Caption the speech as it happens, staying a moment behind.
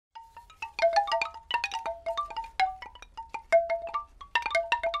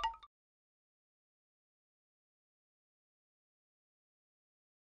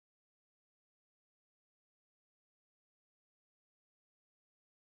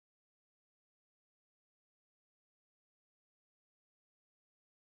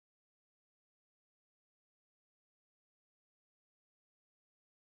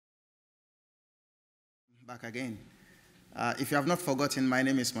Back again. If you have not forgotten, my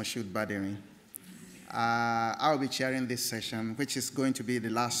name is Mashood Baderin. I will be chairing this session, which is going to be the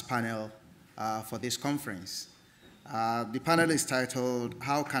last panel for this conference. The panel is titled,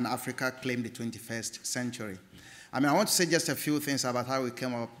 How Can Africa Claim the 21st Century? I want to say just a few things about how we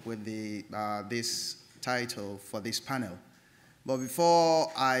came up with this title for this panel. But before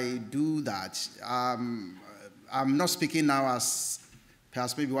I do that, I'm not speaking now as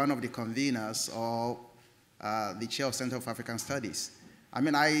perhaps maybe one of the conveners or the chair of Center of African Studies.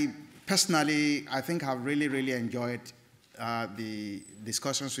 I personally, I think have really enjoyed the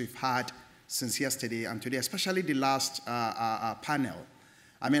discussions we've had since yesterday and today, especially the last panel.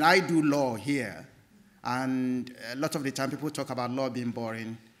 I do law here, and a lot of the time people talk about law being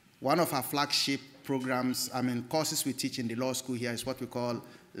boring. One of our flagship programs, courses we teach in the law school here is what we call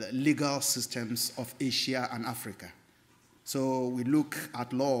Legal Systems of Asia and Africa. So we look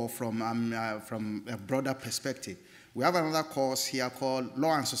at law from a broader perspective. We have another course here called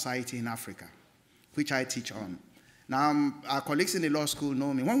Law and Society in Africa, which I teach on. Now, our colleagues in the law school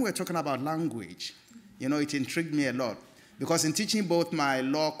know me. When we're talking about language, it intrigued me a lot. Because in teaching both my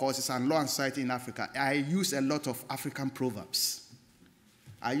law courses and Law and Society in Africa, I use a lot of African proverbs.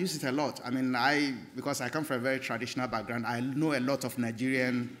 I use it a lot. Because I come from a very traditional background, I know a lot of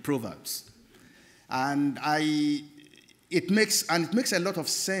Nigerian proverbs. And it makes a lot of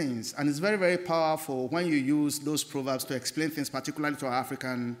sense, and it's very powerful when you use those proverbs to explain things, particularly to our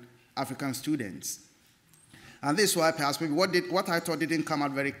African students. And this is why perhaps maybe what I thought didn't come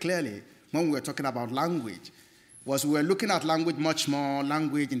out very clearly when we were talking about language was we were looking at language much more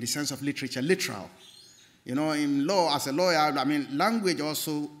language in the sense of literature, literal. In law, as a lawyer, language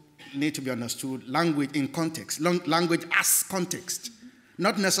also needs to be understood, language in context, language as context,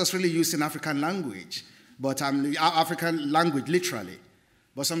 not necessarily using African language, but African language literally.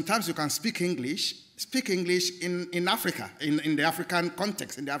 But sometimes you can speak English in Africa, in the African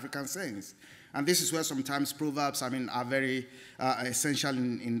context, in the African sense. And this is where sometimes proverbs, are very essential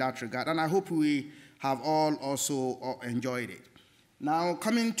in that regard. And I hope we have all also enjoyed it. Now,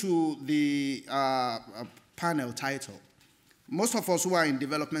 coming to the panel title, most of us who are in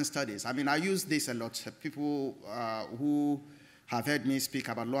development studies, I use this a lot. People who have heard me speak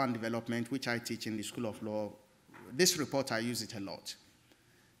about law and development, which I teach in the School of Law. This report, I use it a lot.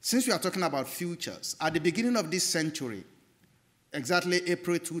 Since we are talking about futures, at the beginning of this century, exactly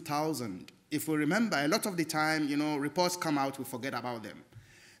April 2000, if we remember, a lot of the time, reports come out, we forget about them.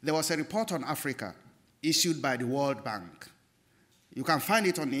 There was a report on Africa issued by the World Bank. You can find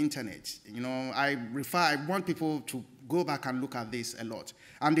it on the internet. I want people to go back and look at this a lot.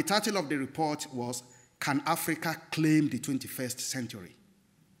 And the title of the report was, Can Africa Claim the 21st Century?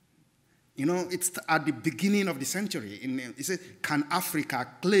 It's at the beginning of the century. It said, Can Africa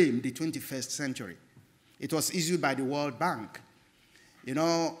Claim the 21st Century? It was issued by the World Bank.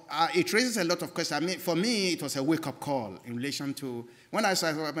 It raises a lot of questions. For me, it was a wake-up call in relation to, when I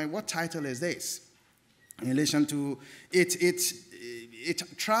saw, what title is this? In relation to, it's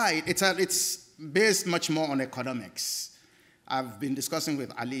based much more on economics. I've been discussing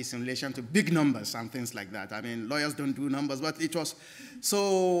with Alice in relation to big numbers and things like that. Lawyers don't do numbers, but it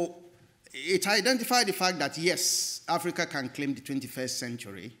identified the fact that, yes, Africa can claim the 21st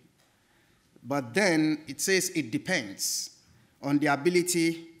century, but then it says it depends on the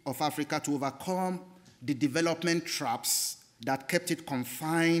ability of Africa to overcome the development traps that kept it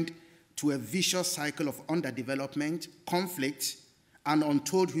confined to a vicious cycle of underdevelopment, conflict, and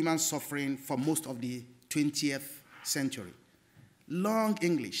untold human suffering for most of the 20th century. Long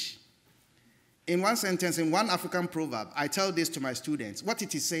English. In one sentence, in one African proverb, I tell this to my students. What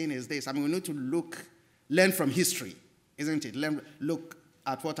it is saying is this. We need to learn from history, isn't it? Look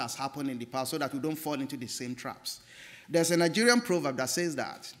at what has happened in the past so that we don't fall into the same traps. There's a Nigerian proverb that says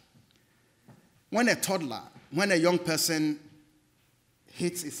that when a young person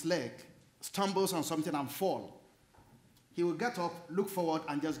hits his leg, stumbles on something and falls, he will get up, look forward,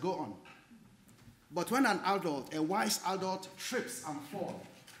 and just go on. But when an adult, a wise adult, trips and falls,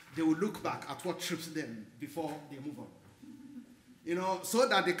 they will look back at what trips them before they move on. So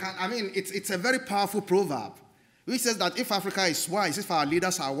that they can, it's a very powerful proverb, which says that if Africa is wise, if our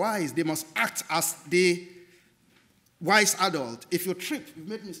leaders are wise, they must act as the wise adult. If you trip, you've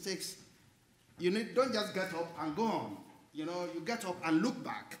made mistakes, don't just get up and go on. You get up and look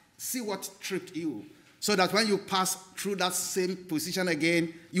back, see what tripped you, so that when you pass through that same position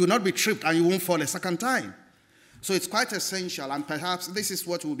again, you will not be tripped and you won't fall a second time. So it's quite essential, and perhaps this is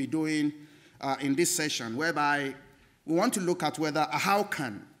what we'll be doing in this session, whereby we want to look at how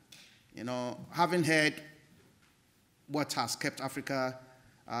can, having heard what has kept Africa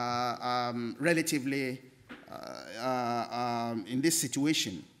relatively in this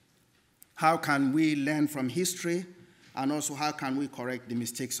situation? How can we learn from history, and also how can we correct the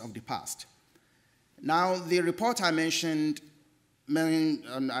mistakes of the past? Now, the report I mentioned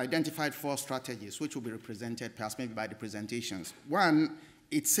identified 4 strategies, which will be represented perhaps maybe by the presentations. One,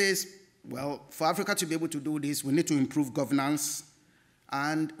 it says, well, for Africa to be able to do this, we need to improve governance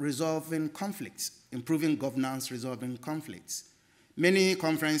and resolving conflicts, improving governance, resolving conflicts. Many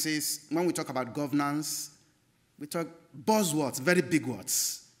conferences, when we talk about governance, we talk buzzwords, very big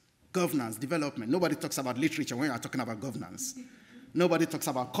words. Governance, development. Nobody talks about literature when we are talking about governance. Nobody talks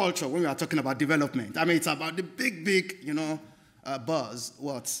about culture when we are talking about development. I mean, it's about the big,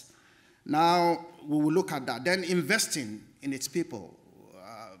 buzzwords. Now, we will look at that. Then investing in its people.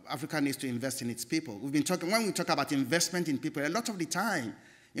 Africa needs to invest in its people. We've been talking, when we talk about investment in people, a lot of the time,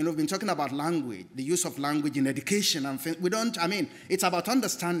 we've been talking about language, the use of language in education. And it's about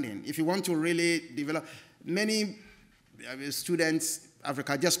understanding. If you want to really develop, many students,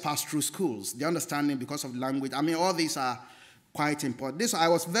 Africa just pass through schools. The understanding because of language, all these are quite important. I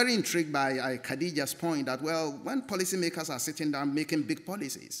was very intrigued by Khadija's point that, well, when policymakers are sitting down making big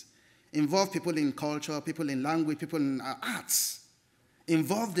policies, involve people in culture, people in language, people in arts,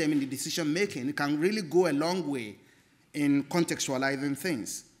 involve them in the decision making, it can really go a long way in contextualizing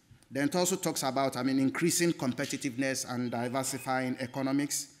things. Then it also talks about, increasing competitiveness and diversifying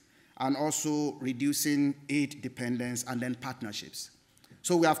economics, and also reducing aid dependence and then partnerships.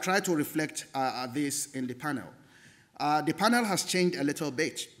 So we have tried to reflect this in the panel. The panel has changed a little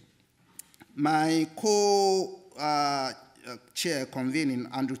bit. My co-chair convening,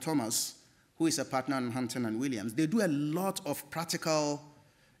 Andrew Thomas, who is a partner in Hunton and Williams, they do a lot of practical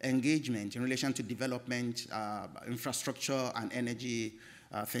engagement in relation to development, infrastructure, and energy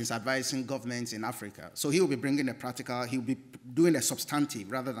things, advising governments in Africa. So he will be bringing a practical, he will be doing a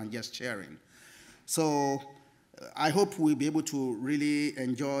substantive rather than just sharing. So I hope we'll be able to really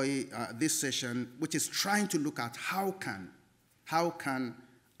enjoy this session, which is trying to look at how can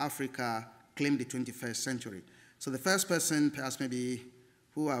Africa claim the 21st century. So the first person, perhaps maybe,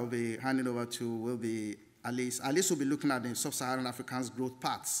 who I'll be handing over to will be Alice. Alice will be looking at the Sub-Saharan African's growth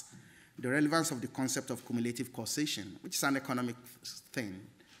paths, the relevance of the concept of cumulative causation, which is an economic thing,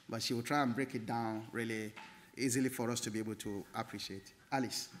 but she will try and break it down really easily for us to be able to appreciate.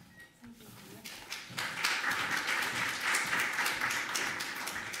 Alice.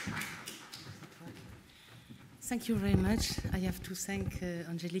 Thank you very much. I have to thank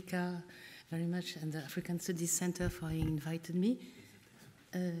Angelica very much and the African Studies Center for having invited me.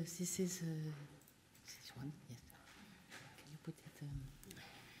 This is one, yes. Can you put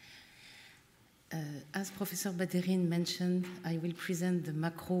it? As Professor Baderin mentioned, I will present the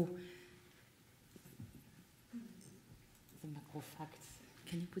macro facts.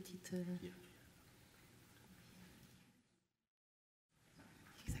 Can you put it? Yeah.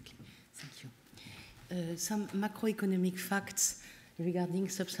 Exactly. Thank you. Some macroeconomic facts regarding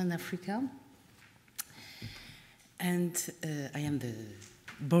Sub-Saharan Africa. And I am the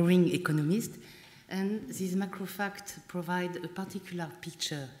boring economist, and these macro facts provide a particular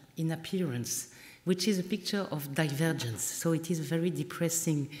picture in appearance, which is a picture of divergence. So it is a very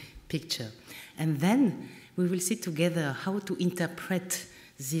depressing picture. And then we will see together how to interpret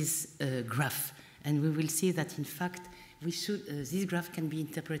this graph. And we will see that, in fact, this graph can be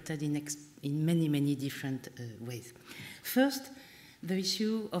interpreted in many, many different ways. First, the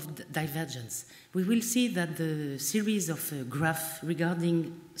issue of divergence. We will see that the series of graphs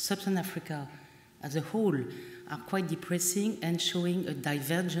regarding Sub-Saharan Africa as a whole are quite depressing and showing a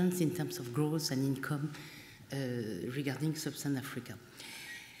divergence in terms of growth and income regarding Sub-Saharan Africa.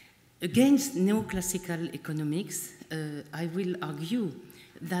 Against neoclassical economics, I will argue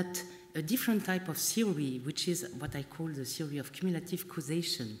that a different type of theory, which is what I call the theory of cumulative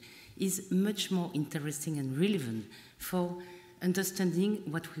causation, is much more interesting and relevant for understanding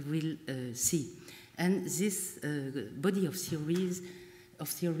what we will see. And this body of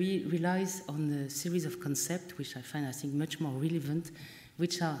theory relies on a series of concepts, which I find, I think, much more relevant,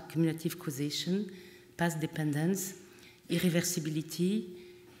 which are cumulative causation, past dependence, irreversibility,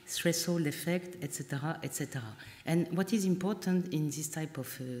 threshold effect, etc., etc. And what is important in this type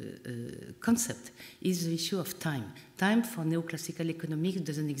of concept is the issue of time. Time for neoclassical economics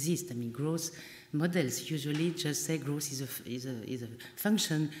doesn't exist. I mean, growth models usually just say growth is a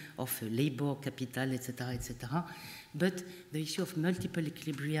function of labor, capital, etc., etc. But the issue of multiple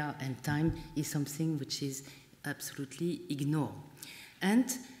equilibria and time is something which is absolutely ignored. And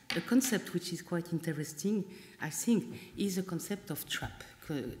a concept which is quite interesting, I think, is the concept of trap.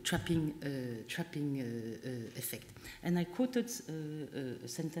 trapping effect. And I quoted a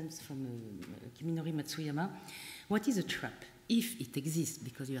sentence from Kiminori Matsuyama. What is a trap? If it exists,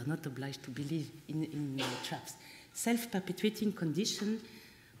 because you are not obliged to believe in traps. Self-perpetuating condition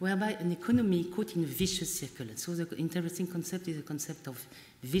whereby an economy caught in a vicious circle. And so the interesting concept is the concept of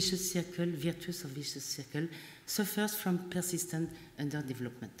vicious circle, virtuous or vicious circle, suffers from persistent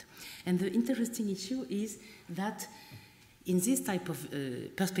underdevelopment. And the interesting issue is that in this type of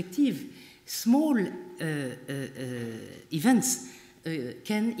perspective, small events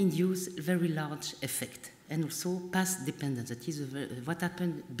can induce very large effect, and also past dependence. That is, what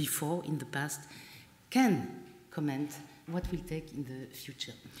happened before in the past can comment what will take in the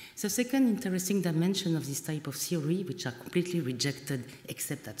future. The second interesting dimension of this type of theory, which are completely rejected,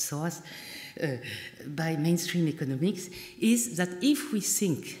 except at SOAS, by mainstream economics, is that if we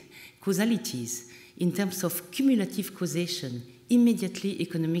think causalities in terms of cumulative causation, immediately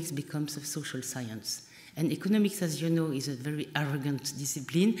economics becomes a social science. And economics, as you know, is a very arrogant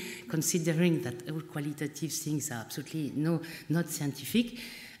discipline, considering that all qualitative things are absolutely not scientific.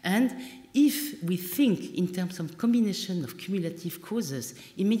 And if we think in terms of combination of cumulative causes,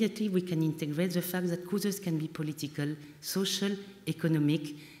 immediately we can integrate the fact that causes can be political, social,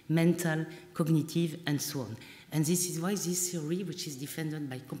 economic, mental, cognitive, and so on. And this is why this theory, which is defended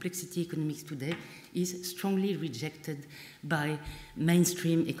by complexity economics today, is strongly rejected by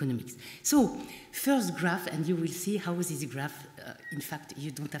mainstream economics. So, first graph, and you will see how this graph, in fact,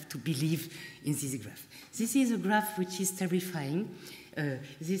 you don't have to believe in this graph. This is a graph which is terrifying.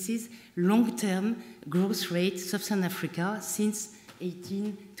 This is long-term growth rate Sub-Saharan Africa since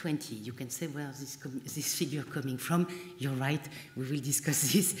 1820. You can say, where is this figure coming from? You're right, we will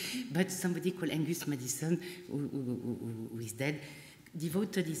discuss this. But somebody called Angus Madison, who is dead,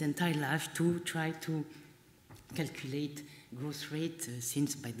 devoted his entire life to try to calculate growth rate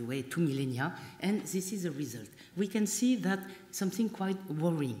since, by the way, 2 millennia. And this is the result. We can see that something quite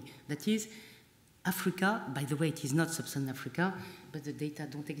worrying. That is, Africa, by the way, it is not Sub-Saharan Africa, but the data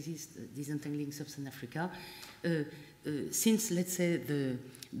don't exist, disentangling Sub-Saharan Africa. Since, let's say,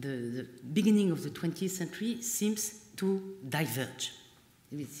 the beginning of the 20th century, seems to diverge.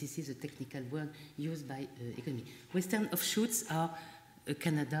 This is a technical word used by economy. Western offshoots are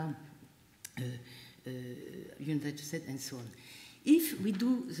Canada, United States, and so on. If we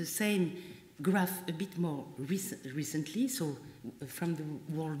do the same graph a bit more recently, so from the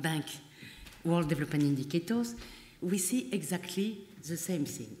World Bank, World Development Indicators, we see exactly the same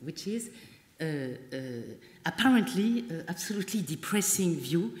thing, which is apparently absolutely depressing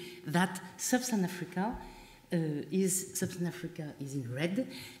view that Sub-Saharan Africa is in red,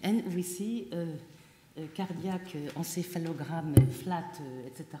 and we see a cardiac encephalogram flat,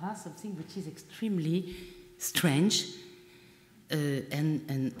 etc., something which is extremely strange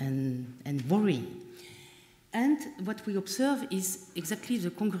and worrying. And what we observe is exactly the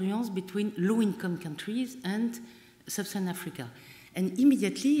congruence between low-income countries and Sub-Saharan Africa. And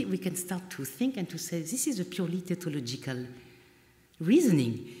immediately we can start to think and to say this is a purely tautological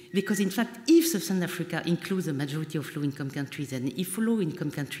reasoning. Because in fact, if Sub-Saharan Africa includes a majority of low-income countries, and if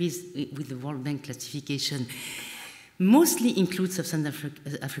low-income countries with the World Bank classification mostly include Sub-Saharan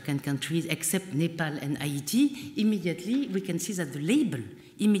African countries except Nepal and Haiti, immediately we can see that the label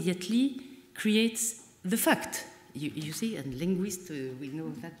immediately creates the fact. You see, and linguists will know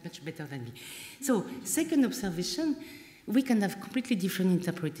that much better than me. So, second observation, we can have completely different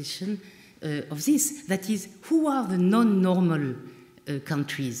interpretation of this. That is, who are the non-normal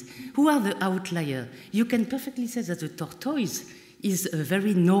countries? Who are the outlier? You can perfectly say that the tortoise is a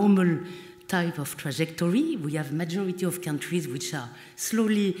very normal type of trajectory. We have majority of countries which are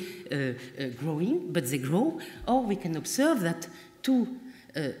slowly growing, but they grow. Or we can observe that two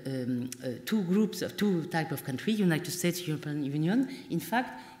types of countries, United States, European Union, in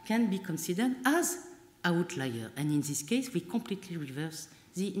fact, can be considered as outlier. And in this case, we completely reverse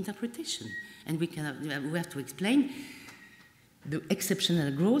the interpretation. And we have to explain the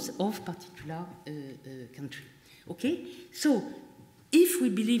exceptional growth of particular country. Okay? So, if we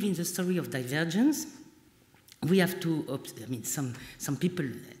believe in the story of divergence, we have to, some people,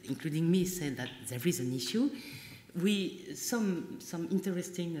 including me, say that there is an issue. Some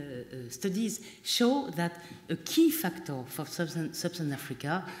interesting studies show that a key factor for Sub-Saharan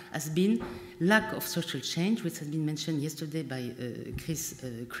Africa has been lack of social change, which has been mentioned yesterday by Chris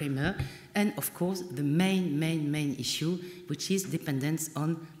Kramer, and of course the main issue, which is dependence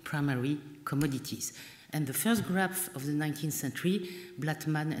on primary commodities. And the first graph of the 19th century,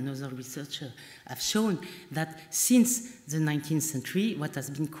 Blattman and other researchers have shown that since the 19th century, what has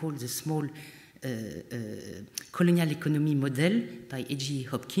been called the small colonial economy model by A.G.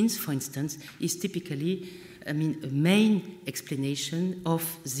 Hopkins, for instance, is typically, a main explanation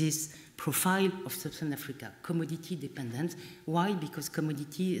of this profile of Sub-Saharan Africa, commodity dependent. Why? Because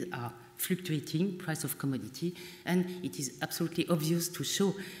commodities are fluctuating, price of commodity, and it is absolutely obvious to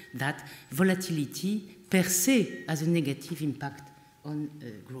show that volatility per se has a negative impact on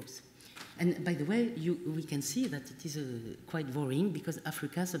growth. And by the way, we can see that it is quite worrying because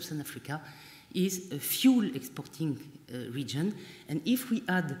Africa, Sub-Saharan Africa, is a fuel exporting region, and if we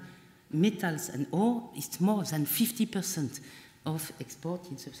add metals and ore, it's more than 50% of export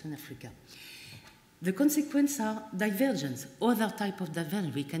in Sub-Saharan Africa. The consequences are divergence, other type of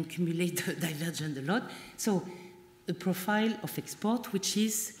divergence. We can accumulate divergence a lot. So a profile of export which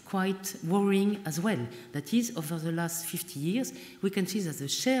is quite worrying as well. That is, over the last 50 years, we can see that the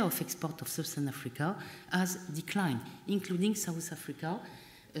share of export of Sub-Saharan Africa has declined, including South Africa.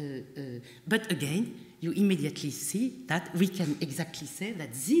 But again, you immediately see that we can exactly say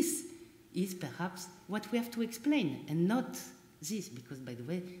that this is perhaps what we have to explain, and not this, because, by the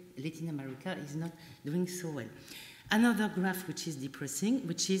way, Latin America is not doing so well. Another graph which is depressing,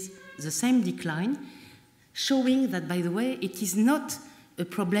 which is the same decline, showing that, by the way, it is not a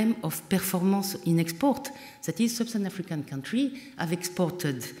problem of performance in export. That is, Sub-Saharan African countries have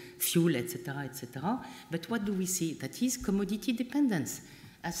exported fuel, etc., etc. But what do we see? That is commodity dependence.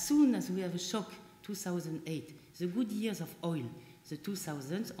 As soon as we have a shock, 2008, the good years of oil, the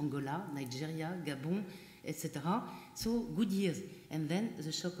 2000s, Angola, Nigeria, Gabon, etc. So good years. And then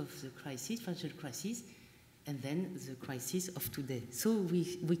the shock of the crisis, financial crisis, and then the crisis of today. So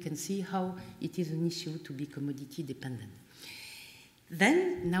we can see how it is an issue to be commodity dependent.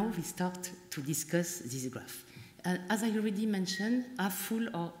 Then, now we start to discuss this graph. As I already mentioned, half full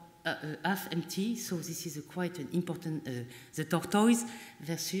or half empty, so this is quite an important, the tortoise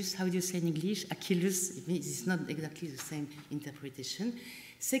versus, how do you say in English, Achilles. It's not exactly the same interpretation.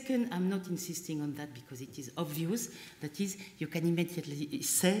 Second, I'm not insisting on that because it is obvious. That is, you can immediately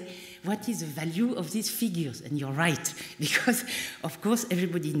say, what is the value of these figures? And you're right, because, of course,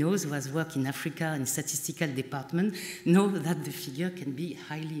 everybody knows who has worked in Africa in statistical department know that the figure can be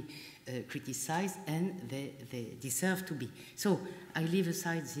highly criticized, and they deserve to be. So I leave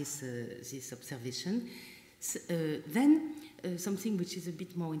aside this observation. Then something which is a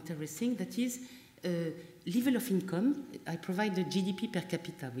bit more interesting, that is level of income. I provide the GDP per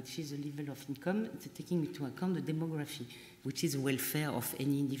capita, which is a level of income taking into account the demography, which is the welfare of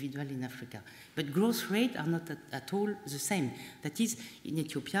any individual in Africa. But growth rates are not at all the same. That is, in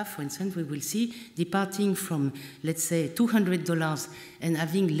Ethiopia, for instance, we will see departing from, let's say, $200 and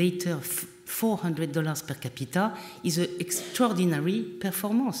having later $400 per capita is an extraordinary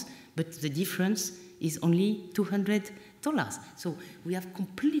performance. But the difference is only $200. So we have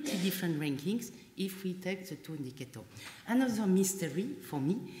completely different rankings if we take the two indicators. Another mystery for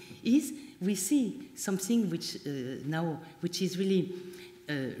me is we see something which which is really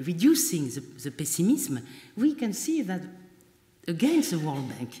reducing the pessimism. We can see that against the World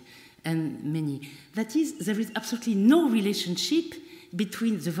Bank and many, that is, there is absolutely no relationship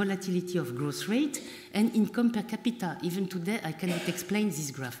between the volatility of growth rate and income per capita. Even today, I cannot explain this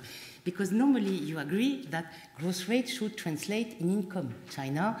graph. Because normally you agree that growth rate should translate in income.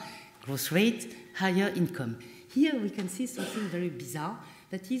 China, growth rate, higher income. Here we can see something very bizarre.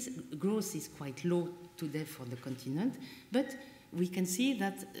 That is, growth is quite low today for the continent, but we can see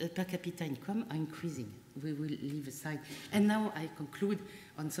that per capita income are increasing. We will leave aside. And now I conclude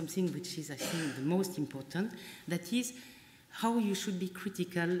on something which is, I think, the most important. That is, how you should be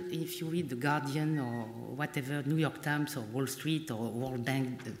critical if you read The Guardian or whatever, New York Times or Wall Street or World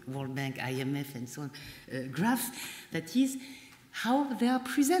Bank, IMF, and so on, graphs, that is how they are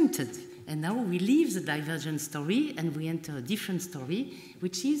presented. And now we leave the divergent story and we enter a different story,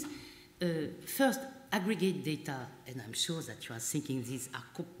 which is first aggregate data, and I'm sure that you are thinking these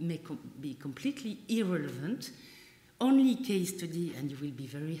may be completely irrelevant. Only case study, and you will be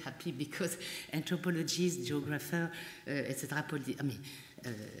very happy because anthropologists, geographers, etc.,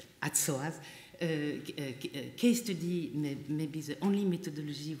 at SOAS, case study may be the only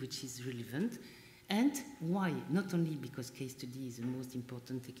methodology which is relevant. And why? Not only because case study is the most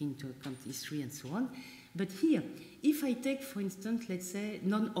important, taking into account history and so on, but here, if I take, for instance, let's say,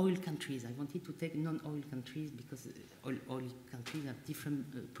 non-oil countries, I wanted to take non-oil countries because oil countries have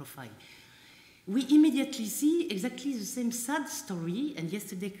different profile. We immediately see exactly the same sad story, and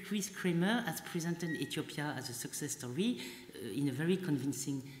yesterday Chris Kramer has presented Ethiopia as a success story in a very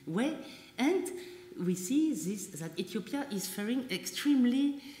convincing way, and we see that Ethiopia is faring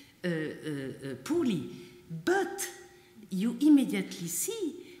extremely poorly, but you immediately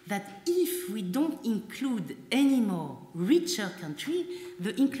see that if we don't include any more richer country,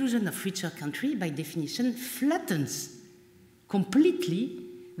 the inclusion of richer country, by definition, flattens completely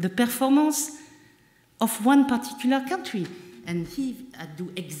the performance of one particular country. And if I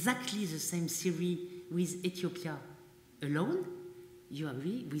do exactly the same theory with Ethiopia alone, you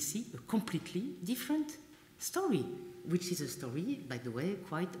agree, we see a completely different story, which is a story, by the way,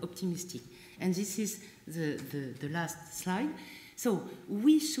 quite optimistic. And this is the last slide. So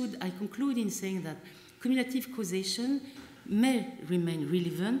we should, I conclude in saying that cumulative causation may remain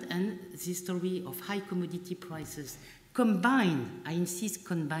relevant, and this story of high commodity prices combined, I insist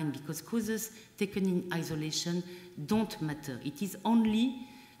combined, because causes taken in isolation don't matter. It is only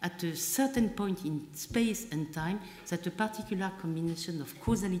at a certain point in space and time that a particular combination of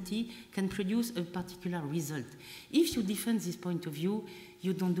causality can produce a particular result. If you defend this point of view,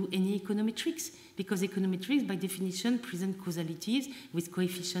 you don't do any econometrics, because econometrics, by definition, present causalities with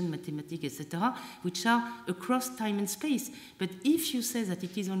coefficient, mathematics, etc., which are across time and space. But if you say that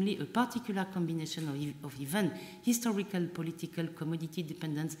it is only a particular combination of events, historical, political, commodity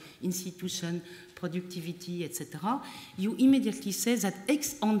dependence, institution, productivity, etc., you immediately say that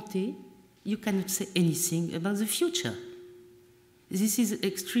ex ante, you cannot say anything about the future. This is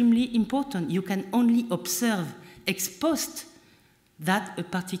extremely important. You can only observe ex post that a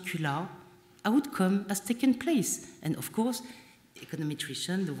particular outcome has taken place. And of course,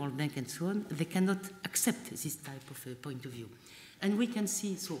 econometricians, the World Bank and so on, they cannot accept this type of a point of view. And we can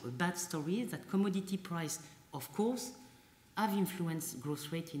see, so a bad story, that commodity price, of course, have influenced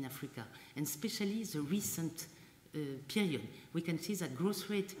growth rate in Africa, and especially the recent period. We can see that growth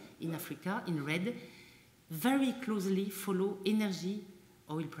rate in Africa, in red, very closely follow energy,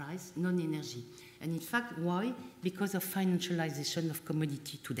 oil price, non-energy. And in fact, why? Because of financialization of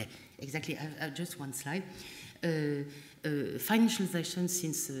commodity today. Exactly, I have just one slide. Financialization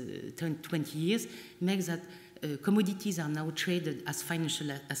since 20 years makes that commodities are now traded as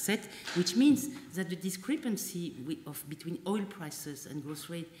financial assets, which means that the discrepancy between oil prices and growth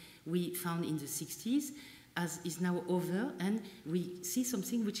rate we found in the 60s is now over, and we see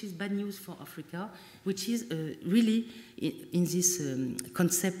something which is bad news for Africa, which is really, in this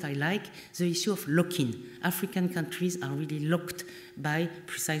concept I like, the issue of lock-in. African countries are really locked by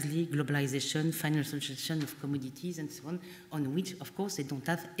precisely globalization, financialization of commodities and so on which, of course, they don't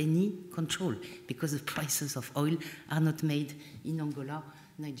have any control, because the prices of oil are not made in Angola,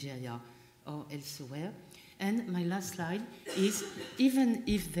 Nigeria, or elsewhere. And my last slide is, even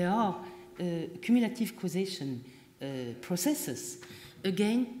if there are cumulative causation processes,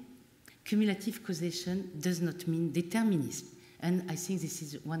 again, cumulative causation does not mean determinism. And I think this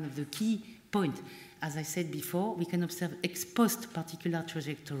is one of the key points. As I said before, we can observe ex post particular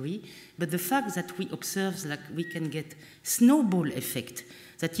trajectory, but the fact that we observe like we can get snowball effect,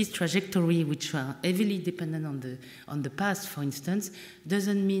 that is trajectory which are heavily dependent on the past, for instance,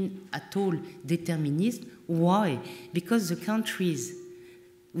 doesn't mean at all determinism. Why? Because the countries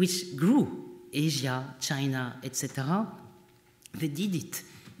which grew, Asia, China, etc., they did it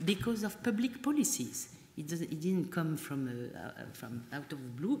because of public policies. It didn't come from out of the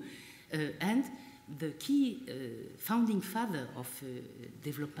blue. And the key founding father of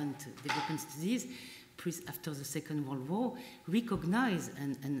development studies after the Second World War recognized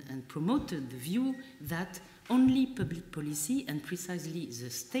and promoted the view that only public policy, and precisely the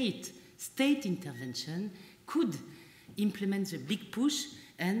state intervention, could implement the big push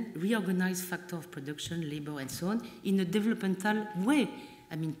and reorganize factor of production, labor, and so on in a developmental way.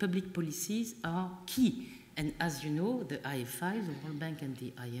 I mean, public policies are key. And as you know, the IFI, the World Bank and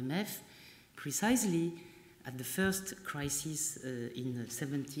the IMF, precisely at the first crisis in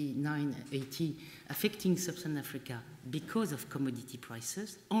 79-80 affecting Sub-Saharan Africa because of commodity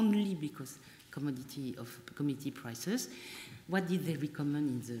prices, only because commodity prices, what did they recommend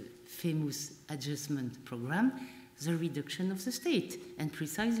in the famous adjustment program? The reduction of the state, and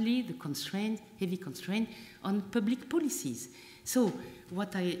precisely the heavy constraint on public policies. So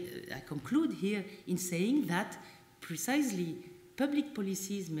what I conclude here in saying that precisely public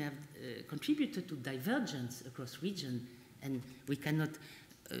policies may have contributed to divergence across regions, and we cannot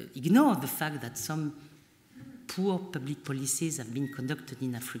ignore the fact that some poor public policies have been conducted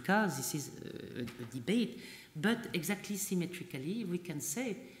in Africa. This is a debate, but exactly symmetrically, we can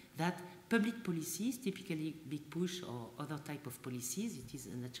say that public policies, typically big push or other type of policies, it is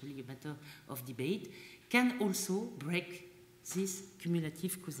naturally a matter of debate, can also break this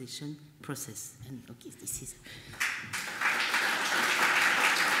cumulative causation process. And okay, this is...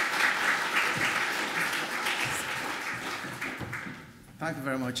 Thank you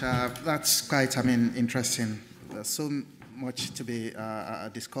very much. That's quite, interesting. So much to be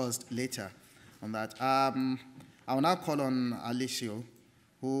discussed later on that. I will now call on Alessio,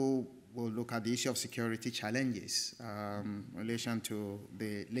 who will look at the issue of security challenges in relation to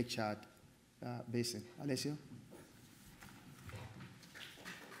the Lake Chad Basin. Alessio?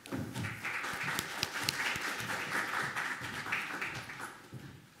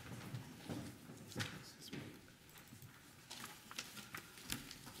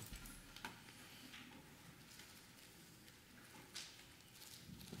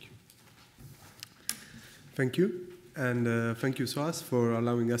 Thank you, and thank you, SOAS, for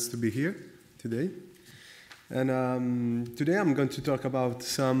allowing us to be here today. And today I'm going to talk about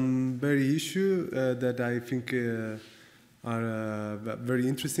some very issues that I think are very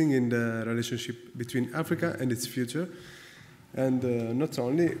interesting in the relationship between Africa and its future, and not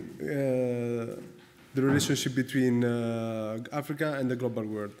only the relationship between Africa and the global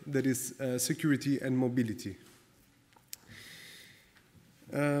world, that is security and mobility.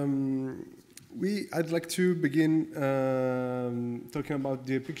 I'd like to begin talking about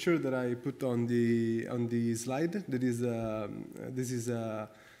the picture that I put on the slide. That is, this is an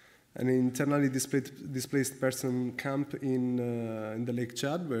internally displaced person camp in the Lake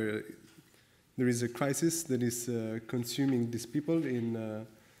Chad, where there is a crisis that is consuming these people in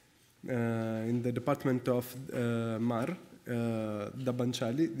the department of Mar,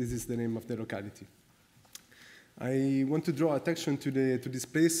 Dabanchali. This is the name of the locality. I want to draw attention to this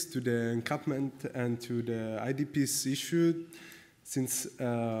place, to the encampment, and to the IDPs issue, since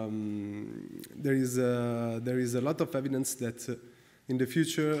there is a lot of evidence that in the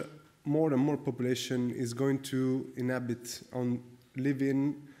future more and more population is going to inhabit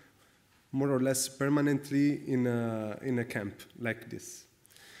living more or less permanently in a camp like this.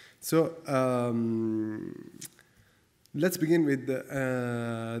 So let's begin with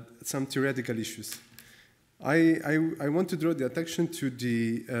some theoretical issues. I want to draw the attention to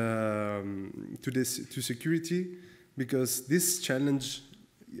security, because this challenge,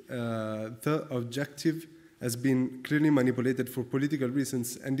 the objective, has been clearly manipulated for political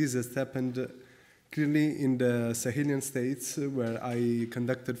reasons, and this has happened clearly in the Sahelian states, where I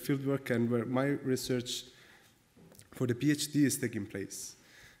conducted fieldwork and where my research for the PhD is taking place.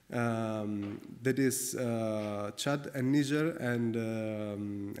 That is Chad and Niger and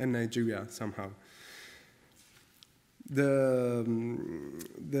Nigeria somehow. The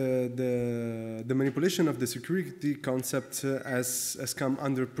manipulation of the security concept has come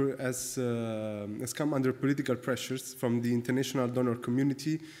under political pressures from the international donor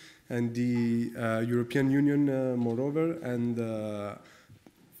community and the European Union, moreover, and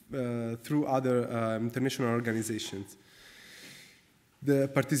through other international organizations. The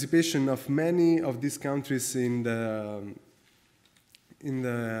participation of many of these countries in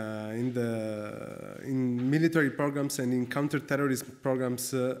military programs and in counter-terrorism programs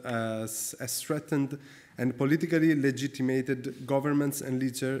has threatened and politically legitimated governments and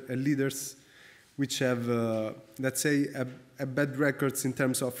leaders which have, let's say, a bad records in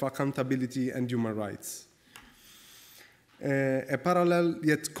terms of accountability and human rights. A parallel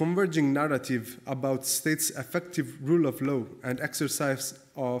yet converging narrative about states' effective rule of law and exercise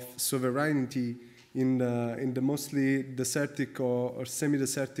of sovereignty in the mostly desertic or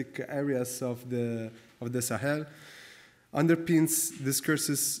semi-desertic areas of the Sahel underpins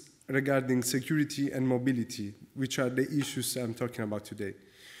discourses regarding security and mobility, which are the issues I'm talking about today.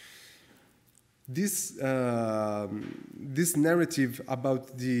 This narrative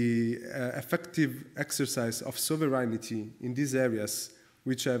about the effective exercise of sovereignty in these areas,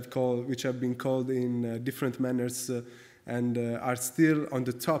 which have been called in different manners and are still on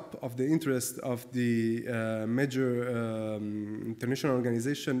the top of the interest of the major international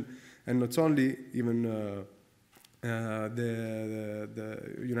organization, and not only even the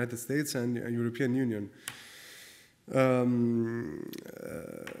United States and European Union.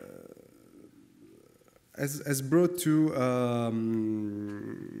 Has brought to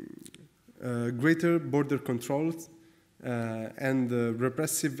greater border controls and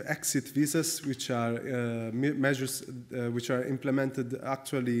repressive exit visas, which are measures which are implemented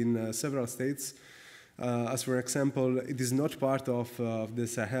actually in several states. As for example, it is not part of the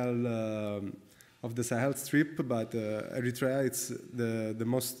Sahel Strip, but Eritrea, it's the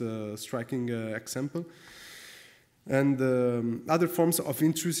most striking example. And other forms of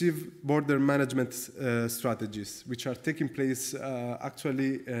intrusive border management strategies, which are taking place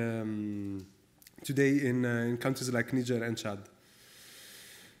actually today in countries like Niger and Chad.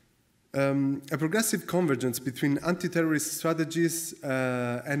 A progressive convergence between anti-terrorist strategies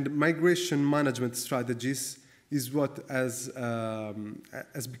and migration management strategies is what has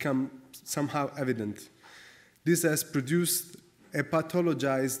become somehow evident. This has produced a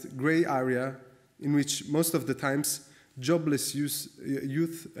pathologized gray area in which most of the times jobless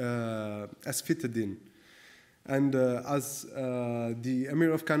youth has fitted in. And as the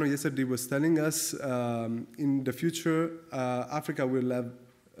Emir of Kano yesterday was telling us, in the future, Africa will have,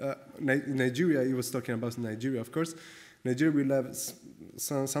 Nigeria, he was talking about Nigeria, of course, Nigeria will have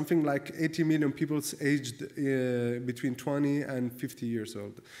something like 80 million people aged between 20 and 50 years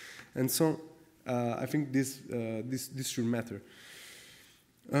old. And so I think this should matter.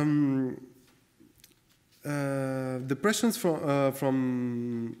 The pressures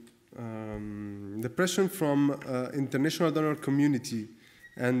from international donor community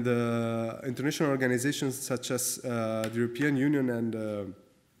and international organizations such as the European Union and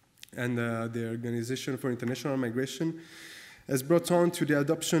the Organization for International Migration has brought on to the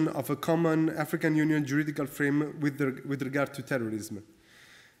adoption of a common African Union juridical frame with regard to terrorism.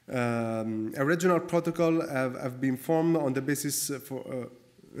 A regional protocol have been formed on the basis for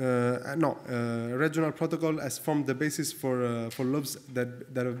a regional protocol has formed the basis for laws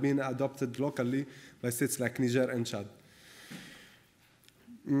that have been adopted locally by states like Niger and Chad.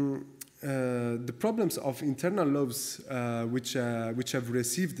 The problems of internal laws which have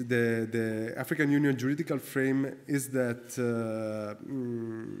received the African Union juridical frame is that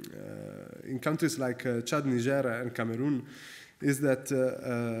in countries like Chad, Niger, and Cameroon is that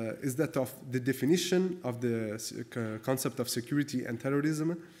of the definition of the concept of security and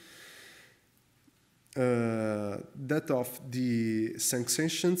terrorism, that of the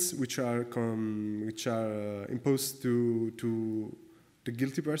sanctions which are imposed to the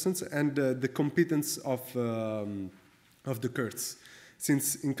guilty persons, and the competence of the courts.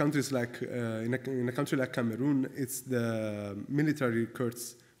 Since in countries like in a country like Cameroon, it's the military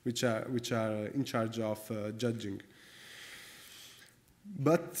courts which are in charge of judging.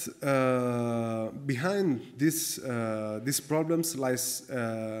 But behind these problems lies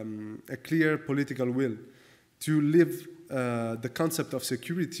a clear political will to leave the concept of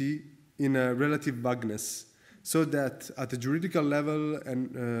security in a relative vagueness, so that at the juridical level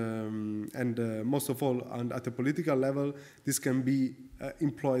and most of all at the political level, this can be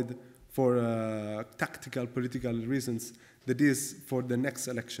employed for tactical political reasons, that is, for the next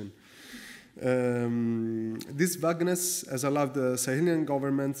election. This vagueness has allowed the Sahelian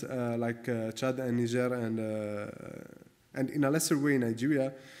governments like Chad and Niger and in a lesser way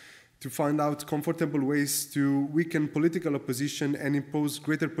Nigeria to find out comfortable ways to weaken political opposition and impose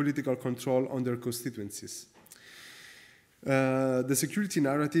greater political control on their constituencies. The security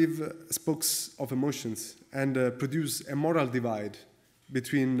narrative speaks of emotions and produces a moral divide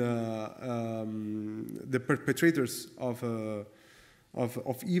between the perpetrators of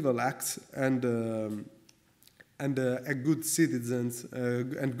evil acts and good citizens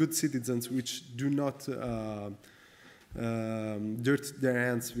which do not dirt their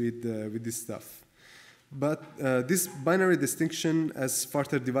hands with this stuff. But this binary distinction has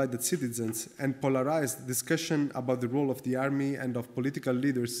further divided citizens and polarized discussion about the role of the army and of political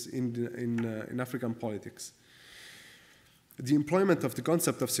leaders in African politics. The employment of the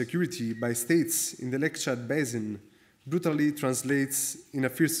concept of security by states in the Lake Chad Basin brutally translates in a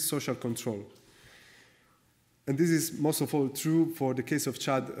fierce social control. And this is most of all true for the case of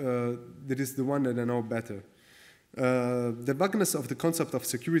Chad, that is the one that I know better. The vagueness of the concept of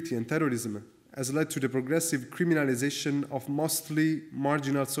security and terrorism has led to the progressive criminalization of mostly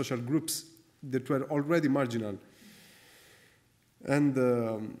marginal social groups that were already marginal. And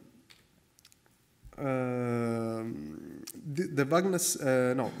the vagueness,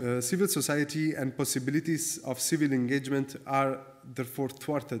 civil society and possibilities of civil engagement are therefore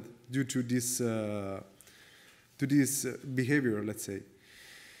thwarted due to this behavior, let's say.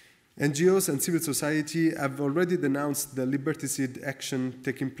 NGOs and civil society have already denounced the liberticide action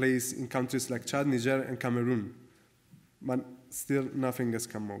taking place in countries like Chad, Niger, and Cameroon, but still nothing has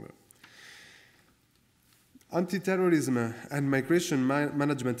come over. Anti-terrorism and migration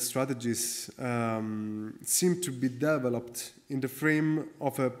management strategies seem to be developed in the frame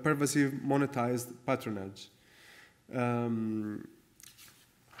of a pervasive monetized patronage.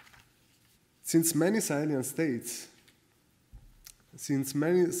 Since many Sahelian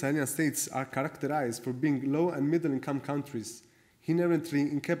states are characterized for being low and middle income countries, inherently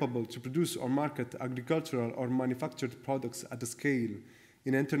incapable to produce or market agricultural or manufactured products at a scale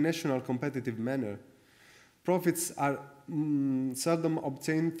in an international competitive manner, profits are seldom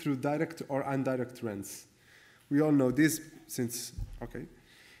obtained through direct or indirect rents. We all know this since,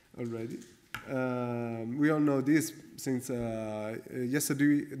 already. We all know this since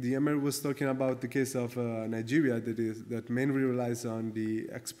yesterday the Emir was talking about the case of Nigeria that mainly relies on the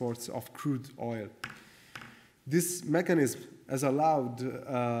exports of crude oil. This mechanism has allowed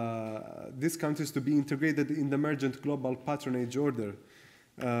these countries to be integrated in the emergent global patronage order,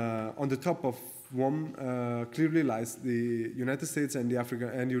 on the top of whom clearly lies the United States and the African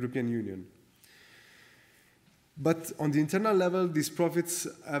and European Union. But on the internal level, these profits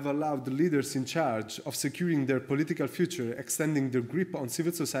have allowed the leaders in charge of securing their political future, extending their grip on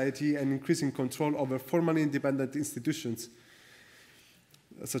civil society and increasing control over formally independent institutions,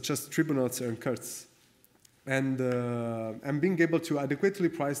 such as tribunals and courts, and being able to adequately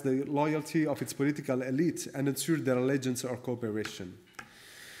price the loyalty of its political elite and ensure their allegiance or cooperation.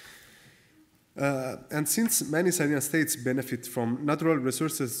 And since many Saharan states benefit from natural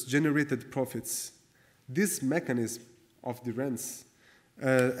resources generated profits, this mechanism of the rents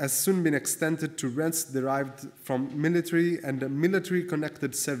has soon been extended to rents derived from military and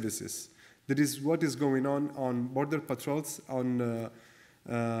military-connected services. That is what is going on border patrols on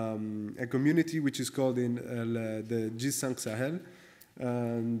a community which is called in the G5 Sahel,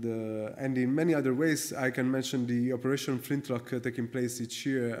 and in many other ways. I can mention the Operation Flintlock taking place each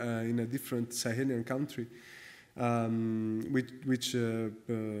year in a different Sahelian country, which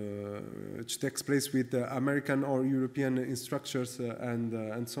takes place with American or European instructors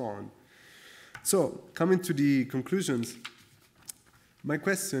and so on. So, coming to the conclusions, my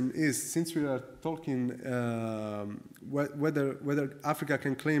question is, since we are talking whether Africa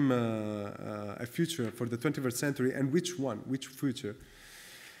can claim a future for the 21st century, and which future,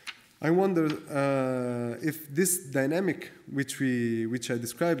 I wonder if this dynamic which I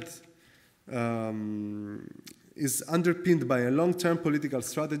described is underpinned by a long-term political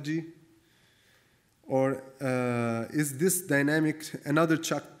strategy, or is this dynamic another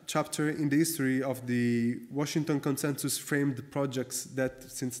chapter in the history of the Washington Consensus framed projects that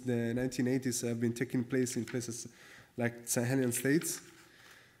since the 1980s have been taking place in places like Sahelian states?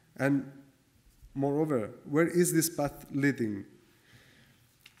 And moreover, where is this path leading?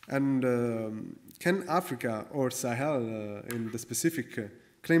 And can Africa or Sahel in the specific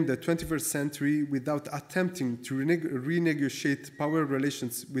claim the 21st century without attempting to renegotiate power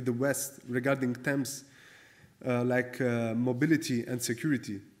relations with the West regarding themes like mobility and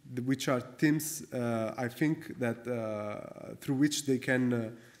security, which are themes I think that through which they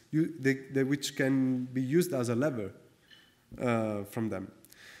can which can be used as a lever from them.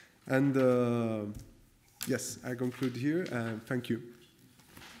 And yes, I conclude here, and thank you.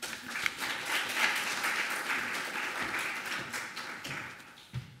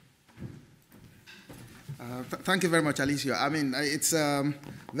 Thank you very much, Alessio. I mean, it's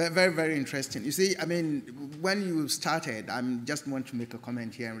very, very interesting. You see, I mean, when you started, I just want to make a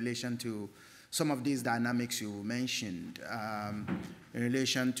comment here in relation to some of these dynamics you mentioned, in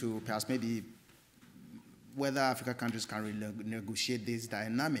relation to perhaps maybe whether African countries can negotiate this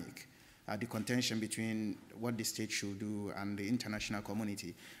dynamic, the contention between what the state should do and the international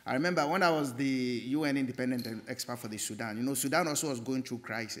community. I remember when I was the UN independent expert for the Sudan, you know, Sudan also was going through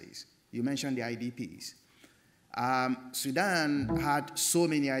crises. You mentioned the IDPs. Sudan had so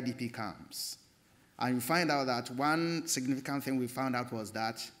many IDP camps. And you find out that one significant thing we found out was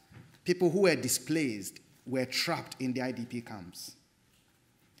that people who were displaced were trapped in the IDP camps.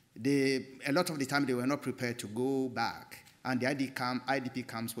 A lot of the time they were not prepared to go back. And the IDP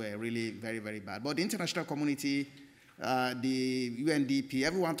camps were really very, very bad. But the international community, the UNDP,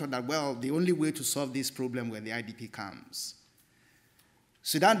 everyone thought that, well, the only way to solve this problem were the IDP camps.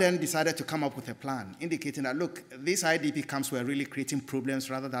 Sudan then decided to come up with a plan indicating that, look, these IDP camps were really creating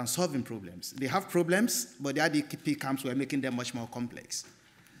problems rather than solving problems. They have problems, but the IDP camps were making them much more complex.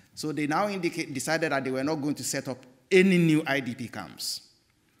 So they now decided that they were not going to set up any new IDP camps.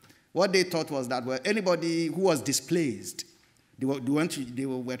 What they thought was that, well, anybody who was displaced, they were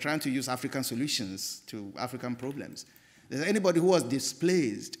trying to use African solutions to African problems. There's anybody who was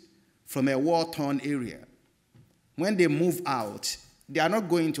displaced from a war-torn area, when they move out, they are not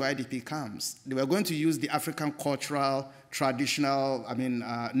going to IDP camps. They were going to use the African cultural, traditional,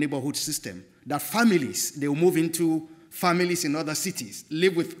 neighborhood system. That families, they will move into families in other cities,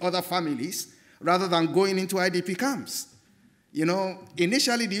 live with other families, rather than going into IDP camps. You know,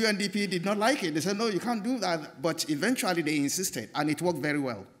 initially the UNDP did not like it. They said, no, you can't do that. But eventually they insisted, and it worked very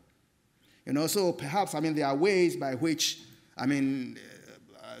well. You know, so perhaps, there are ways by which,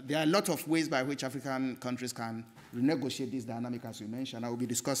 there are a lot of ways by which African countries can renegotiate this dynamic, as we mentioned. I will be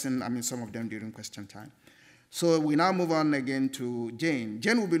discussing, some of them during question time. So we now move on again to Jane.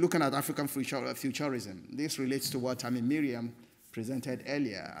 Jane will be looking at African futurism. This relates to what, Miriam presented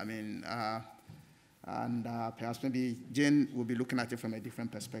earlier. Perhaps maybe Jane will be looking at it from a different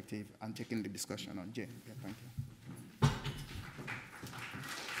perspective and taking the discussion on Jane. Yeah, thank you.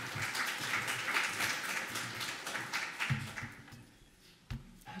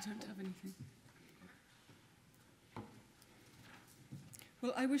 something.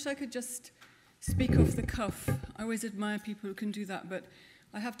 Well, I wish I could just speak off the cuff. I always admire people who can do that, but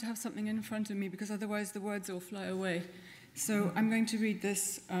I have to have something in front of me because otherwise the words all fly away. So I'm going to read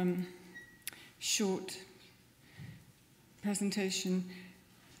this short presentation.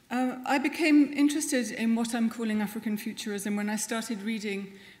 I became interested in what I'm calling African futurism when I started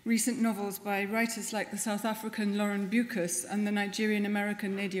reading recent novels by writers like the South African Lauren Bucas and the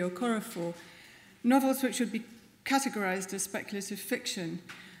Nigerian-American Nnedi Okorafor, novels which would be categorized as speculative fiction.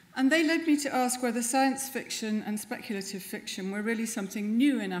 And they led me to ask whether science fiction and speculative fiction were really something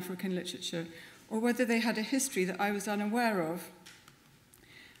new in African literature, or whether they had a history that I was unaware of.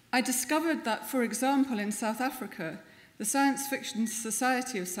 I discovered that, for example, in South Africa, the Science Fiction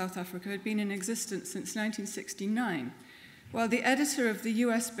Society of South Africa had been in existence since 1969, while the editor of the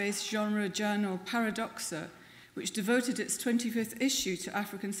US-based genre journal Paradoxa, which devoted its 25th issue to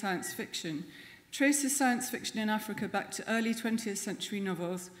African science fiction, traces science fiction in Africa back to early 20th century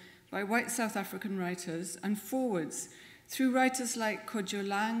novels by white South African writers and forwards through writers like Kojo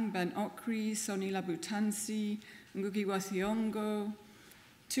Lang, Ben Okri, Sonny Labutansi, Ngugi wa Thiong'o,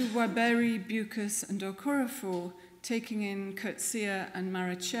 to Waberi, Bucas, and Okorafor, taking in Coetzee and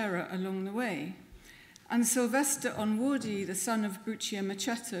Marachera along the way. And Sylvester Onwudi, the son of Buchia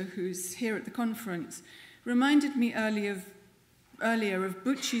Macheta, who's here at the conference, reminded me earlier of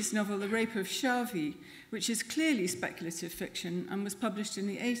Buchi's novel The Rape of Shavi, which is clearly speculative fiction and was published in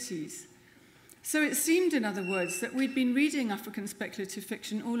the 80s. So it seemed, in other words, that we'd been reading African speculative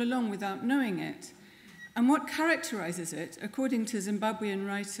fiction all along without knowing it. And what characterizes it, according to Zimbabwean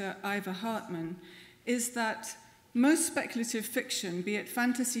writer Ivor Hartman, is that most speculative fiction, be it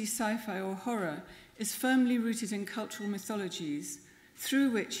fantasy, sci-fi, or horror, is firmly rooted in cultural mythologies,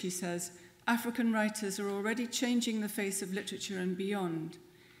 through which, he says, African writers are already changing the face of literature and beyond.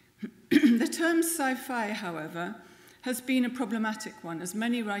 The term sci-fi, however, has been a problematic one, as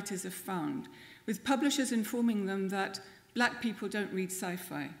many writers have found, with publishers informing them that black people don't read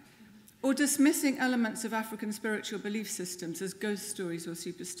sci-fi, or dismissing elements of African spiritual belief systems as ghost stories or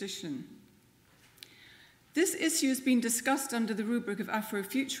superstition. This issue has been discussed under the rubric of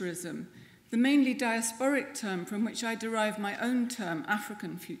Afrofuturism, the mainly diasporic term from which I derive my own term,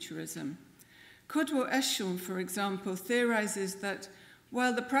 African futurism. Kodwo Eshun, for example, theorizes that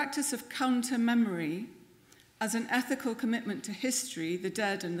while the practice of counter-memory as an ethical commitment to history, the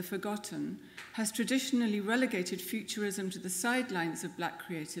dead and the forgotten, has traditionally relegated futurism to the sidelines of black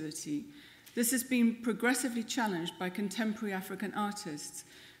creativity, this has been progressively challenged by contemporary African artists,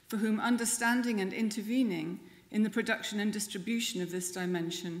 for whom understanding and intervening in the production and distribution of this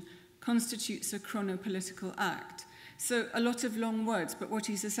dimension constitutes a chronopolitical act. So a lot of long words, but what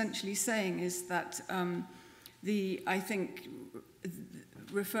he's essentially saying is that I think,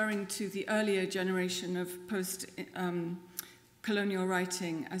 referring to the earlier generation of post-colonial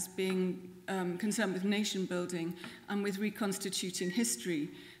writing as being concerned with nation building and with reconstituting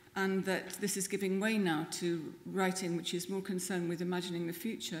history, and that this is giving way now to writing which is more concerned with imagining the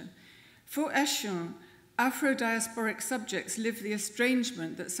future. For Eshun, Afro-diasporic subjects live the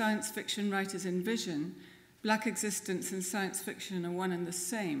estrangement that science fiction writers envision. Black existence and science fiction are one and the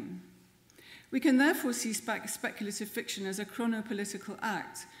same. We can therefore see speculative fiction as a chronopolitical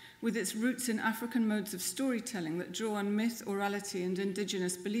act, with its roots in African modes of storytelling that draw on myth, orality, and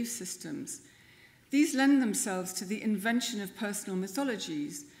indigenous belief systems. These lend themselves to the invention of personal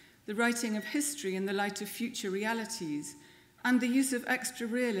mythologies, the writing of history in the light of future realities, and the use of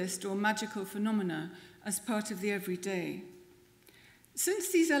extra-realist or magical phenomena as part of the everyday.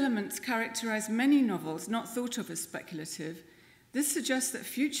 Since these elements characterize many novels not thought of as speculative, this suggests that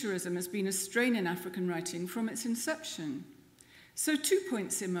futurism has been a strain in African writing from its inception. So 2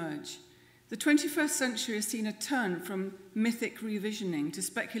 points emerge. The 21st century has seen a turn from mythic revisioning to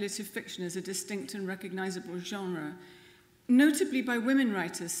speculative fiction as a distinct and recognizable genre, notably by women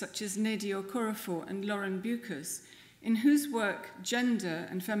writers such as Nnedi Okorafor and Lauren Bucas, in whose work gender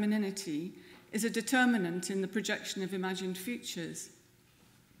and femininity is a determinant in the projection of imagined futures.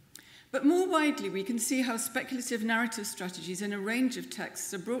 But more widely, we can see how speculative narrative strategies in a range of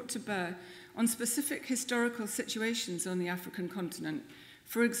texts are brought to bear on specific historical situations on the African continent.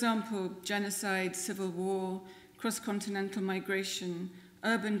 For example, genocide, civil war, cross-continental migration,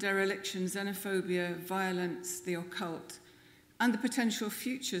 urban dereliction, xenophobia, violence, the occult, and the potential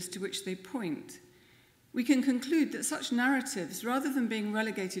futures to which they point. We can conclude that such narratives, rather than being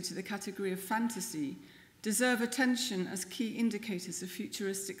relegated to the category of fantasy, deserve attention as key indicators of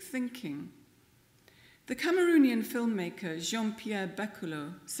futuristic thinking. The Cameroonian filmmaker Jean-Pierre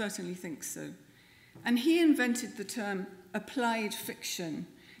Beculot certainly thinks so, and he invented the term applied fiction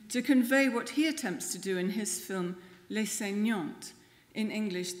to convey what he attempts to do in his film Les Saignantes, in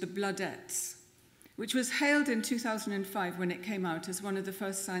English, The Bloodettes, which was hailed in 2005 when it came out as one of the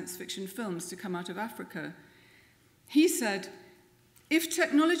first science fiction films to come out of Africa. He said, "If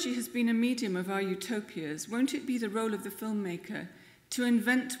technology has been a medium of our utopias, won't it be the role of the filmmaker to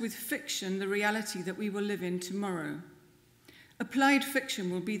invent with fiction the reality that we will live in tomorrow? Applied fiction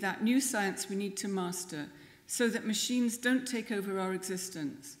will be that new science we need to master so that machines don't take over our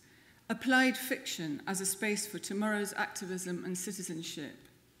existence. Applied fiction as a space for tomorrow's activism and citizenship."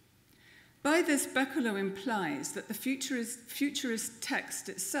 By this, Beccolo implies that the futurist text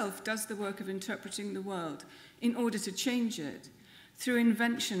itself does the work of interpreting the world in order to change it through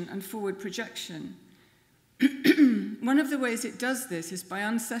invention and forward projection. One of the ways it does this is by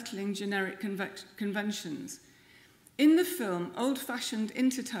unsettling generic conventions. In the film, old-fashioned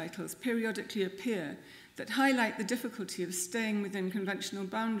intertitles periodically appear that highlight the difficulty of staying within conventional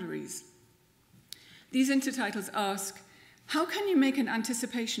boundaries. These intertitles ask, how can you make an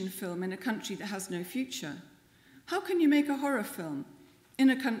anticipation film in a country that has no future? How can you make a horror film in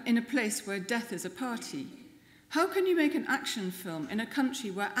a place where death is a party? How can you make an action film in a country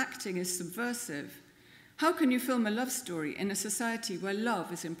where acting is subversive? How can you film a love story in a society where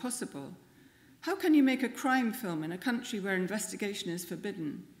love is impossible? How can you make a crime film in a country where investigation is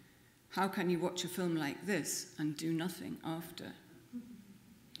forbidden? How can you watch a film like this and do nothing after?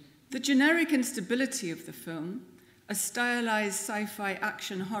 The generic instability of the film, a stylized sci-fi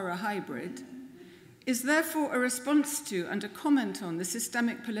action horror hybrid, is therefore a response to and a comment on the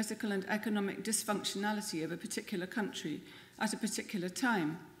systemic political and economic dysfunctionality of a particular country at a particular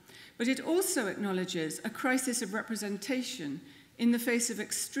time. But it also acknowledges a crisis of representation in the face of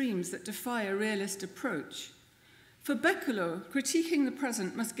extremes that defy a realist approach. For Beccolo, critiquing the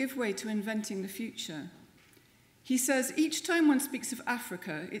present must give way to inventing the future. He says, each time one speaks of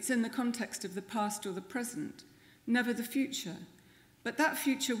Africa, it's in the context of the past or the present, never the future. But that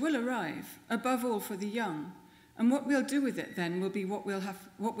future will arrive, above all for the young, and what we'll do with it then will be what we'll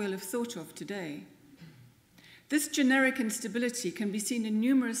have thought of today. This generic instability can be seen in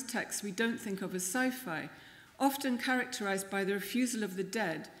numerous texts we don't think of as sci-fi, often characterized by the refusal of the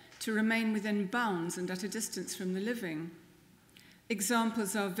dead to remain within bounds and at a distance from the living.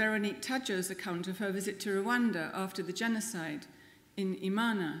 Examples are Veronique Tadjo's account of her visit to Rwanda after the genocide in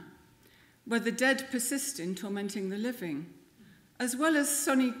Imana, where the dead persist in tormenting the living, as well as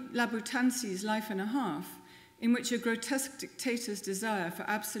Sonny Labutansi's Life and a Half, in which a grotesque dictator's desire for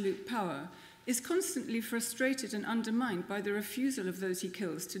absolute power is constantly frustrated and undermined by the refusal of those he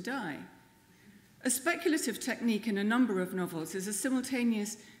kills to die. A speculative technique in a number of novels is a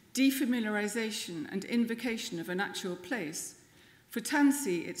simultaneous defamiliarization and invocation of an actual place. For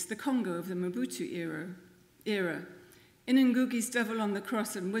Tansi, it's the Congo of the Mobutu era. In Ngugi's Devil on the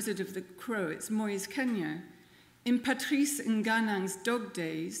Cross and Wizard of the Crow, it's Moise, Kenya. In Patrice Nganang's Dog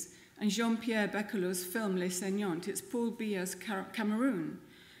Days and Jean-Pierre Beccolo's film Les Saignantes, it's Paul Biya's Cameroon.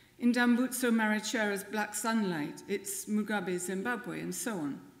 In Dambutso Marichera's Black Sunlight, it's Mugabe, Zimbabwe, and so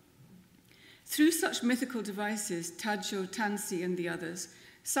on. Through such mythical devices, Tadjo, Tansi, and the others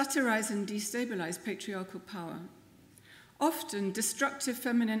satirize and destabilize patriarchal power. Often, destructive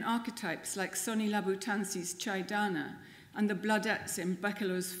feminine archetypes like Sonny Labutansi's Chaidana and the Bloodettes in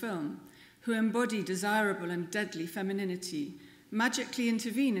Beccolo's film, who embody desirable and deadly femininity, magically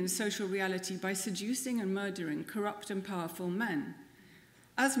intervene in social reality by seducing and murdering corrupt and powerful men.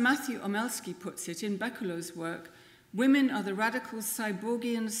 As Matthew Omelski puts it in Beccolo's work, women are the radical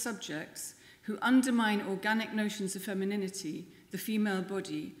cyborgian subjects who undermine organic notions of femininity, the female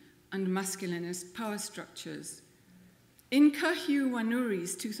body, and masculinist power structures. In Kahyu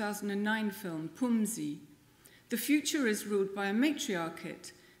Wanuri's 2009 film, Pumzi, the future is ruled by a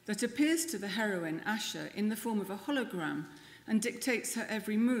matriarchate that appears to the heroine, Asha, in the form of a hologram and dictates her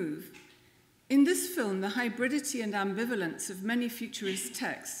every move. In this film, the hybridity and ambivalence of many futurist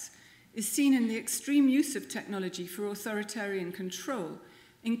texts is seen in the extreme use of technology for authoritarian control,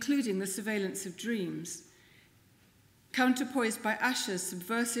 including the surveillance of dreams, counterpoised by Asher's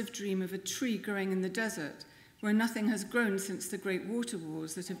subversive dream of a tree growing in the desert, where nothing has grown since the great water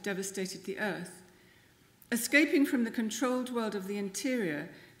wars that have devastated the earth. Escaping from the controlled world of the interior,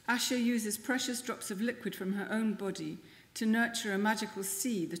 Asher uses precious drops of liquid from her own body to nurture a magical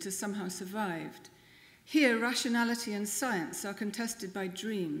seed that has somehow survived. Here, rationality and science are contested by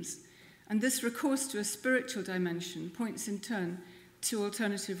dreams, and this recourse to a spiritual dimension points in turn to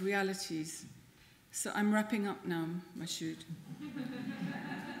alternative realities. So I'm wrapping up now, Mashood.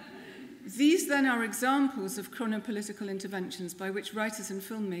 These then are examples of chronopolitical interventions by which writers and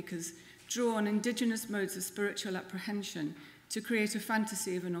filmmakers draw on indigenous modes of spiritual apprehension to create a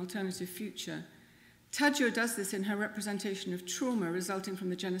fantasy of an alternative future. Chege does this in her representation of trauma resulting from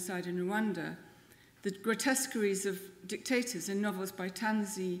the genocide in Rwanda. The grotesqueries of dictators in novels by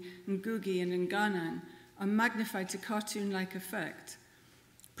Tanzi, Ngugi, and Nganang are magnified to cartoon-like effect,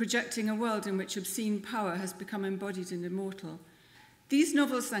 projecting a world in which obscene power has become embodied and immortal. These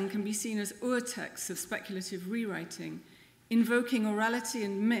novels then can be seen as urtexts of speculative rewriting, invoking orality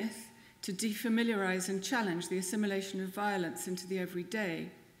and myth to defamiliarize and challenge the assimilation of violence into the everyday.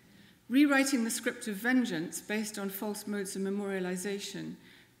 Rewriting the script of vengeance based on false modes of memorialization,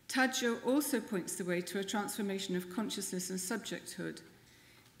 Chege also points the way to a transformation of consciousness and subjecthood.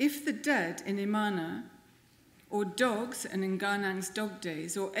 If the dead in Imana, or dogs in Nganang's Dog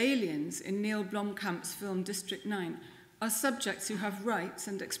Days, or aliens in Neil Blomkamp's film District 9 are subjects who have rights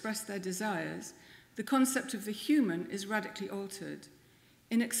and express their desires, the concept of the human is radically altered.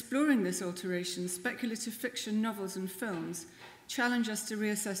 In exploring this alteration, speculative fiction novels and films challenge us to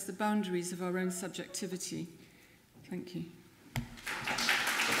reassess the boundaries of our own subjectivity. Thank you.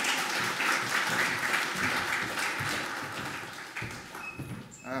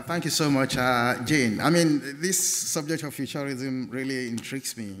 Thank you so much, Jane. I mean, this subject of futurism really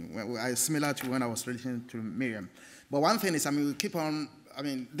intrigues me, similar to when I was listening to Miriam. But one thing is, I mean, we keep on, I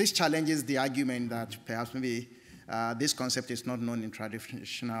mean, this challenges the argument that perhaps maybe this concept is not known in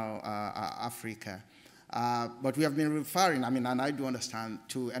traditional Africa. But we have been referring, I mean, and I do understand,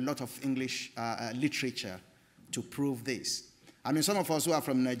 to a lot of English literature to prove this. I mean, some of us who are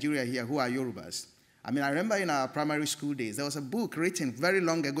from Nigeria here, who are Yorubas, I mean, I remember in our primary school days, there was a book written very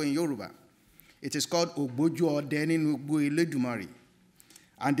long ago in Yoruba. It is called Ogboju Odeni Nugbo Eledumare.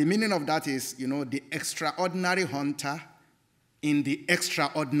 And the meaning of that is, you know, the extraordinary hunter in the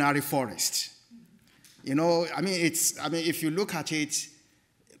extraordinary forest. You know, I mean, if you look at it,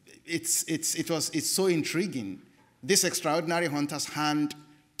 it's so intriguing. This extraordinary hunter's hand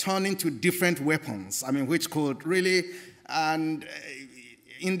turned into different weapons, I mean, which could really, and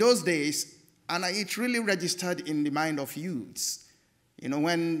in those days, and it really registered in the mind of youths, you know,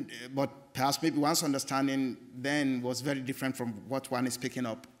 but perhaps maybe one's understanding then was very different from what one is picking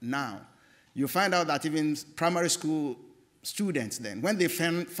up now. You find out that even primary school students then, when they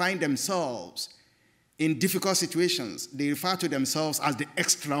find themselves in difficult situations, they refer to themselves as the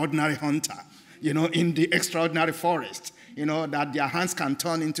extraordinary hunter, you know, in the extraordinary forest, you know, that their hands can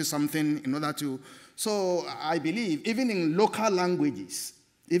turn into something in order to. So I believe even in local languages,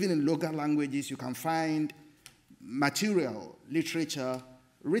 you can find material, literature,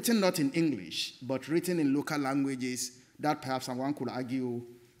 written not in English, but written in local languages that perhaps one could argue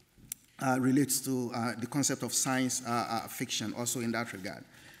relates to the concept of science fiction also in that regard.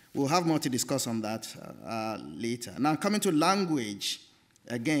 We'll have more to discuss on that later. Now, coming to language,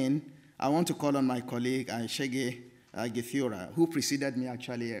 again, I want to call on my colleague, Chege Githiora, who preceded me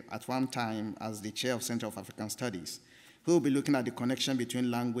actually at one time as the chair of Center of African Studies, who will be looking at the connection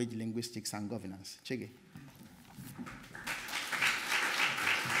between language, linguistics, and governance. Chege.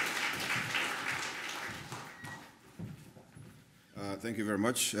 Thank you very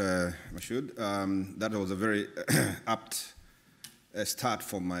much, Mashood. That was a very apt start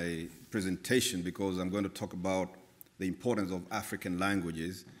for my presentation because I'm going to talk about the importance of African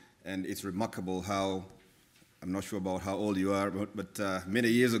languages, and it's remarkable how, I'm not sure about how old you are, but many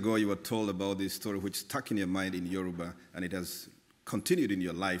years ago you were told about this story which stuck in your mind in Yoruba, and it has continued in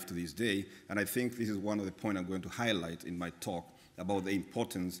your life to this day, and I think this is one of the points I'm going to highlight in my talk about the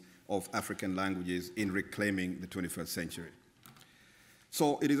importance of African languages in reclaiming the 21st century.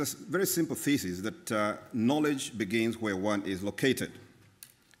 So it is a very simple thesis that knowledge begins where one is located,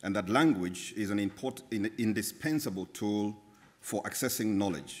 and that language is an indispensable tool for accessing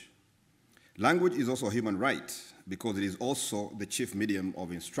knowledge. Language is also a human right because it is also the chief medium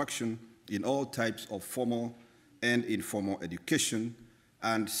of instruction in all types of formal and informal education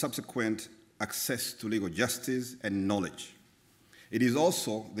and subsequent access to legal justice and knowledge. It is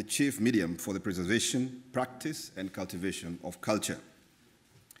also the chief medium for the preservation, practice, and cultivation of culture.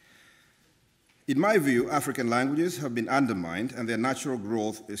 In my view, African languages have been undermined and their natural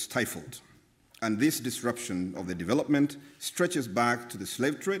growth is stifled. And this disruption of the development stretches back to the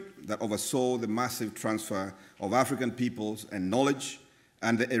slave trade that oversaw the massive transfer of African peoples and knowledge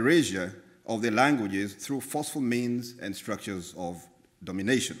and the erasure of their languages through forceful means and structures of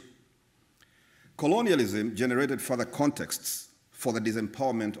domination. Colonialism generated further contexts for the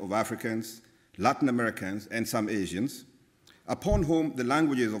disempowerment of Africans, Latin Americans, and some Asians, upon whom the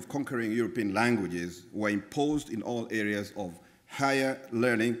languages of conquering European languages were imposed in all areas of higher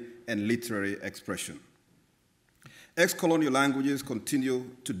learning and literary expression. Ex-colonial languages continue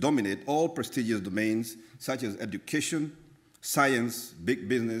to dominate all prestigious domains such as education, science, big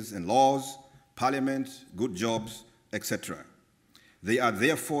business and laws, parliament, good jobs, etc. They are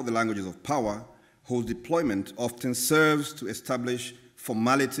therefore the languages of power, whose deployment often serves to establish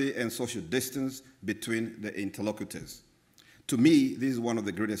formality and social distance between the interlocutors. To me, this is one of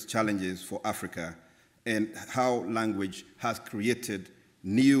the greatest challenges for Africa, and how language has created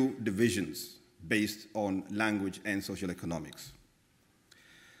new divisions based on language and social economics.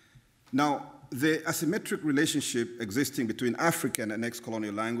 Now, the asymmetric relationship existing between African and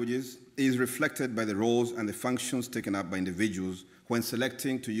ex-colonial languages is reflected by the roles and the functions taken up by individuals when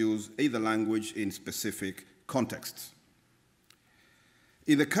selecting to use either language in specific contexts.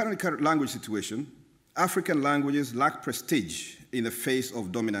 In the current language situation, African languages lack prestige in the face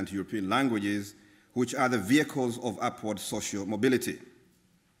of dominant European languages, which are the vehicles of upward social mobility.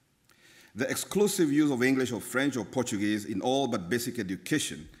 The exclusive use of English or French or Portuguese in all but basic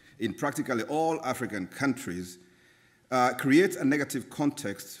education in practically all African countries creates a negative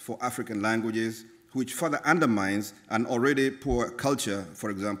context for African languages, which further undermines an already poor culture, for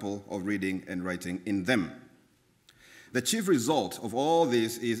example, of reading and writing in them. The chief result of all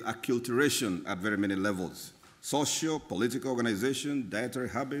this is acculturation at very many levels: social, political organization, dietary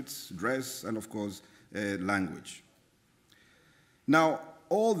habits, dress, and of course, language. Now,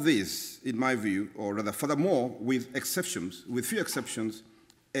 all this, in my view, or rather furthermore, with few exceptions,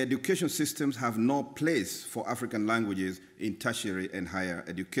 education systems have no place for African languages in tertiary and higher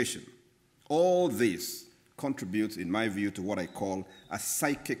education. All this contributes, in my view, to what I call a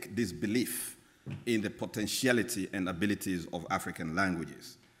psychic disbelief in the potentiality and abilities of African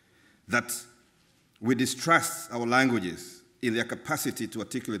languages. That we distrust our languages in their capacity to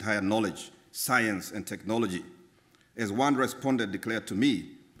articulate higher knowledge, science, and technology. As one respondent declared to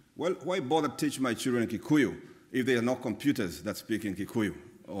me, well, why bother teach my children Kikuyu if there are no computers that speak in Kikuyu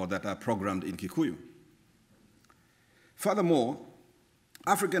or that are programmed in Kikuyu? Furthermore,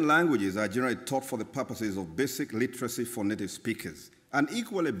 African languages are generally taught for the purposes of basic literacy for native speakers and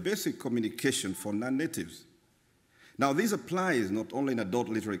equally basic communication for non-natives. Now, this applies not only in adult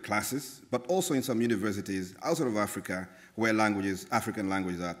literary classes, but also in some universities outside of Africa where African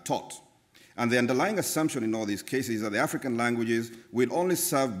languages are taught. And the underlying assumption in all these cases is that the African languages will only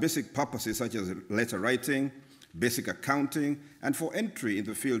serve basic purposes such as letter writing, basic accounting, and for entry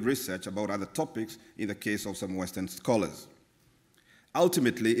into field research about other topics in the case of some Western scholars.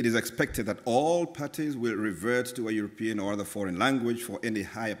 Ultimately, it is expected that all parties will revert to a European or other foreign language for any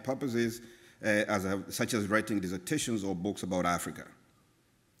higher purposes, such as writing dissertations or books about Africa.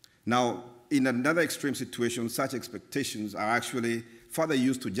 Now, in another extreme situation, such expectations are actually further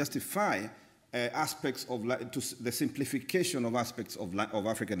used to justify the simplification of aspects of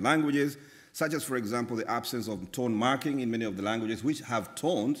African languages, such as, for example, the absence of tone marking in many of the languages, which have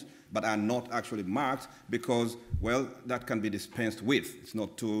tones but are not actually marked because, well, that can be dispensed with. It's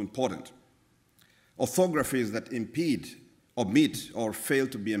not too important. Orthographies that impede, omit, or fail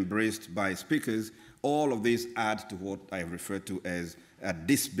to be embraced by speakers, all of these add to what I have referred to as a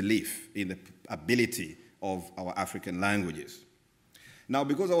disbelief in the ability of our African languages. Now,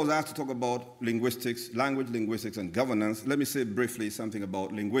 because I was asked to talk about linguistics, language, linguistics, and governance, let me say briefly something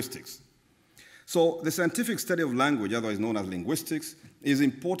about linguistics. So the scientific study of language, otherwise known as linguistics, is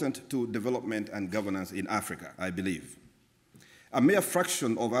important to development and governance in Africa, I believe. A mere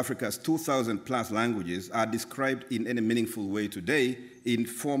fraction of Africa's 2,000+ languages are described in any meaningful way today in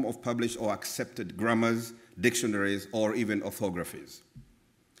form of published or accepted grammars, dictionaries, or even orthographies.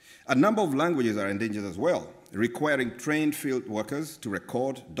 A number of languages are endangered as well, requiring trained field workers to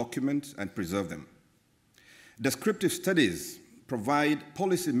record, document, and preserve them. Descriptive studies provide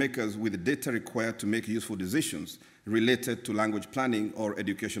policymakers with the data required to make useful decisions related to language planning or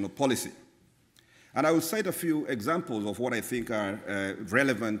educational policy. And I will cite a few examples of what I think are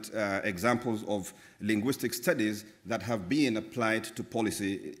relevant examples of linguistic studies that have been applied to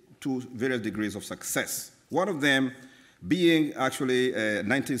policy to various degrees of success. One of them being actually a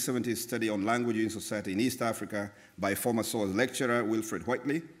 1970s study on language in society in East Africa by former SOAS lecturer Wilfred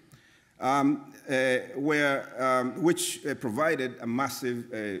Whiteley, which provided a massive,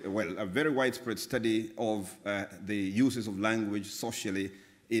 a very widespread study of the uses of language socially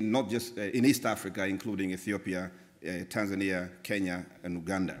in not just in East Africa, including Ethiopia, Tanzania, Kenya, and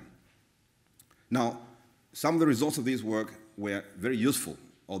Uganda. Now, some of the results of this work were very useful,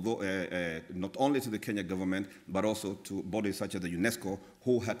 although not only to the Kenya government, but also to bodies such as the UNESCO,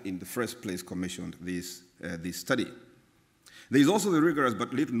 who had in the first place commissioned this study. There is also the rigorous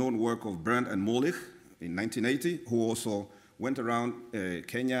but little-known work of Brand and Molich in 1980, who also went around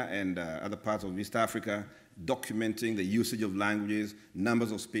Kenya and other parts of East Africa documenting the usage of languages,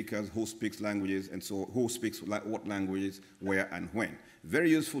 numbers of speakers, who speaks languages, and so who speaks what languages, where and when.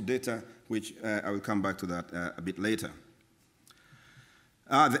 Very useful data, which I will come back to that a bit later.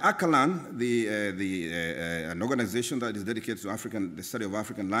 The ACALAN, an organization that is dedicated to the study of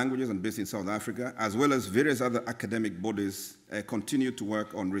African languages and based in South Africa, as well as various other academic bodies, continue to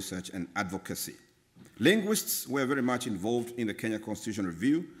work on research and advocacy. Linguists were very much involved in the Kenya Constitution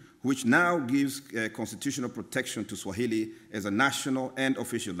Review, which now gives constitutional protection to Swahili as a national and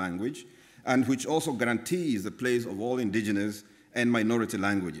official language, and which also guarantees the place of all indigenous and minority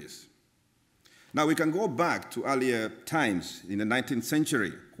languages. Now, we can go back to earlier times in the 19th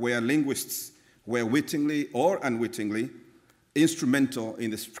century where linguists were wittingly or unwittingly instrumental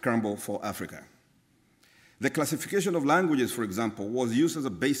in the scramble for Africa. The classification of languages, for example, was used as a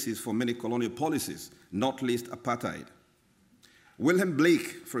basis for many colonial policies, not least apartheid. Wilhelm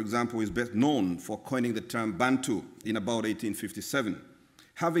Blake, for example, is best known for coining the term Bantu in about 1857,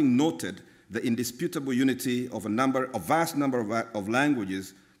 having noted the indisputable unity of a vast number of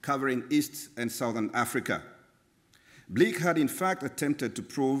languages covering East and Southern Africa. Blake had in fact attempted to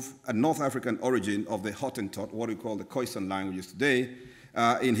prove a North African origin of the Hottentot, what we call the Khoisan languages today,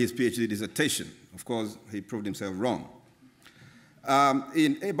 in his PhD dissertation. Of course, he proved himself wrong.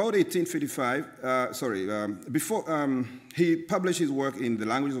 In about 1855, he published his work in the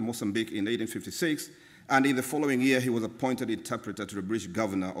languages of Mozambique in 1856, and in the following year he was appointed interpreter to the British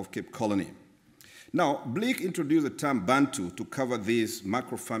governor of Cape Colony. Now, Blake introduced the term Bantu to cover this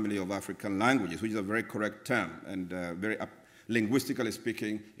macro family of African languages, which is a very correct term, and linguistically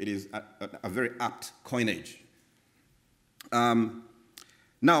speaking, it is a very apt coinage.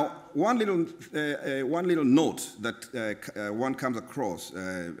 Now, one little note that one comes across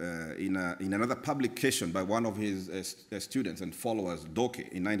in another publication by one of his students and followers, Doke,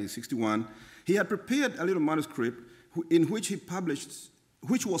 in 1961, he had prepared a little manuscript in which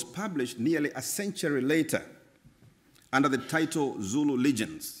which was published nearly a century later under the title Zulu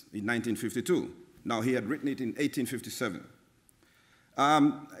Legends in 1952. Now, he had written it in 1857,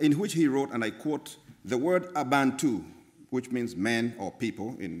 in which he wrote, and I quote, "The word Abantu," which means men or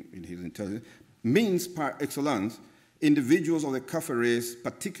people in his intelligence, means par excellence individuals of the Kaffir race,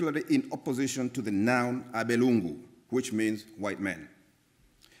 particularly in opposition to the noun Abelungu, which means white men.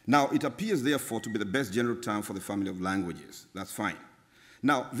 Now, it appears, therefore, to be the best general term for the family of languages. That's fine.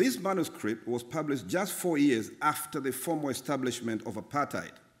 Now, this manuscript was published just 4 years after the formal establishment of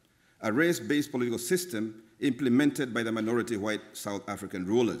apartheid, a race-based political system implemented by the minority white South African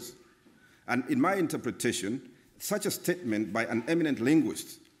rulers. And in my interpretation, such a statement by an eminent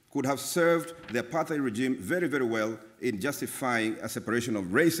linguist could have served the apartheid regime very, very well in justifying a separation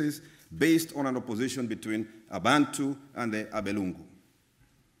of races based on an opposition between Abantu and the Abelungu.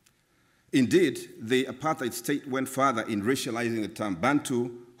 Indeed, the apartheid state went further in racializing the term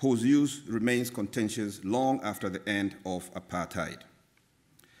Bantu, whose use remains contentious long after the end of apartheid.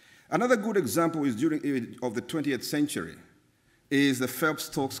 Another good example of the 20th century is the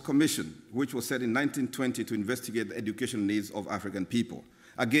Phelps-Stokes Commission, which was set in 1920 to investigate the education needs of African people.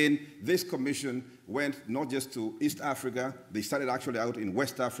 Again, this commission went not just to East Africa, they started actually out in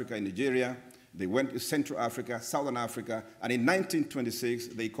West Africa, in Nigeria, they went to Central Africa, Southern Africa, and in 1926,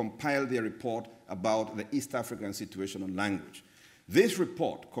 they compiled their report about the East African situation on language. This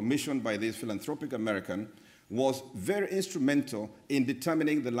report, commissioned by this philanthropic American, was very instrumental in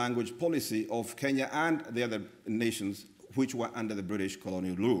determining the language policy of Kenya and the other nations which were under the British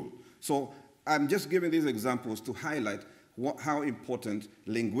colonial rule. So I'm just giving these examples to highlight how important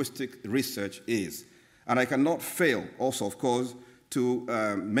linguistic research is. And I cannot fail also, of course, to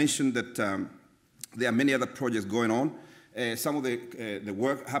mention that there are many other projects going on. Some of the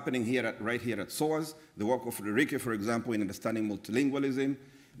work happening here right here at SOAS, the work of Frederica, for example, in understanding multilingualism,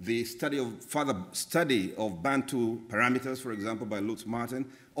 the further study of Bantu parameters, for example, by Lutz Martin.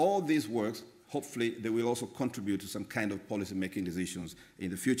 All these works, hopefully, they will also contribute to some kind of policy-making decisions in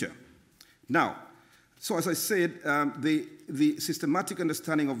the future. Now, so as I said, the systematic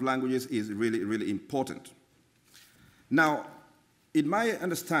understanding of languages is really, really important. Now, in my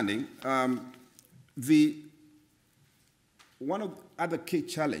understanding, one of the other key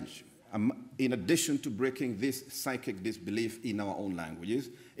challenge, in addition to breaking this psychic disbelief in our own languages,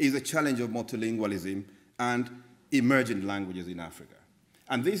 is the challenge of multilingualism and emerging languages in Africa.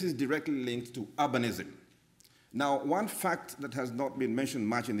 And this is directly linked to urbanism. Now, one fact that has not been mentioned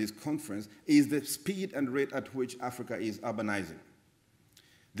much in this conference is the speed and rate at which Africa is urbanizing.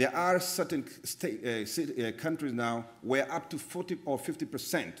 There are certain countries now where up to 40 or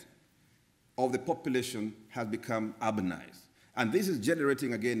 50% of the population has become urbanized. And this is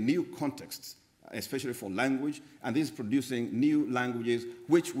generating, again, new contexts especially for language, and this is producing new languages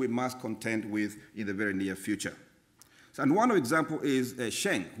which we must contend with in the very near future. So, and one example is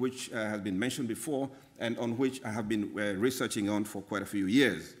Chege, which has been mentioned before, and on which I have been researching on for quite a few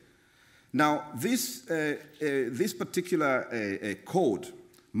years. Now, this particular code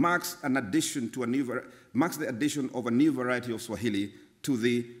marks an addition to marks the addition of a new variety of Swahili to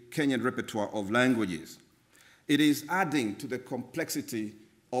the Kenyan repertoire of languages. It is adding to the complexity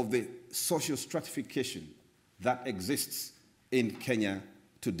of the social stratification that exists in Kenya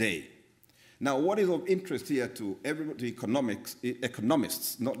today. Now, what is of interest here to everybody,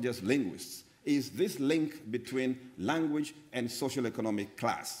 economists, not just linguists, is this link between language and social economic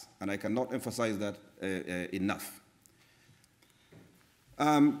class, and I cannot emphasize that enough.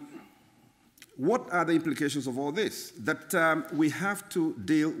 What are the implications of all this? That we have to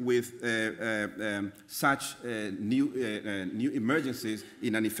deal with such new emergencies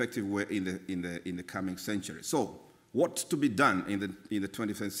in an effective way in the coming century. So, what's to be done in the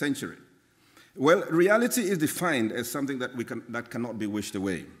 21st century? Well, reality is defined as something that cannot be wished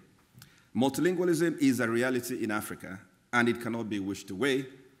away. Multilingualism is a reality in Africa, and it cannot be wished away,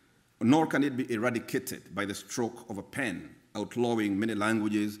 nor can it be eradicated by the stroke of a pen, outlawing many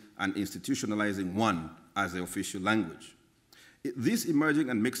languages and institutionalizing one as the official language. These emerging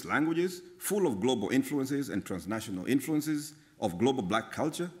and mixed languages, full of global influences and transnational influences of global black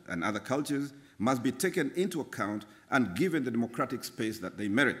culture and other cultures, must be taken into account and given the democratic space that they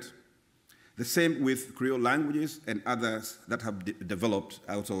merit. The same with Creole languages and others that have developed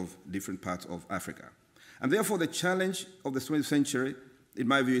out of different parts of Africa. And therefore, the challenge of the 20th century, in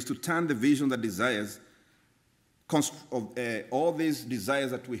my view, is to turn the vision that desires of all these desires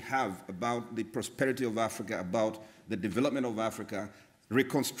that we have about the prosperity of Africa, about the development of Africa,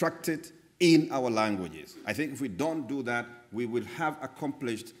 reconstruct it in our languages. I think if we don't do that, we will have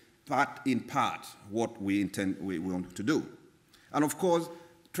accomplished in part what we want to do. And of course,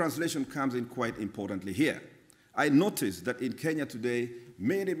 translation comes in quite importantly here. I noticed that in Kenya today,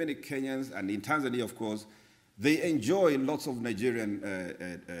 many Kenyans, and in Tanzania, of course, they enjoy lots of Nigerian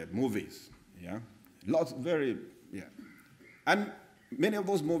movies. Yeah, yeah. And many of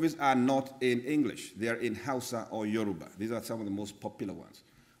those movies are not in English. They are in Hausa or Yoruba. These are some of the most popular ones.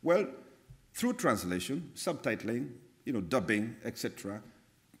 Well, through translation, subtitling, dubbing, etc.,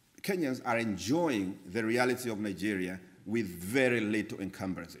 Kenyans are enjoying the reality of Nigeria with very little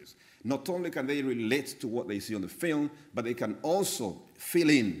encumbrances. Not only can they relate to what they see on the film, but they can also fill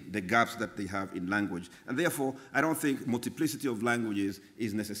in the gaps that they have in language. And therefore, I don't think multiplicity of languages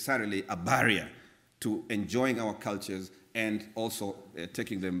is necessarily a barrier to enjoying our cultures and also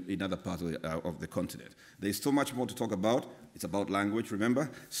taking them in other parts of the continent. There's so much more to talk about. It's about language, remember?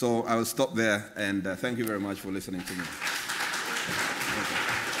 So I will stop there, and thank you very much for listening to me.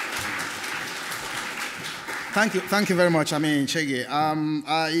 Thank you very much. Chege.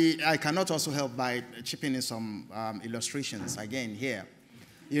 I cannot also help by chipping in some illustrations again here.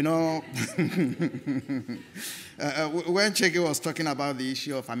 When Chege was talking about the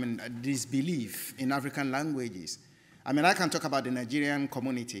issue of, disbelief in African languages, I can talk about the Nigerian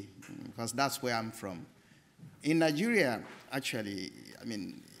community because that's where I'm from. In Nigeria, actually,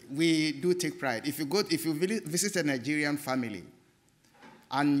 we do take pride. If you visit a Nigerian family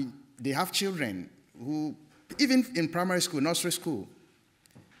and they have children who, even in primary school, nursery school,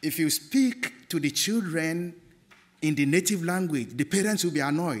 if you speak to the children in the native language, the parents will be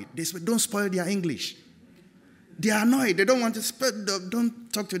annoyed. They say, don't spoil their English. They are annoyed. They don't want to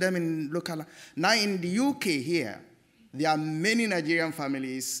don't talk to them in local. Now in the UK here, there are many Nigerian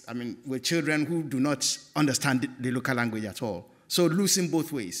families, with children who do not understand the local language at all. So losing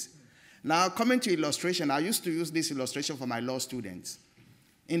both ways. Now coming to illustration, I used to use this illustration for my law students.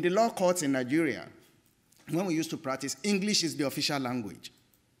 In the law courts in Nigeria, when we used to practice, English is the official language.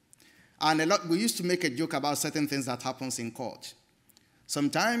 And we used to make a joke about certain things that happens in court.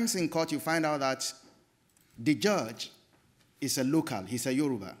 Sometimes in court you find out that the judge is a local, he's a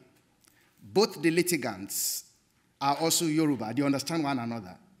Yoruba. Both the litigants are also Yoruba, they understand one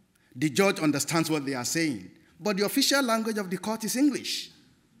another. The judge understands what they are saying. But the official language of the court is English.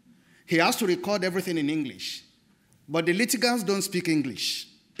 He has to record everything in English. But the litigants don't speak English.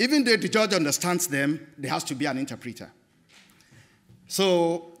 Even though the judge understands them, there has to be an interpreter.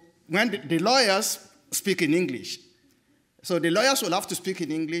 So when the lawyers speak in English, so the lawyers will have to speak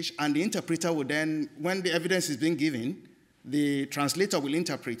in English, and the interpreter will then, when the evidence is being given, the translator will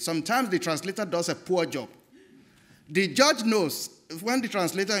interpret. Sometimes the translator does a poor job. The judge knows when the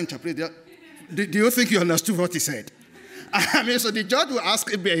translator interprets, do you think you understood what he said? So the judge will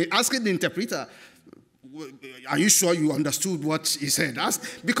ask the interpreter, are you sure you understood what he said?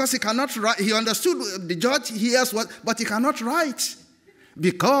 Because he cannot write. He understood, the judge hears what, but he cannot write.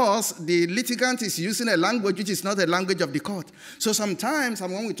 Because the litigant is using a language which is not a language of the court. So sometimes,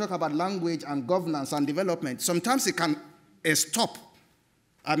 when we talk about language and governance and development, sometimes it can stop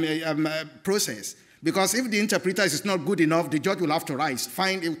process. Because if the interpreter is not good enough, the judge will have to rise,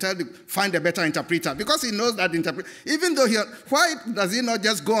 find a better interpreter. Because he knows that even though why does he not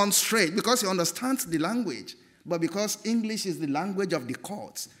just go on straight? Because he understands the language. But because English is the language of the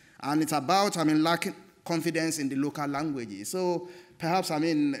courts, and it's about, lacking confidence in the local languages. So perhaps,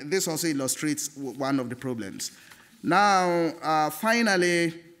 this also illustrates one of the problems. Now,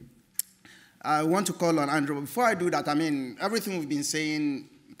 finally, I want to call on Andrew. Before I do that, everything we've been saying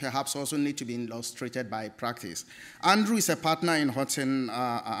perhaps also need to be illustrated by practice. Andrew is a partner in Hunton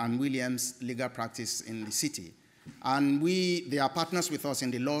and Williams legal practice in the city. And they are partners with us in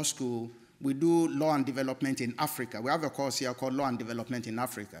the law school. We do law and development in Africa. We have a course here called Law and Development in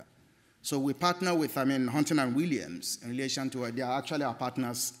Africa. So we partner with, Hunton and Williams in relation to, they are actually our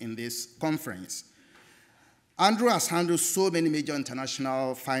partners in this conference. Andrew has handled so many major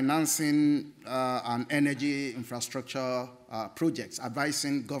international financing and energy infrastructure projects,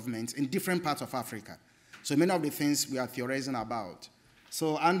 advising governments in different parts of Africa. So many of the things we are theorizing about.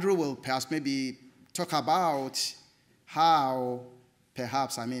 So Andrew will perhaps maybe talk about how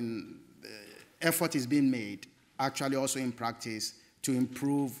perhaps, effort is being made, actually also in practice, to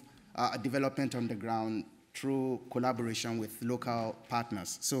improve development on the ground through collaboration with local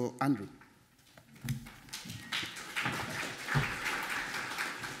partners. So Andrew.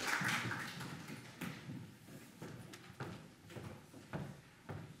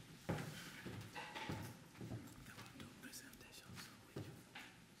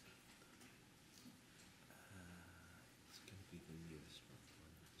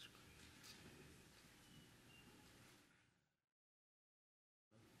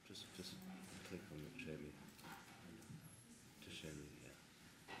 Just click on the show me. To show me, yeah.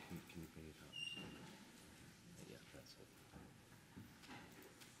 Can you bring it up? Yeah, that's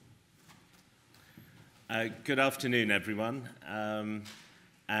it. Good afternoon, everyone.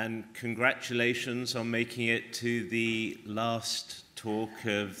 And congratulations on making it to the last talk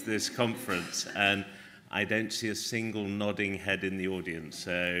of this conference. And I don't see a single nodding head in the audience,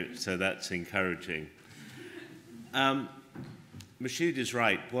 so that's encouraging. Mashood is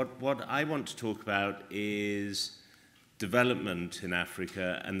right. What I want to talk about is development in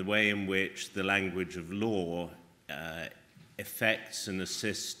Africa and the way in which the language of law affects and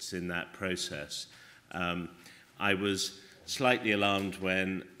assists in that process. I was slightly alarmed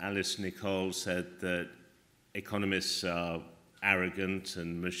when Nicole said that economists are arrogant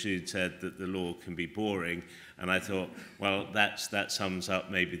and Mashood said that the law can be boring. And I thought, well, that sums up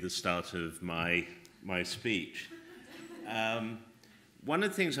maybe the start of my speech. One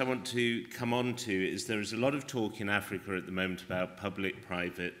of the things I want to come on to is there is a lot of talk in Africa at the moment about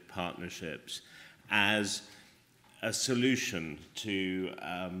public-private partnerships as a solution to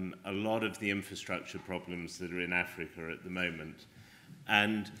a lot of the infrastructure problems that are in Africa at the moment.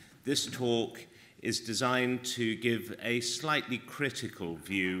 And this talk is designed to give a slightly critical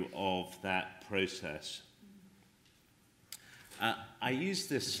view of that process. I use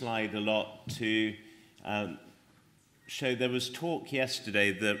this slide a lot to show there was talk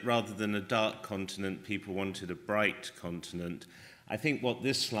yesterday that rather than a dark continent, people wanted a bright continent. I think what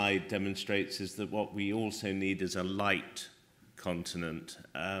this slide demonstrates is that what we also need is a light continent.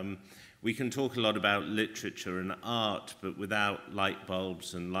 We can talk a lot about literature and art, but without light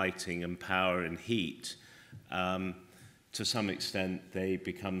bulbs and lighting and power and heat, to some extent they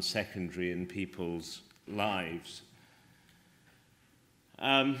become secondary in people's lives.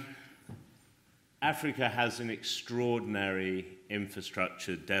 Africa has an extraordinary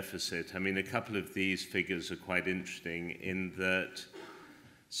infrastructure deficit. I mean, a couple of these figures are quite interesting in that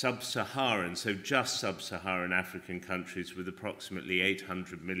Sub-Saharan, so just Sub-Saharan African countries with approximately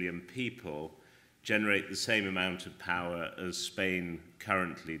 800 million people generate the same amount of power as Spain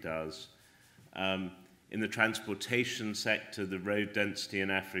currently does. In the transportation sector, the road density in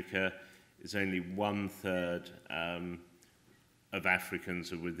Africa is only 1/3 of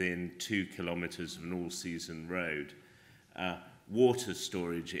Africans are within 2 kilometers of an all-season road. Water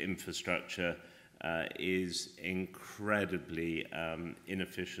storage infrastructure is incredibly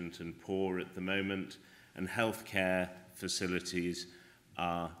inefficient and poor at the moment, and healthcare facilities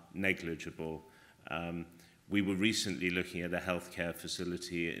are negligible. We were recently looking at a healthcare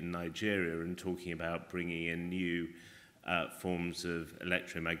facility in Nigeria and talking about bringing in new forms of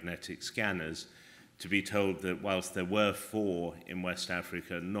electromagnetic scanners to be told that whilst there were 4 in West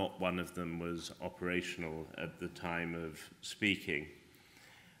Africa, not one of them was operational at the time of speaking.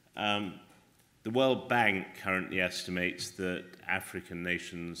 The World Bank currently estimates that African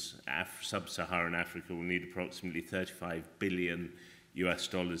nations, Sub-Saharan Africa, will need approximately $35 billion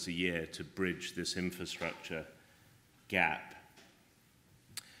a year to bridge this infrastructure gap.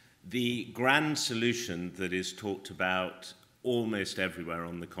 The grand solution that is talked about almost everywhere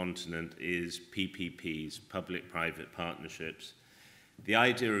on the continent is PPPs, public-private partnerships. The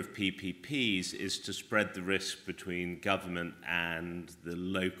idea of PPPs is to spread the risk between government and the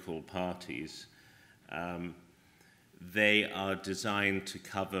local parties. They are designed to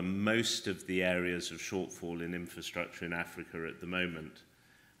cover most of the areas of shortfall in infrastructure in Africa at the moment.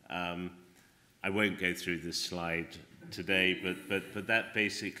 I won't go through this slide today, but that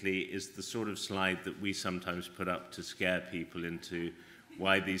basically is the sort of slide that we sometimes put up to scare people into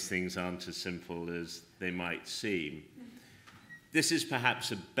why these things aren't as simple as they might seem. This is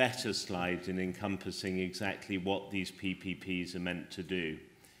perhaps a better slide in encompassing exactly what these PPPs are meant to do.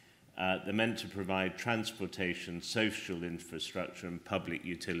 They're meant to provide transportation, social infrastructure, and public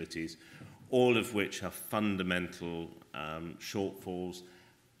utilities, all of which are fundamental shortfalls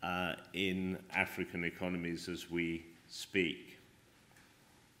in African economies as we speak.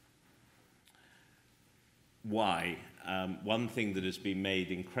 Why? One thing that has been made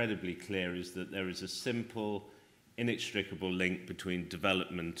incredibly clear is that there is a simple, inextricable link between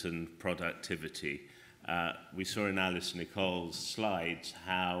development and productivity. We saw in Nicole's slides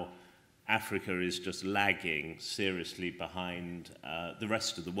how Africa is just lagging seriously behind the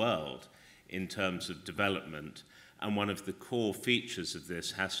rest of the world in terms of development. And one of the core features of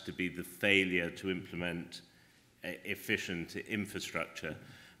this has to be the failure to implement efficient infrastructure.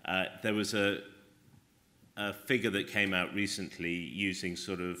 There was a figure that came out recently using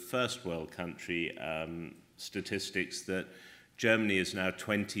sort of first world country statistics that Germany is now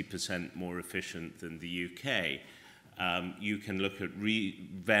 20% more efficient than the UK. You can look at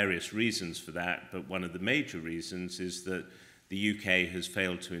various reasons for that, but one of the major reasons is that the UK has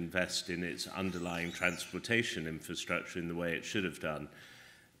failed to invest in its underlying transportation infrastructure in the way it should have done.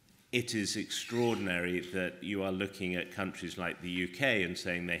 It is extraordinary that you are looking at countries like the UK and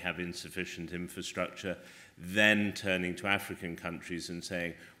saying they have insufficient infrastructure, then turning to African countries and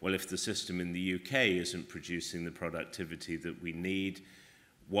saying, well, if the system in the UK isn't producing the productivity that we need,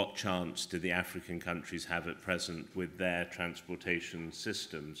 what chance do the African countries have at present with their transportation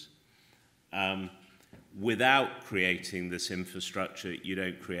systems? Without creating this infrastructure, you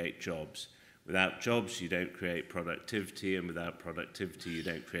don't create jobs. Without jobs, you don't create productivity, and without productivity, you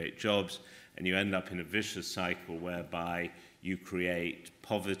don't create jobs, and you end up in a vicious cycle whereby you create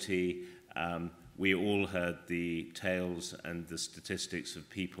poverty. We all heard the tales and the statistics of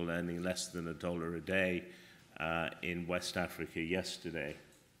people earning less than $1 a day in West Africa yesterday.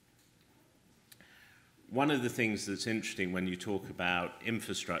 One of the things that's interesting when you talk about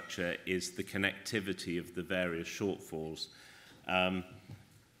infrastructure is the connectivity of the various shortfalls.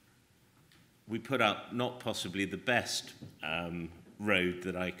 We put up not possibly the best road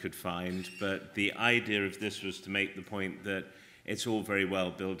that I could find, but the idea of this was to make the point that it's all very well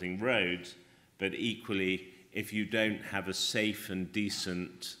building roads, but equally, if you don't have a safe and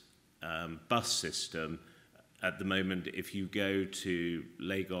decent bus system, at the moment, if you go to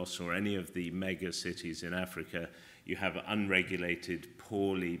Lagos or any of the mega cities in Africa, you have unregulated,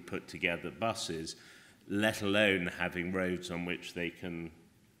 poorly put together buses, let alone having roads on which they can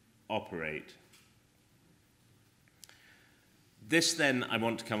operate. This then, I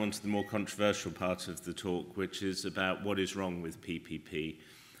want to come on to the more controversial part of the talk, which is about what is wrong with PPP.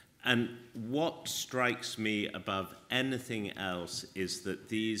 And what strikes me above anything else is that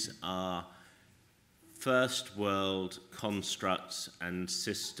these are first world constructs and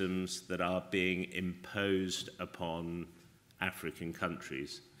systems that are being imposed upon African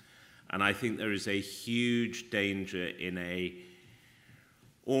countries. And I think there is a huge danger in a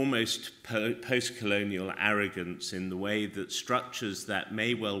almost post-colonial arrogance in the way that structures that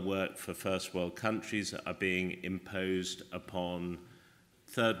may well work for first world countries are being imposed upon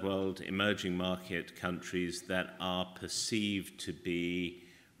third world emerging market countries that are perceived to be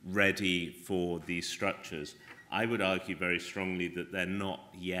ready for these structures. I would argue very strongly that they're not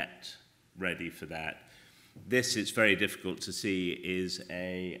yet ready for that. This, it's very difficult to see, is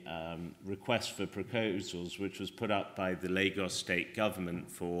a request for proposals which was put up by the Lagos state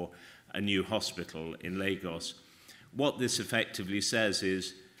government for a new hospital in Lagos. What this effectively says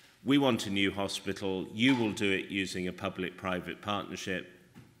is, we want a new hospital, you will do it using a public-private partnership,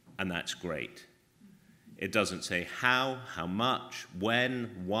 and that's great. It doesn't say how much,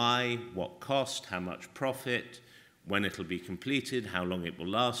 when, why, what cost, how much profit, when it'll be completed, how long it will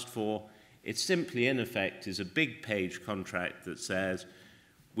last for. It simply, in effect, is a big page contract that says,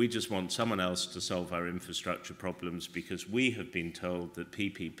 we just want someone else to solve our infrastructure problems because we have been told that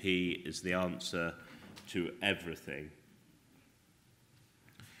PPP is the answer to everything.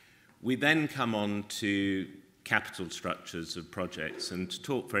 We then come on to capital structures of projects, and to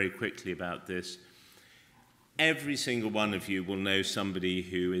talk very quickly about this, every single one of you will know somebody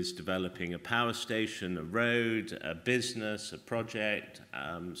who is developing a power station, a road, a business, a project,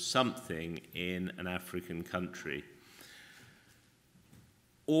 something in an African country.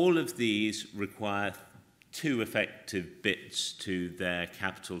 All of these require two effective bits to their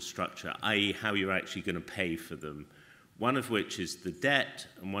capital structure, i.e. how you're actually going to pay for them, one of which is the debt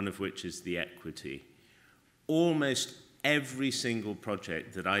and one of which is the equity. Almost every single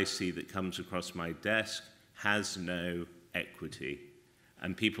project that I see that comes across my desk has no equity.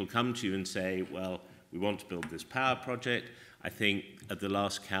 And people come to you and say, well, we want to build this power project. I think at the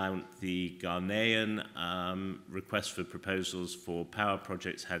last count, the Ghanaian request for proposals for power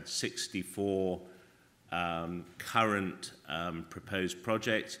projects had 64 current proposed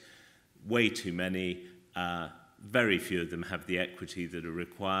projects, way too many. Very few of them have the equity that are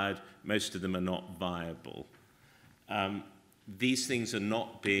required. Most of them are not viable. These things are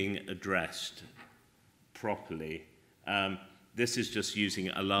not being addressed properly. This is just using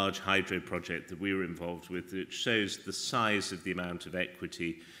a large hydro project that we were involved with, which shows the size of the amount of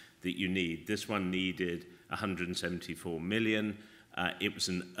equity that you need. This one needed 174 million. It was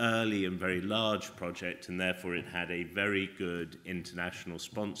an early and very large project, and therefore it had a very good international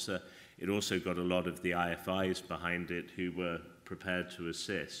sponsor. It also got a lot of the IFIs behind it who were prepared to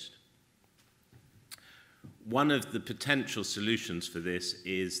assist. One of the potential solutions for this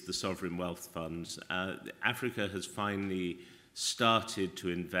is the sovereign wealth funds. Africa has finally started to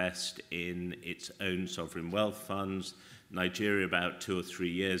invest in its own sovereign wealth funds. Nigeria, about 2 or 3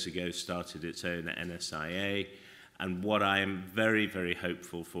 years ago, started its own NSIA. And what I am very, very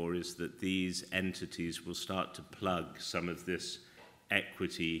hopeful for is that these entities will start to plug some of this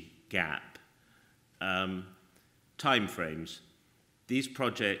equity gap. Timeframes. These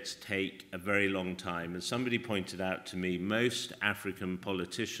projects take a very long time. As somebody pointed out to me, most African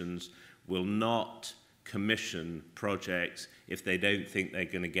politicians will not commission projects if they don't think they're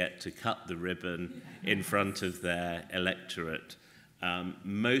going to get to cut the ribbon in front of their electorate.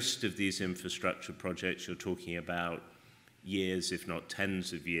 Most of these infrastructure projects, you're talking about years, if not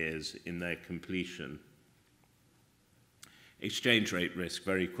tens of years, in their completion. Exchange rate risk,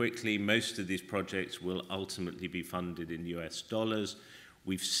 very quickly. Most of these projects will ultimately be funded in US dollars.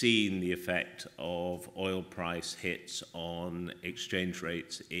 We've seen the effect of oil price hits on exchange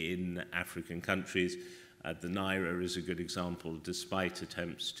rates in African countries. The Naira is a good example, despite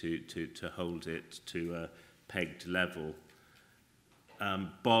attempts to hold it to a pegged level.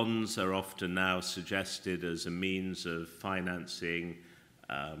 Bonds are often now suggested as a means of financing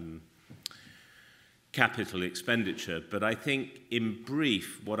capital expenditure. But I think, in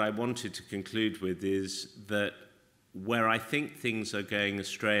brief, what I wanted to conclude with is that where I think things are going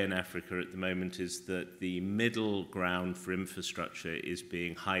astray in Africa at the moment is that the middle ground for infrastructure is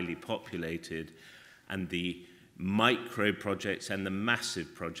being highly populated, and the micro projects and the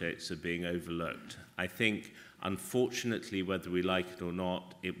massive projects are being overlooked. I think, unfortunately, whether we like it or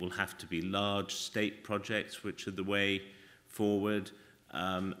not, it will have to be large state projects which are the way forward,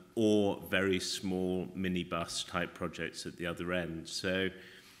 or very small minibus type projects at the other end. So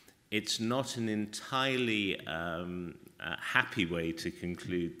it's not an entirely happy way to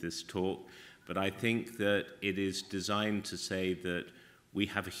conclude this talk, but I think that it is designed to say that we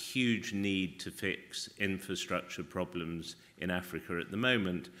have a huge need to fix infrastructure problems in Africa at the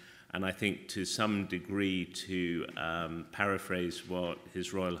moment. And I think to some degree, to paraphrase what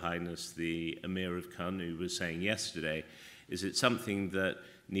His Royal Highness the Emir of Kano was saying yesterday, is it something that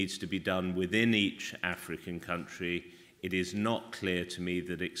needs to be done within each African country. It is not clear to me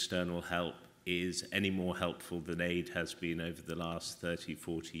that external help is any more helpful than aid has been over the last 30,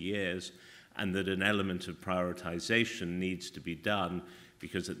 40 years, and that an element of prioritization needs to be done,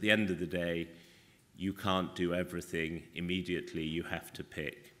 because at the end of the day, you can't do everything immediately. You have to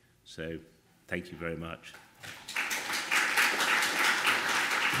pick. So thank you very much.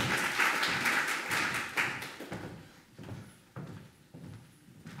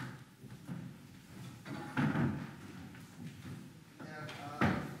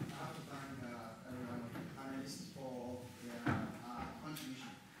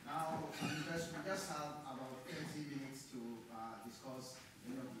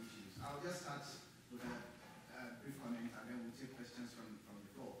 I'll just start with a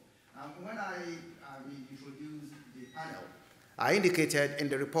when I introduced the panel, I indicated in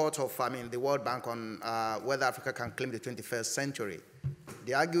the report of the World Bank on whether Africa can claim the 21st century.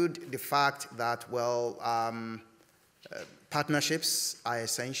 They argued the fact that, well, partnerships are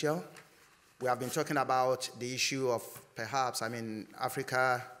essential. We have been talking about the issue of perhaps,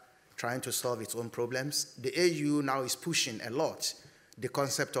 Africa trying to solve its own problems. The AU now is pushing a lot the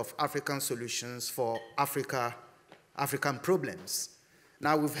concept of African solutions for African problems.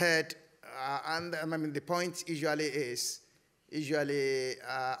 Now we've heard, the point usually is, the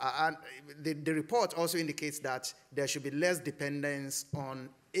report also indicates that there should be less dependence on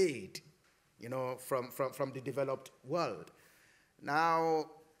aid, from the developed world. Now,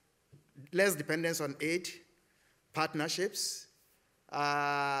 less dependence on aid, partnerships,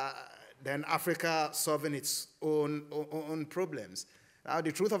 then Africa solving its own problems. Now,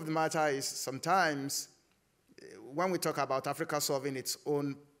 the truth of the matter is sometimes when we talk about Africa solving its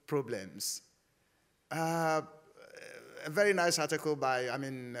own problems, a very nice article by,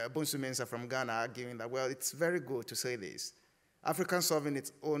 Bonsu Mensah from Ghana arguing that, well, it's very good to say this. Africa solving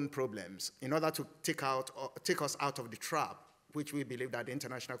its own problems in order to take us out of the trap, which we believe that the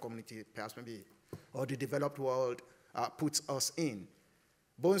international community, perhaps maybe, or the developed world puts us in.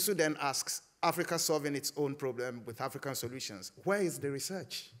 Bonsu then asks, Africa solving its own problem with African solutions. Where is the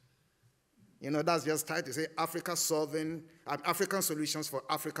research? That's just tied to say Africa solving, African solutions for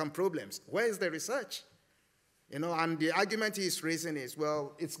African problems. Where is the research? And the argument he's raising is,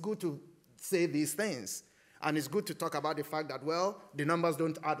 well, it's good to say these things. And it's good to talk about the fact that, well, the numbers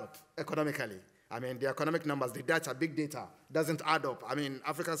don't add up economically. The economic numbers, the data, big data, doesn't add up.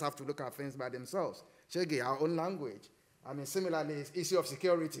 Africans have to look at things by themselves. Chege, our own language. Similarly, issue of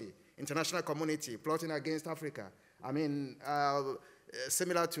security, international community, plotting against Africa.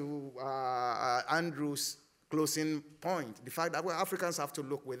 Similar to Andrew's closing point, the fact that, well, Africans have to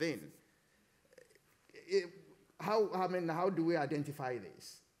look within. How do we identify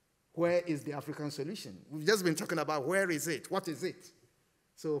this? Where is the African solution? We've just been talking about where is it? What is it?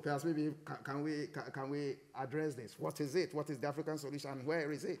 So perhaps maybe can we address this? What is it? What is the African solution?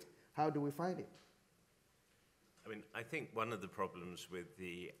 Where is it? How do we find it? I think one of the problems with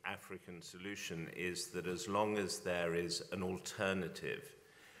the African solution is that as long as there is an alternative,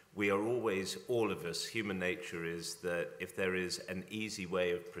 we are always, all of us, human nature is that if there is an easy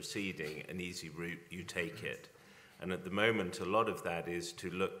way of proceeding, an easy route, you take it. And at the moment, a lot of that is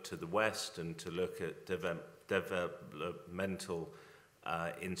to look to the West and to look at developmental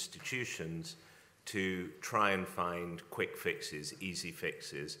institutions to try and find quick fixes, easy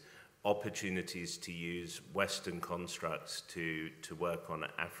fixes, opportunities to use Western constructs to work on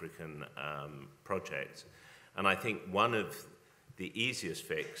African projects. And I think one of the easiest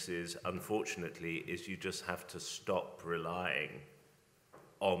fixes, unfortunately, is you just have to stop relying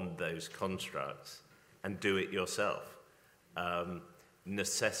on those constructs and do it yourself.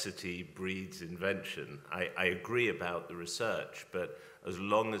 Necessity breeds invention. I agree about the research, but as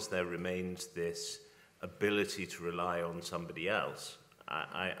long as there remains this ability to rely on somebody else,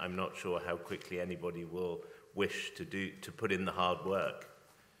 I'm not sure how quickly anybody will wish to put in the hard work.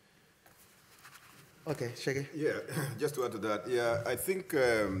 Okay, Chege. Yeah, just to add to that, yeah, I think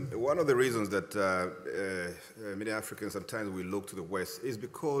one of the reasons that many Africans sometimes we look to the West is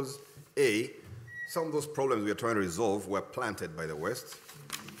because, A, some of those problems we are trying to resolve were planted by the West.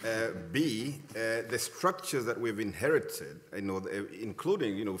 B, the structures that we've inherited,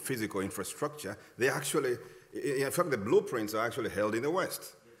 including physical infrastructure, they actually, in fact, the blueprints are actually held in the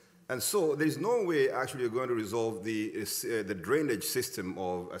West. And so there's no way actually you're going to resolve the drainage system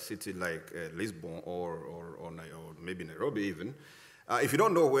of a city like Lisbon or maybe Nairobi even, if you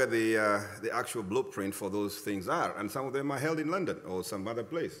don't know where the actual blueprint for those things are. And some of them are held in London or some other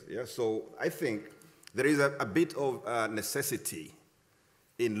place. Yeah? So I think there is a bit of necessity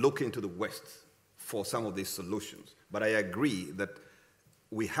in looking to the West for some of these solutions. But I agree that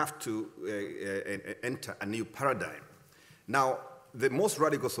we have to enter a new paradigm. Now, the most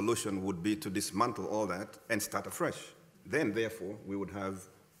radical solution would be to dismantle all that and start afresh. Then, therefore, we would have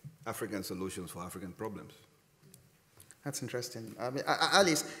African solutions for African problems. That's interesting.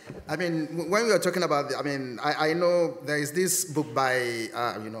 Alice, when we are talking about, I know there is this book by,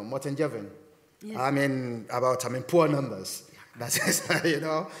 Morten Jevin, yes. About poor numbers. That is,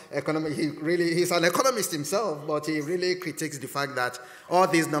 he's an economist himself, but he really critiques the fact that all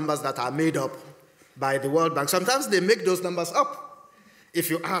these numbers that are made up by the World Bank, sometimes they make those numbers up. If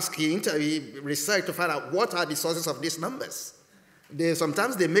you ask, he research to find out what are the sources of these numbers.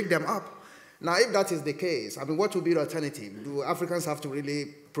 Sometimes they make them up. Now, if that is the case, what would be the alternative? Do Africans have to really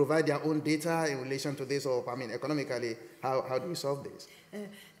provide their own data in relation to this, or economically, how do we solve this?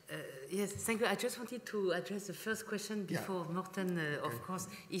 Yes, thank you. I just wanted to address the first question before Morten, of course,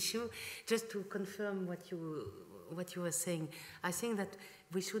 issue, just to confirm what you were saying. I think that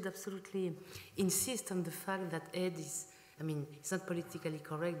we should absolutely insist on the fact that aid is, I mean, it's not politically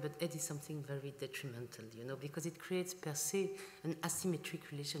correct, but aid is something very detrimental, you know, because it creates per se an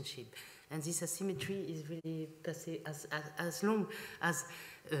asymmetric relationship. And this asymmetry is really per se, as long as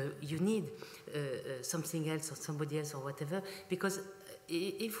you need something else or somebody else or whatever, because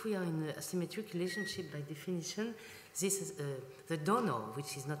if we are in a asymmetric relationship, by definition, this is the donor,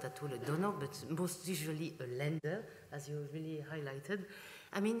 which is not at all a donor, but most usually a lender, as you really highlighted.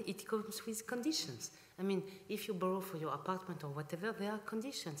 I mean, it comes with conditions. I mean, if you borrow for your apartment or whatever, there are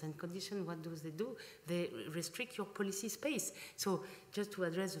conditions. And conditions, what do? They restrict your policy space. So just to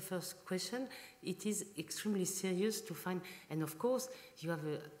address the first question, it is extremely serious to find, and of course, you have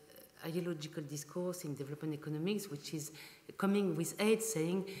a ideological discourse in development economics, which is coming with aid,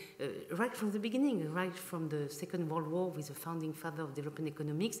 saying right from the beginning, right from the Second World War with the founding father of development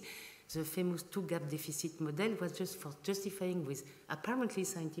economics, the famous two-gap deficit model was just for justifying with apparently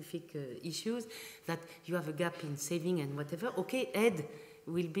scientific issues that you have a gap in saving and whatever. Okay, aid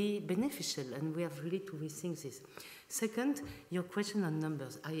will be beneficial, and we have really to rethink this. Second, your question on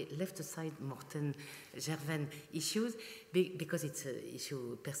numbers. I left aside Morten Gervain issues because it's an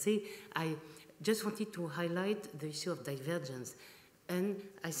issue per se. I just wanted to highlight the issue of divergence. And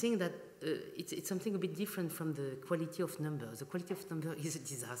I think that it's something a bit different from the quality of numbers. The quality of number is a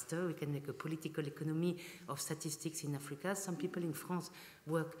disaster. We can make a political economy of statistics in Africa. Some people in France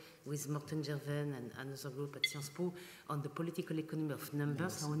work with Morten Gervain and another group at Sciences Po on the political economy of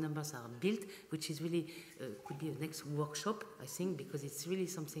numbers, yes. How numbers are built, which is really, could be a next workshop, I think, because it's really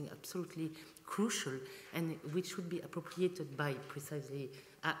something absolutely crucial and which should be appropriated by precisely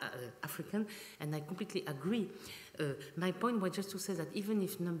African, and I completely agree. My point was just to say that even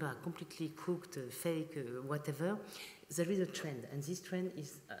if numbers are completely cooked, fake, whatever, there is a trend, and this trend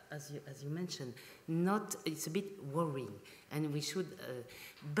is, as you mentioned, it's a bit worrying, and we should,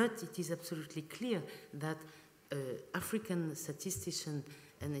 but it is absolutely clear that African statisticians,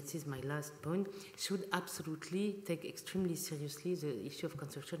 and it is my last point, should absolutely take extremely seriously the issue of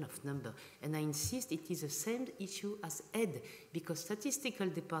construction of number. And I insist it is the same issue as aid, because statistical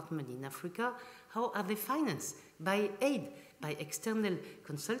department in Africa, how are they financed? By aid, by external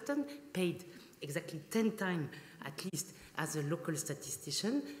consultant paid exactly 10 times at least as a local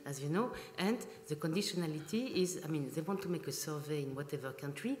statistician, as you know, and the conditionality is, I mean, they want to make a survey in whatever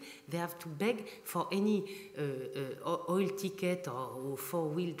country, they have to beg for any oil ticket or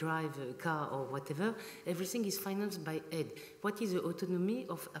four-wheel drive car or whatever. Everything is financed by aid. What is the autonomy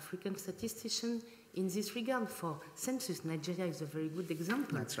of African statisticians in this regard? For census, Nigeria is a very good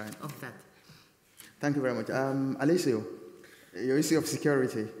example of that. Thank you very much. Alessio, your issue of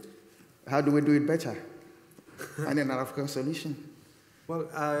security, how do we do it better? And an African solution? Well,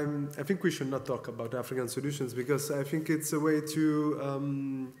 I think we should not talk about African solutions because I think it's a way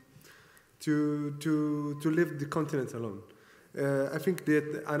to leave the continent alone. I think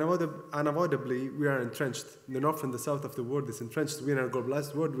that unavoidably we are entrenched. The north and the south of the world is entrenched. We're in a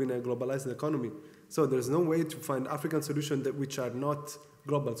globalized world. We're in a globalized economy. So there's no way to find African solutions which are not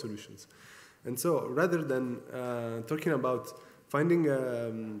global solutions. And so rather than talking about finding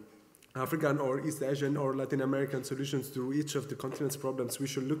African or East Asian or Latin American solutions to each of the continent's problems, we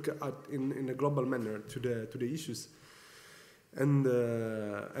should look at in a global manner to the issues and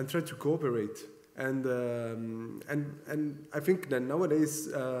try to cooperate. And I think that nowadays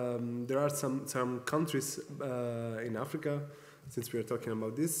there are some countries in Africa, since we are talking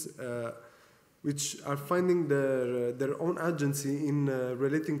about this, which are finding their own agency in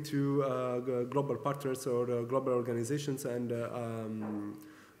relating to global partners or global organizations and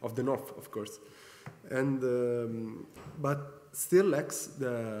of the North, of course, and but still lacks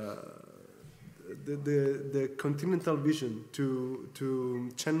the continental vision to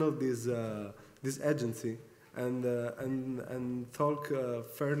channel this agency and talk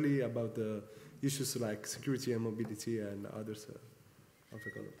fairly about the issues like security and mobility and others of the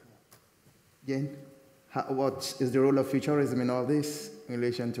globe. Again, what is the role of futurism in all this in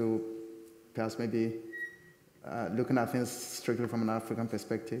relation to perhaps maybe looking at things strictly from an African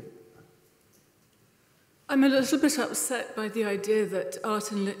perspective? I'm a little bit upset by the idea that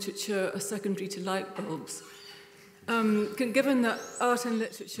art and literature are secondary to light bulbs. Given that art and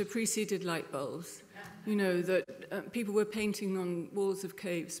literature preceded light bulbs, you know, that people were painting on walls of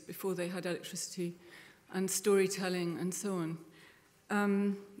caves before they had electricity, and storytelling and so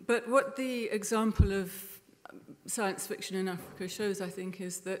on. But what the example of science fiction in Africa shows, I think,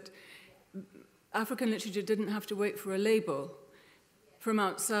 is that African literature didn't have to wait for a label from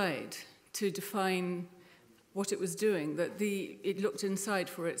outside to define what it was doing, that it looked inside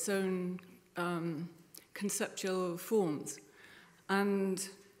for its own conceptual forms. And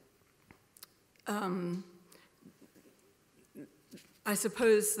I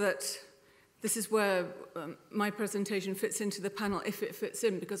suppose that this is where my presentation fits into the panel, if it fits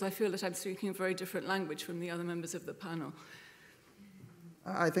in, because I feel that I'm speaking a very different language from the other members of the panel.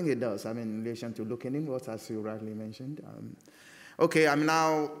 I think it does. I mean, in relation to looking inwards, as you rightly mentioned. Okay, I'm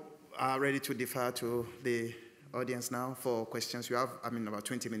now ready to defer to the audience now for questions. You have, about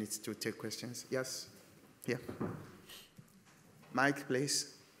 20 minutes to take questions. Yes? Here. Mike,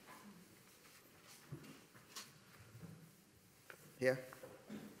 please. Here.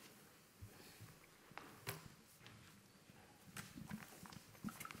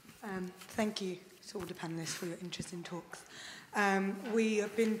 Thank you to all the panelists for your interesting talks. We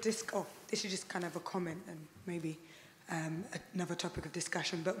have been this is just kind of a comment and maybe another topic of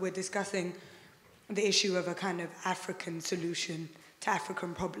discussion, but we're discussing the issue of a kind of African solution to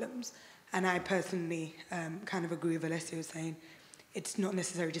African problems. And I personally kind of agree with Alessio saying it's not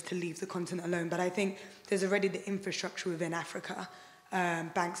necessary just to leave the continent alone, but I think there's already the infrastructure within Africa,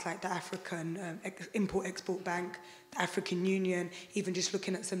 banks like the African Import-Export Bank, the African Union, even just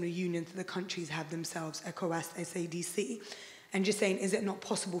looking at some of the unions that the countries have themselves, ECOWAS, SADC, and just saying, is it not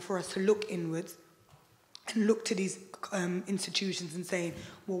possible for us to look inwards and look to these institutions and saying,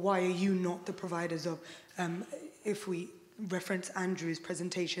 well, why are you not the providers of, if we reference Andrew's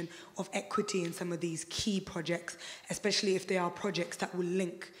presentation, of equity in some of these key projects, especially if they are projects that will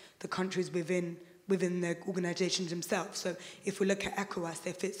link the countries within their organizations themselves. So if we look at ECOWAS,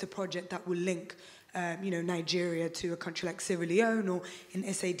 if it's a project that will link Nigeria to a country like Sierra Leone, or in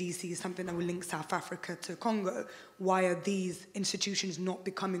SADC, something that will link South Africa to Congo, why are these institutions not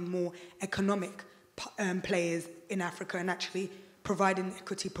becoming more economic players in Africa and actually providing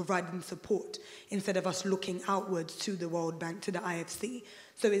equity, providing support, instead of us looking outwards to the World Bank, to the IFC?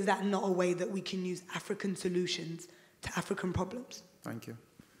 So is that not a way that we can use African solutions to African problems? Thank you.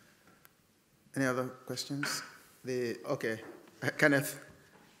 Any other questions? Okay, Kenneth.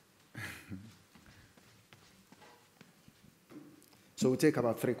 So we'll take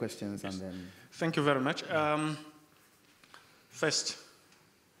about 3 questions and then... Thank you very much. First,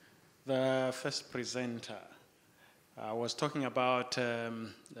 the first presenter was talking about,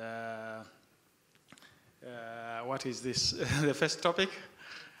 what is this? The first topic?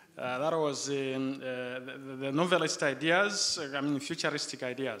 That was the novelist ideas, futuristic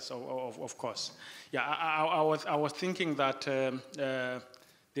ideas, of course. Yeah, I was thinking that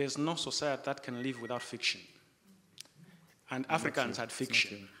there's no society that can live without fiction. And Africans had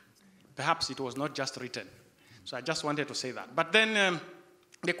fiction. Perhaps it was not just written. So I just wanted to say that. But then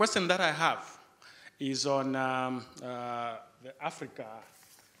the question that I have is on the Africa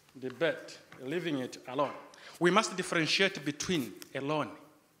debate, leaving it alone. We must differentiate between alone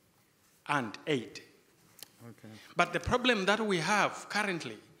and aid. Okay. But the problem that we have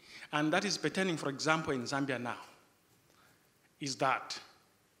currently, and that is pertaining, for example, in Zambia now, is that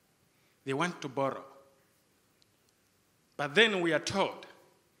they want to borrow. But then we are told,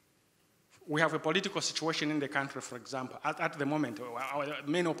 we have a political situation in the country, for example. At the moment, our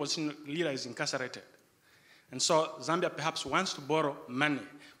main opposition leader is incarcerated. And so Zambia perhaps wants to borrow money,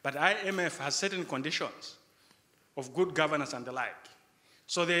 but IMF has certain conditions of good governance and the like.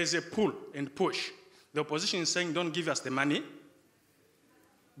 So there is a pull and push. The opposition is saying, don't give us the money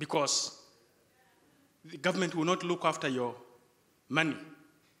because the government will not look after your money.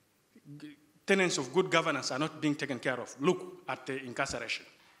 Tenets of good governance are not being taken care of. Look at the incarceration.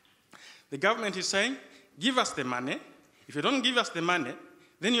 The government is saying, give us the money. If you don't give us the money,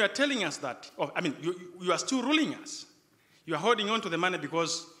 then you are telling us that, you are still ruling us. You are holding on to the money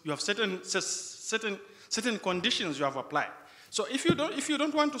because you have certain conditions you have applied. So if you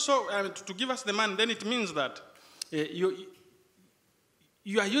don't want to give us the money, then it means that you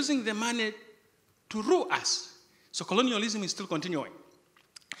are using the money to rule us. So colonialism is still continuing.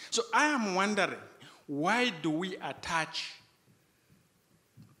 So I am wondering, why do we attach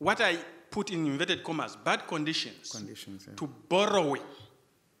what I put in inverted commas, bad conditions yeah, to borrowing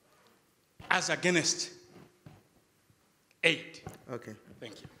as against aid? Okay.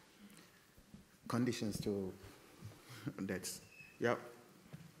 Thank you. Conditions to debts. Yep.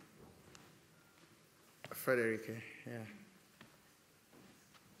 Frederica, yeah.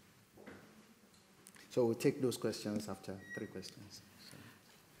 So we'll take those questions after 3 questions. So.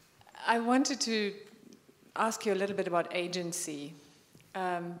 I wanted to ask you a little bit about agency,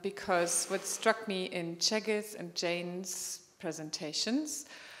 because what struck me in Chege's and Jane's presentations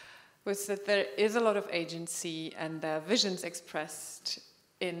was that there is a lot of agency and there are visions expressed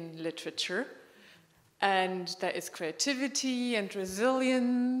in literature, and there is creativity and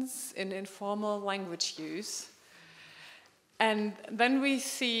resilience in informal language use. And then we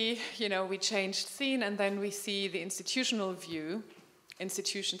see, we changed scene, and then we see the institutional view,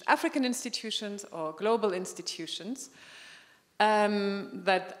 institutions, African institutions or global institutions,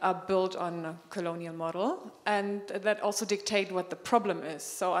 that are built on a colonial model and that also dictate what the problem is.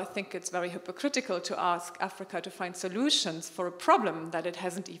 So I think it's very hypocritical to ask Africa to find solutions for a problem that it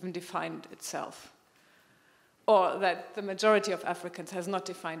hasn't even defined itself, or that the majority of Africans has not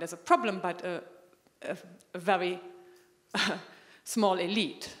defined as a problem, but a very small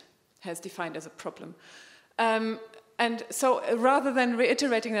elite has defined as a problem. And so rather than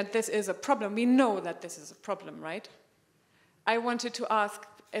reiterating that this is a problem, we know that this is a problem, right? I wanted to ask,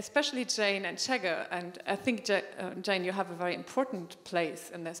 especially Jane and Chege, and I think, Jane, you have a very important place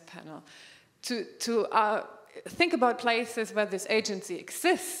in this panel, to think about places where this agency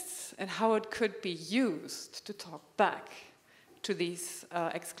exists and how it could be used to talk back to these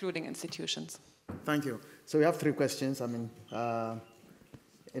excluding institutions. Thank you. So we have 3 questions. Anyone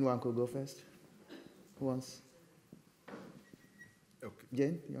could go first. Who wants? Okay.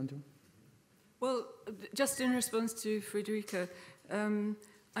 Jane, you want to? Well, just in response to Frederica, I'm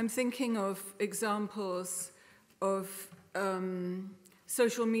thinking of examples of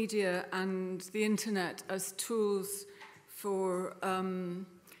social media and the internet as tools for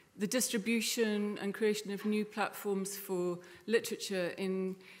the distribution and creation of new platforms for literature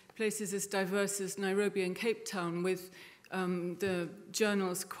in places as diverse as Nairobi and Cape Town, with the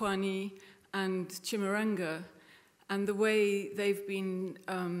journals Kwani and Chimaranga, and the way they've been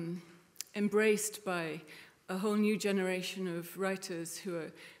embraced by a whole new generation of writers who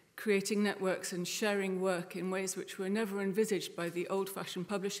are creating networks and sharing work in ways which were never envisaged by the old-fashioned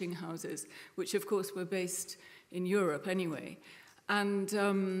publishing houses, which of course were based in Europe anyway, and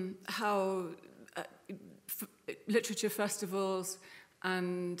how literature festivals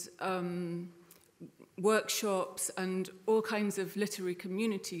and workshops and all kinds of literary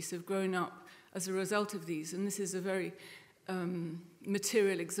communities have grown up as a result of these. And this is a very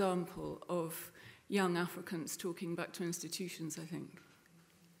material example of young Africans talking back to institutions, I think.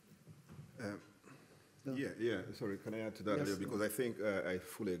 Yeah. Sorry, can I add to that? Yes, because I think I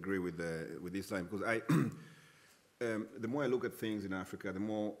fully agree with this line. Because the more I look at things in Africa, the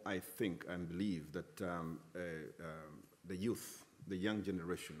more I think and believe that the youth, the young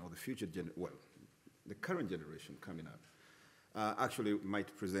generation, or the future the current generation coming up, actually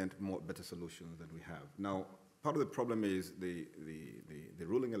might present better solutions than we have. Now, part of the problem is the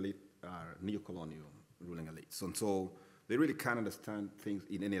ruling elite are neo-colonial ruling elites. And so they really can't understand things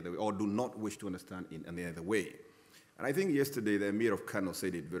in any other way, or do not wish to understand in any other way. And I think yesterday the Emir of Kano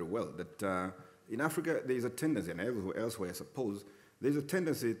said it very well, that in Africa there is a tendency, and elsewhere I suppose, there's a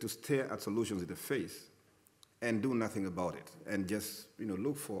tendency to stare at solutions in the face and do nothing about it, and just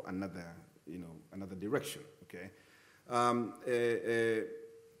look for another direction. Okay.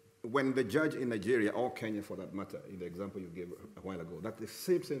 When the judge in Nigeria, or Kenya for that matter, in the example you gave a while ago, that's the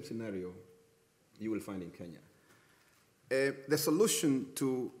same scenario you will find in Kenya. The solution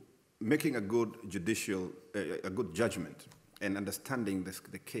to making a good a good judgment and understanding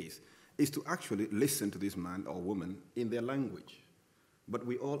the case is to actually listen to this man or woman in their language. But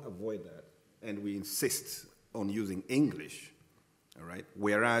we all avoid that, and we insist on using English, all right?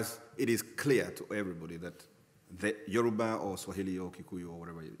 Whereas it is clear to everybody that the Yoruba or Swahili or Kikuyu or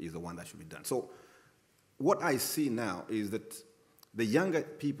whatever is the one that should be done. So what I see now is that the younger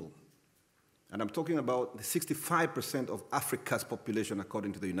people, and I'm talking about the 65% of Africa's population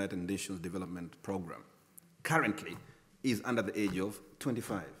according to the United Nations Development Program, currently is under the age of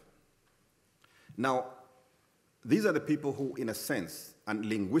 25. Now, these are the people who, in a sense, and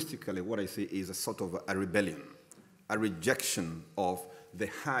linguistically, what I see is a sort of a rebellion, a rejection of the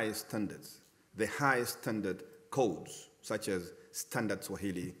highest standards, the highest standard codes, such as standard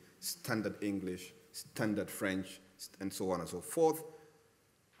Swahili, standard English, standard French, and so on and so forth.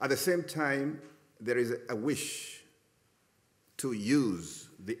 At the same time, there is a wish to use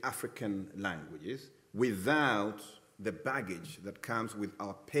the African languages without the baggage that comes with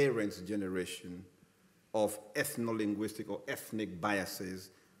our parents' generation of ethno-linguistic or ethnic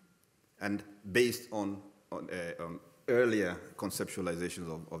biases, and based on earlier conceptualizations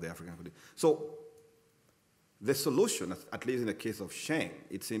of the African culture. So the solution, at least in the case of Sheng,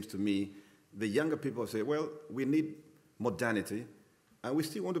 it seems to me, the younger people say, well, we need modernity, and we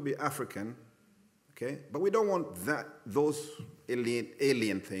still want to be African, okay? But we don't want those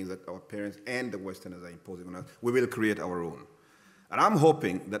alien things that our parents and the Westerners are imposing on us. We will create our own. And I'm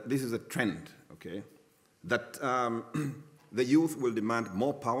hoping that this is a trend, okay, that the youth will demand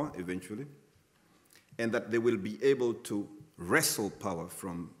more power eventually, and that they will be able to wrestle power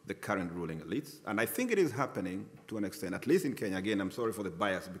from the current ruling elites. And I think it is happening to an extent, at least in Kenya. Again, I'm sorry for the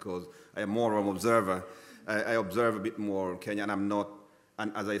bias because I am more of an observer. I observe a bit more Kenya, and I'm not,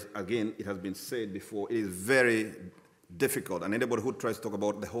 and again, it has been said before, it is very difficult. And anybody who tries to talk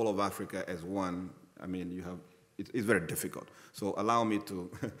about the whole of Africa as one, I mean, it's very difficult. So allow me to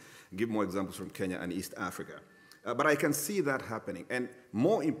give more examples from Kenya and East Africa. But I can see that happening. And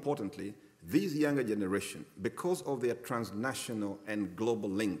more importantly, these younger generation, because of their transnational and global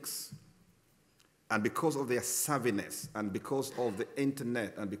links, and because of their savviness, and because of the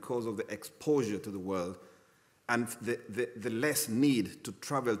internet, and because of the exposure to the world, and the less need to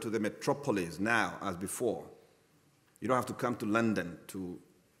travel to the metropolis now as before. You don't have to come to London to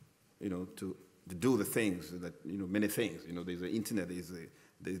do the things that, many things. There's the internet, there's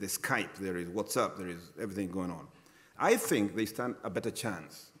the Skype, there is WhatsApp, there is everything going on. I think they stand a better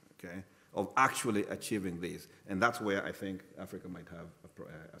chance, okay, of actually achieving this. And that's where I think Africa might have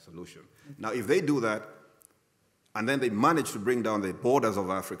a solution. Now, if they do that, and then they manage to bring down the borders of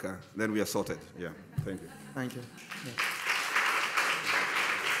Africa, then we are sorted. Yeah, thank you. Thank you. Yeah.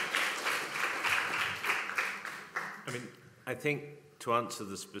 I mean, I think to answer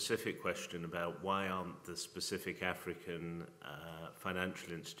the specific question about why aren't the specific African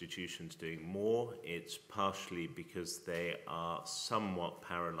financial institutions doing more, it's partially because they are somewhat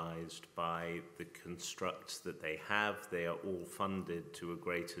paralyzed by the constructs that they have. They are all funded to a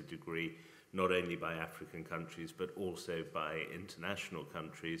greater degree, not only by African countries, but also by international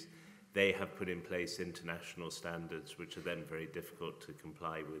countries. They have put in place international standards, which are then very difficult to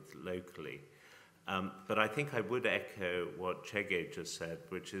comply with locally. But I think I would echo what Chege just said,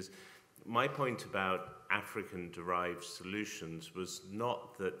 which is my point about African-derived solutions was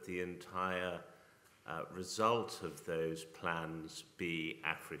not that the entire result of those plans be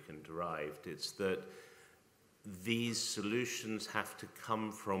African-derived. It's that these solutions have to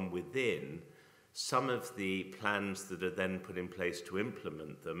come from within. Some of the plans that are then put in place to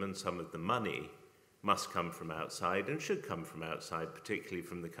implement them, and some of the money, must come from outside and should come from outside, particularly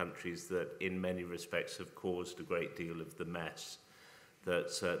from the countries that in many respects have caused a great deal of the mess that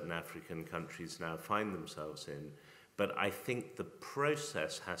certain African countries now find themselves in. But I think the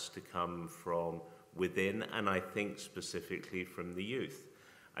process has to come from within, and I think specifically from the youth.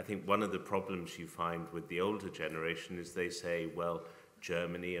 I think one of the problems you find with the older generation is they say, well,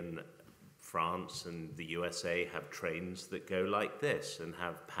 Germany and France and the USA have trains that go like this and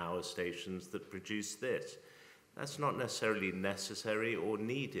have power stations that produce this. That's not necessarily necessary or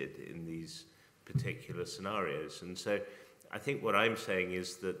needed in these particular scenarios. And so I think what I'm saying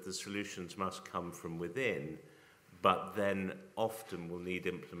is that the solutions must come from within, but then often will need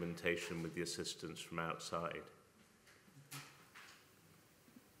implementation with the assistance from outside.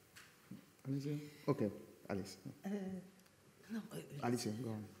 Alessio? Okay, Alice. No, Alessio, go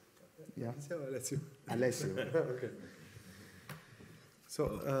on. Yeah. Alessio. Alessio. Okay.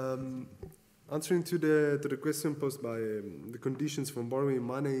 So, answering to the question posed by the conditions for borrowing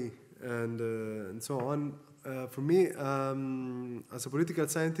money and so on, for me, as a political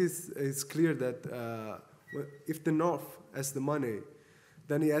scientist, it's clear that if the North has the money,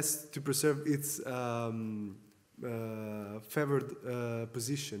 then it has to preserve its favored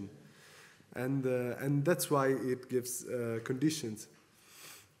position, and that's why it gives conditions.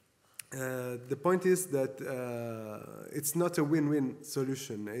 The point is that it's not a win-win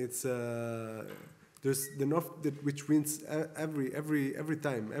solution. It's there's the North which wins every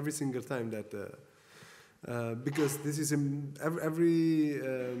time, every single time that because this is every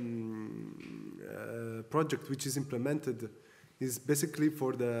project which is implemented is basically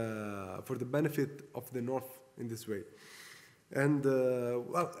for the benefit of the North in this way. And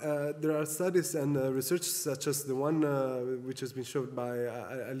there are studies and research such as the one which has been shown by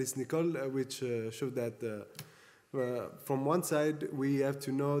Nicole, which showed that from one side we have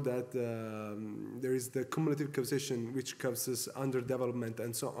to know that there is the cumulative causation which causes underdevelopment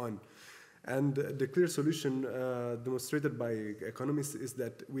and so on. And the clear solution demonstrated by economists is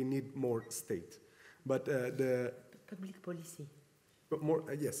that we need more state. But the public policy. But more,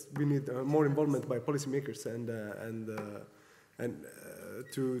 yes, we need more involvement by policymakers and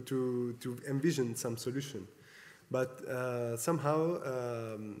to envision some solution. But somehow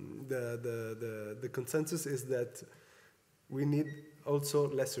the consensus is that we need also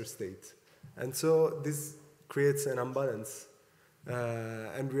lesser state. And so this creates an imbalance,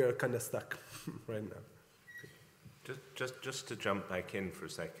 and we are kind of stuck right now. Just to jump back in for a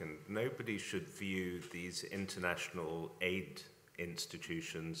second, nobody should view these international aid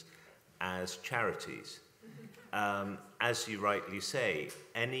institutions as charities. As you rightly say,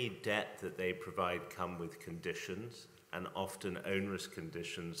 any debt that they provide come with conditions, and often onerous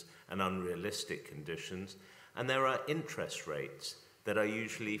conditions and unrealistic conditions, and there are interest rates that are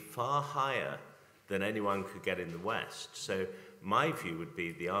usually far higher than anyone could get in the West. So my view would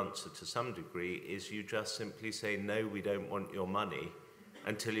be the answer to some degree is you just simply say, no, we don't want your money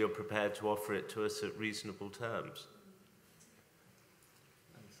until you're prepared to offer it to us at reasonable terms.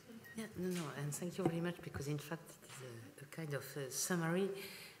 Yeah, no, and thank you very much, because in fact it is a kind of summary.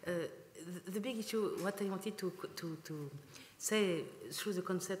 The big issue, what I wanted to say through the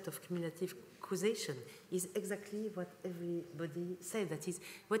concept of cumulative causation is exactly what everybody said. That is,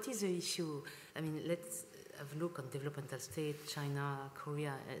 what is the issue? I mean, let's have a look on developmental state, China,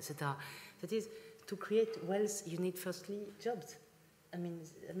 Korea, etc. That is, to create wealth, you need firstly jobs. I mean,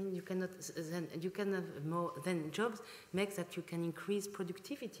 you cannot have more than jobs makes that you can increase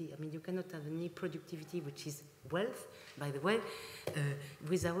productivity. I mean, you cannot have any productivity which is wealth, by the way,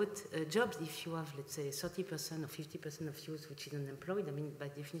 without jobs. If you have, let's say, 30% or 50% of youth which is unemployed, I mean, by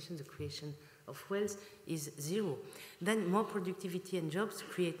definition, the creation of wealth is zero. Then more productivity and jobs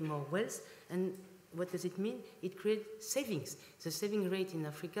create more wealth, and what does it mean? It creates savings. The saving rate in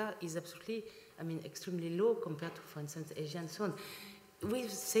Africa is absolutely, I mean, extremely low compared to, for instance, Asia and so on.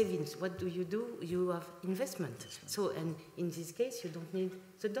 With savings, what do? You have investment. So, and in this case, you don't need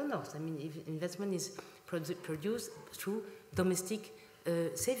the donors. I mean, if investment is produced through domestic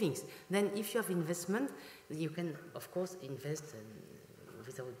savings, then if you have investment, you can, of course, invest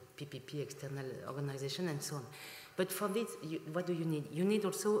without PPP, external organization, and so on. But for this, what do you need? You need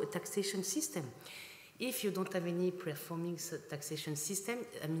also a taxation system. If you don't have any performing taxation system,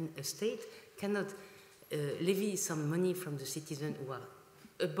 I mean, a state cannot levy some money from the citizens who are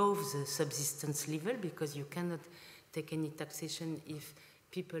above the subsistence level, because you cannot take any taxation if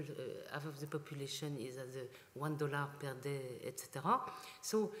people, half of the population is at the $1 per day, etc.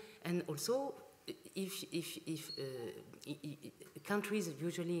 So, and also, if countries,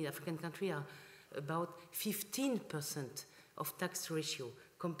 usually African countries, are about 15% of tax ratio,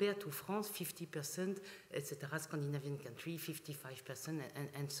 compared to France, 50%, etc., Scandinavian country, 55%,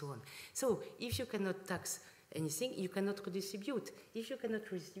 and so on. So if you cannot tax anything, you cannot redistribute. If you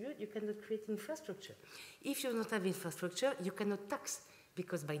cannot redistribute, you cannot create infrastructure. If you don't have infrastructure, you cannot tax,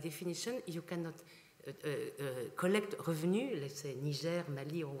 because by definition, you cannot collect revenue, let's say Niger,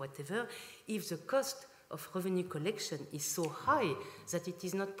 Mali, or whatever, if the cost of revenue collection is so high that it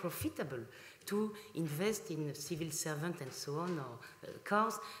is not profitable to invest in civil servant and so on, or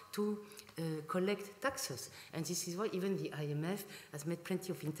cars, to collect taxes. And this is why even the IMF has made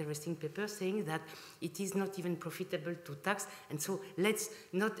plenty of interesting papers saying that it is not even profitable to tax, and so let's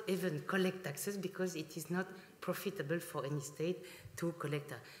not even collect taxes, because it is not profitable for any state to collect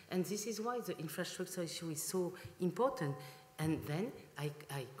that. And this is why the infrastructure issue is so important. And then I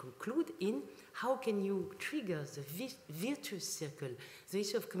conclude in how can you trigger the virtuous circle. The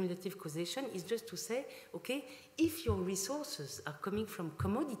issue of cumulative causation is just to say, okay, if your resources are coming from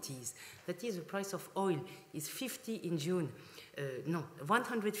commodities, that is, the price of oil is 50 in June,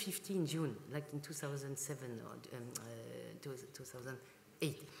 150 in June, like in 2007 or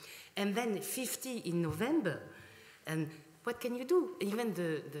 2008, and then 50 in November, and what can you do? Even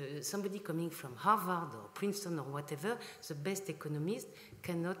somebody coming from Harvard or Princeton or whatever, the best economist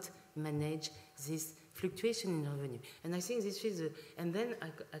cannot manage this fluctuation in revenue. And I think this is, and then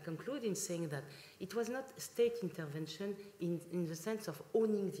I conclude in saying that it was not state intervention in the sense of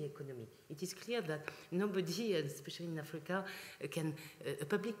owning the economy. It is clear that nobody, especially in Africa, a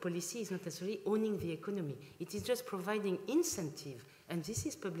public policy is not necessarily owning the economy. It is just providing incentive. And this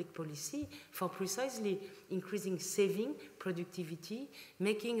is public policy for precisely increasing saving, productivity,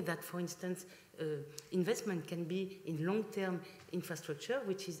 making that, for instance, investment can be in long-term infrastructure,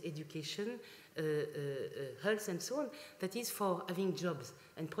 which is education, health, and so on. That is for having jobs.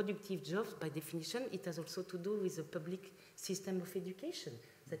 And productive jobs, by definition, it has also to do with the public system of education.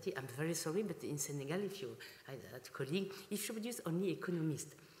 That is, I'm very sorry, but in Senegal, if you had a colleague, if you produce only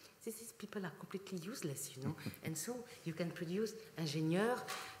economists, these people are completely useless, you know. And so you can produce engineer,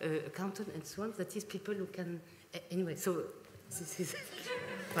 accountant, and so on. That is people who can... Anyway, so this is...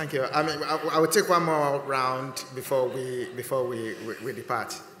 Thank you. I mean, I will take one more round before we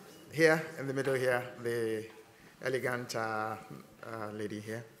depart. Here, in the middle here, the elegant lady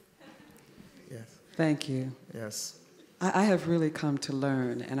here. Yes. Thank you. Yes. I have really come to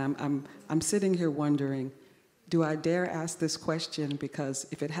learn, and I'm sitting here wondering, do I dare ask this question? Because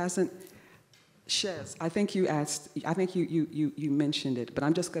if it hasn't, Chez, I think you asked, I think you mentioned it, but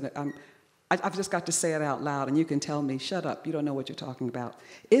I'm just gonna, I've just got to say it out loud, and you can tell me, shut up, you don't know what you're talking about.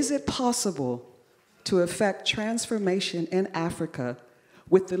 Is it possible to effect transformation in Africa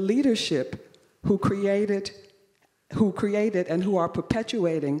with the leadership who created and who are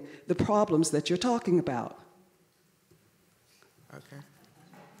perpetuating the problems that you're talking about? Okay,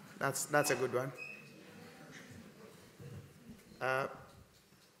 that's a good one.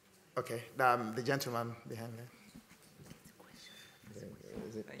 Okay, the gentleman behind there.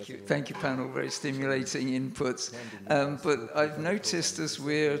 Thank you, panel. Very stimulating inputs. But I've noticed as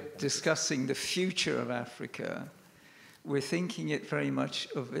we're discussing the future of Africa, we're thinking it very much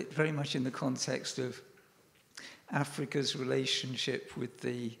in the context of Africa's relationship with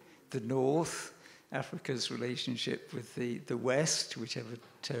the North, Africa's relationship with the West, whichever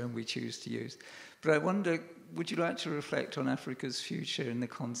term we choose to use. But I wonder, would you like to reflect on Africa's future in the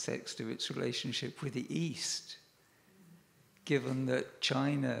context of its relationship with the East, given that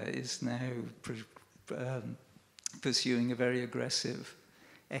China is now pursuing a very aggressive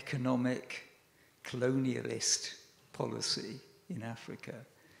economic colonialist policy in Africa?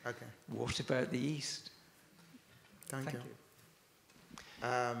 Okay. What about the East? Thank you.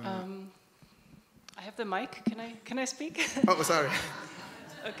 I have the mic. Can I speak? Oh, sorry.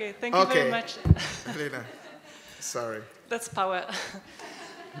 Okay, thank you very much. Lena, sorry. That's power.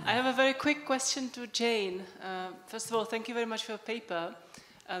 I have a very quick question to Jane. First of all, thank you very much for your paper.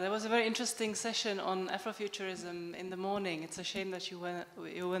 There was a very interesting session on Afrofuturism in the morning. It's a shame that you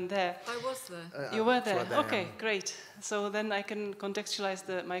weren't there. I was there. You were there? Okay, great. So then I can contextualize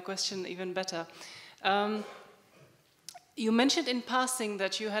my question even better. You mentioned in passing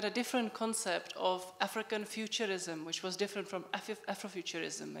that you had a different concept of African futurism, which was different from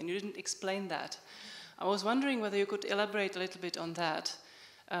Afrofuturism, and you didn't explain that. I was wondering whether you could elaborate a little bit on that.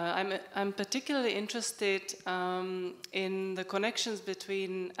 I'm particularly interested in the connections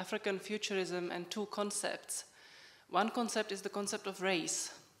between African futurism and two concepts. One concept is the concept of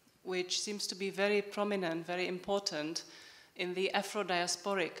race, which seems to be very prominent, very important in the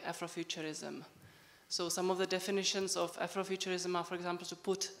Afro-diasporic Afrofuturism. So some of the definitions of Afrofuturism are, for example, to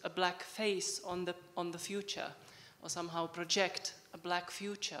put a black face on the future, or somehow project a black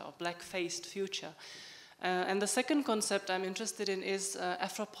future, or black-faced future. And the second concept I'm interested in is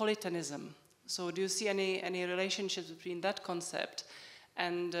Afropolitanism. So do you see any relationships between that concept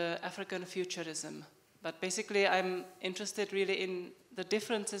and African futurism? But basically I'm interested really in the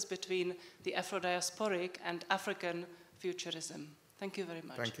differences between the Afro-diasporic and African futurism. Thank you very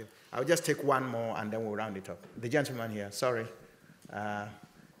much. Thank you. I'll just take one more and then we'll round it up. The gentleman here, sorry. And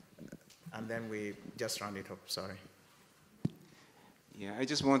then we just round it up, sorry. Yeah, I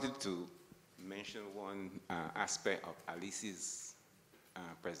just wanted to mention one aspect of Alessio's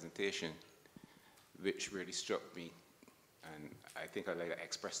presentation, which really struck me, and I think I'd like to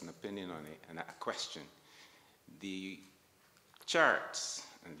express an opinion on it and a question. The charts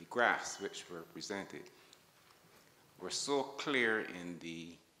and the graphs which were presented were so clear in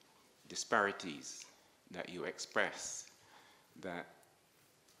the disparities that you express that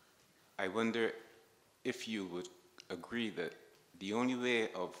I wonder if you would agree that the only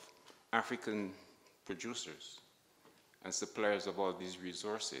way of African producers and suppliers of all these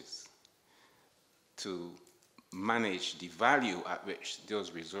resources to manage the value at which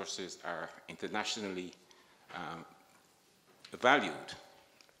those resources are internationally valued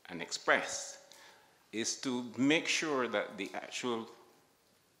and expressed is to make sure that the actual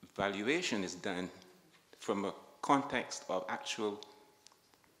valuation is done from a context of actual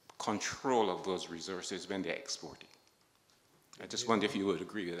control of those resources when they're exported. I just wonder if you would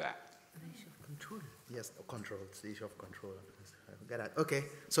agree with that. The issue of control. Yes, control. It's the issue of control. Get that. Okay,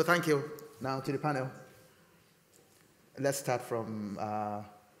 so thank you. Now to the panel. Let's start from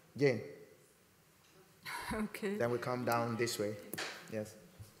Jane. Okay. Then we come down this way. Yes.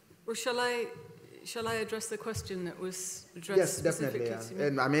 Well, shall I address the question that was addressed? Yes, definitely.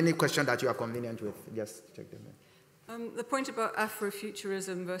 And any question that you are convenient with, just check them in. The point about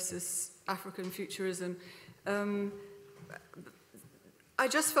Afrofuturism versus African futurism, I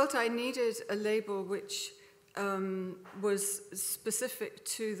just felt I needed a label which was specific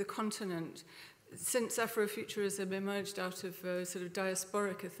to the continent. Since Afrofuturism emerged out of a sort of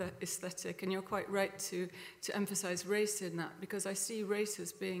diasporic aesthetic, and you're quite right to emphasize race in that, because I see race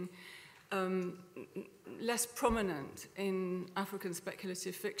as being less prominent in African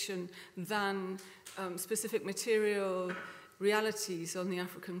speculative fiction than specific material realities on the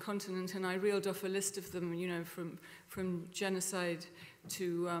African continent, and I reeled off a list of them, you know, from genocide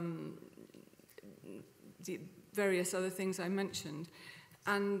to the various other things I mentioned.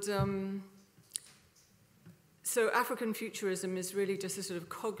 And so African futurism is really just a sort of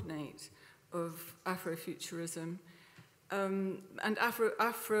cognate of Afrofuturism. And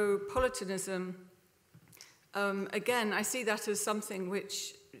Afropolitanism, again, I see that as something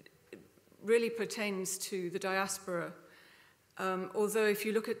which really pertains to the diaspora. Although if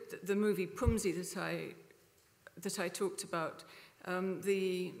you look at the movie Pumzi that I talked about,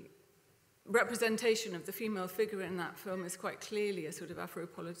 the representation of the female figure in that film is quite clearly a sort of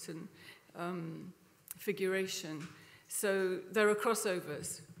Afropolitan figuration. So there are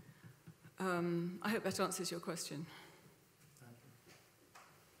crossovers. I hope that answers your question.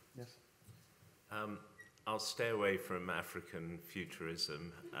 Yes. I'll stay away from African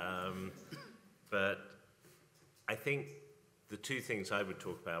futurism, but I think the two things I would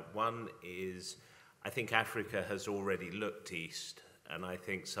talk about, one is I think Africa has already looked east, and I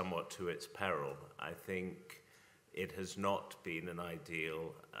think somewhat to its peril. I think it has not been an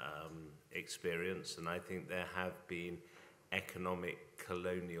ideal experience, and I think there have been economic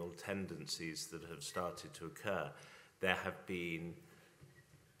colonial tendencies that have started to occur. There have been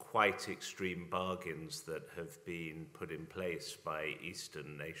quite extreme bargains that have been put in place by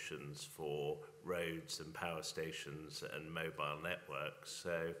Eastern nations for roads and power stations and mobile networks.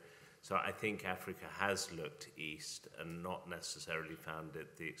 So I think Africa has looked east and not necessarily found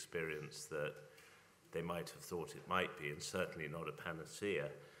it the experience that they might have thought it might be, and certainly not a panacea.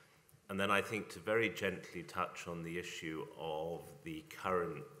 And then I think to very gently touch on the issue of the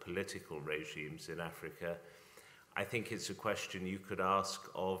current political regimes in Africa, I think it's a question you could ask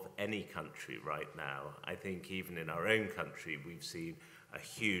of any country right now. I think even in our own country, we've seen a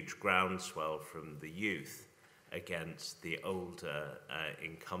huge groundswell from the youth against the older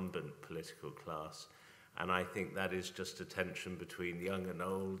incumbent political class. And I think that is just a tension between young and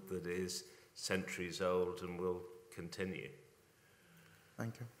old that is centuries old and will continue.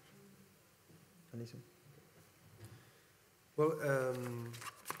 Thank you. Alessio? Well,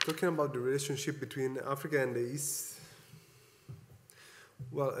 talking about the relationship between Africa and the East,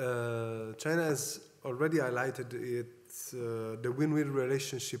 well, China has already highlighted the win-win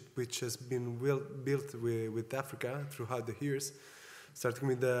relationship which has been built with Africa throughout the years, starting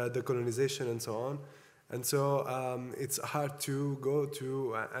with the colonization and so on. And so it's hard to go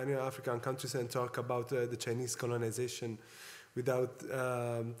to any African countries and talk about the Chinese colonization without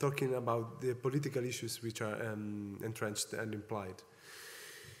talking about the political issues which are entrenched and implied.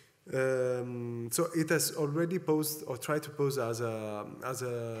 So it has already posed or tried to pose as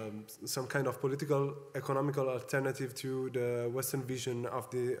some kind of political, economical alternative to the Western vision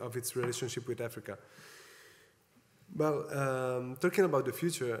of its relationship with Africa. Well, talking about the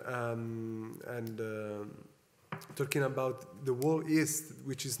future and talking about the whole East,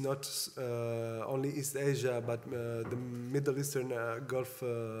 which is not only East Asia, but the Middle Eastern Gulf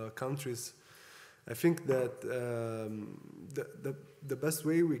countries, I think that the best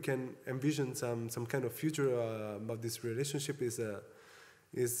way we can envision some kind of future about this relationship is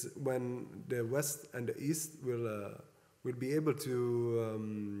when the West and the East will be able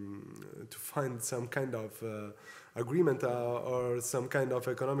to find some kind of agreement or some kind of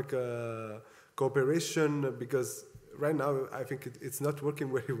economic cooperation, because right now I think it's not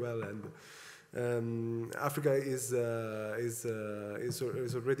working very well, and Africa is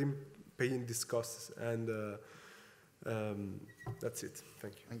already paying these costs, and that's it.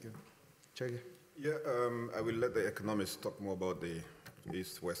 Thank you. Thank you. Chege? Yeah, I will let the economists talk more about the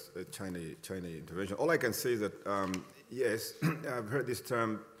East-West China intervention. All I can say is that, yes, I've heard this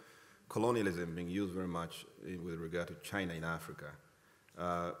term colonialism being used very much with regard to China in Africa.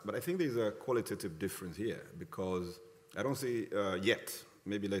 But I think there's a qualitative difference here, because I don't see yet,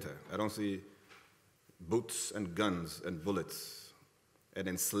 maybe later, I don't see boots and guns and bullets and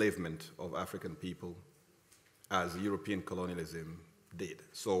enslavement of African people as European colonialism did.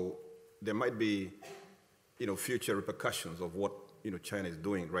 So there might be, future repercussions of what, China is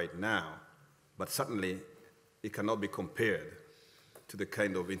doing right now, but certainly it cannot be compared to the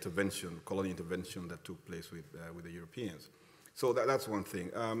kind of intervention, colonial intervention that took place with the Europeans. So that's one thing.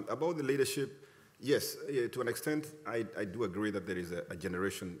 About the leadership, yes, to an extent, I do agree that there is a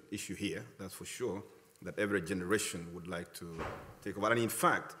generation issue here, that's for sure, that every generation would like to take over. And in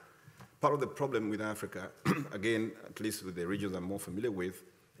fact, part of the problem with Africa, again, at least with the regions I'm more familiar with,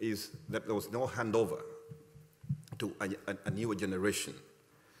 is that there was no handover to a newer generation.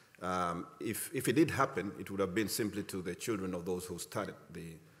 If it did happen, it would have been simply to the children of those who started,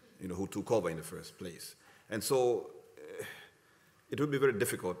 who took over in the first place. And so it would be very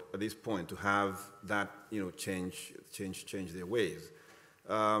difficult at this point to have that, change their ways.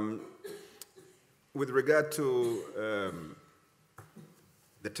 With regard to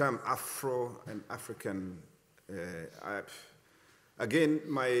the term Afro and African, Again,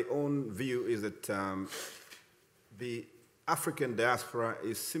 my own view is that the African diaspora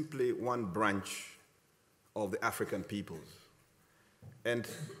is simply one branch of the African peoples. And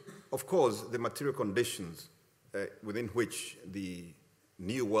of course, the material conditions within which the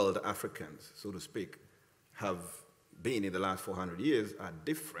New World Africans, so to speak, have been in the last 400 years are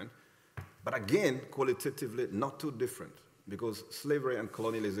different, but again, qualitatively not too different, because slavery and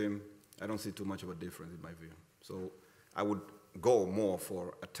colonialism, I don't see too much of a difference in my view. So I would go more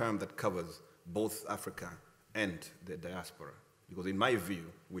for a term that covers both Africa and the diaspora, because in my view,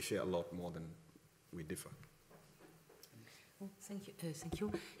 we share a lot more than we differ. Oh, thank you. Thank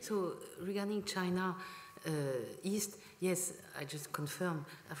you. So regarding China East, yes, I just confirm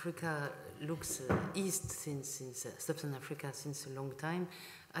Africa looks east since Sub-Saharan Africa since a long time.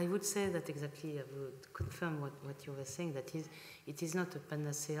 I would say that exactly, I would confirm what you were saying, that it is not a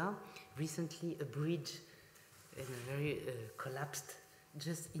panacea. Recently, a bridge in a very collapsed,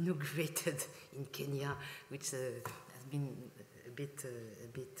 just inaugurated in Kenya, which has been a bit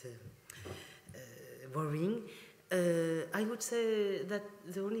worrying. I would say that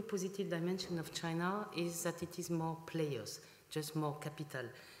the only positive dimension of China is that it is more players, just more capital.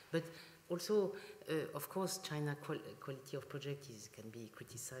 But also, of course, China quality of project can be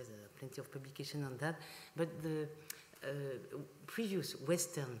criticized. There are plenty of publication on that. But the previous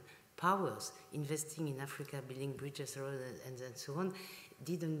Western powers investing in Africa, building bridges, roads, and so on,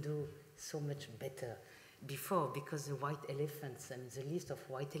 didn't do so much better before, because the white elephants, the list of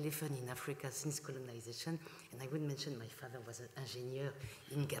white elephants in Africa since colonization, and I would mention my father was an engineer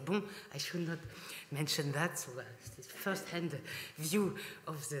in Gabon. I should not mention that, so it's first-hand view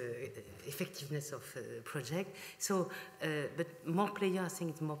of the effectiveness of the project. So, but more players, I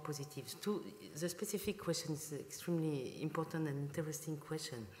think it's more positive. The specific question is an extremely important and interesting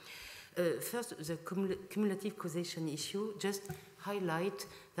question. First, the cumulative causation issue just highlight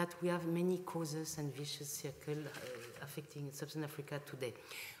that we have many causes and vicious circles affecting Sub-Saharan Africa today.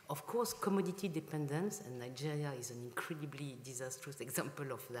 Of course, commodity dependence, and Nigeria is an incredibly disastrous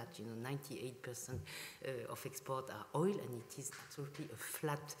example of that. 98% of export are oil, and it is absolutely a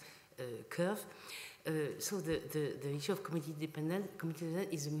flat curve. So the issue of commodity dependence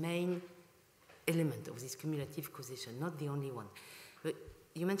is the main element of this cumulative causation, not the only one. But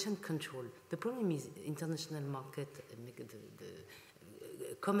you mentioned control. The problem is international market make the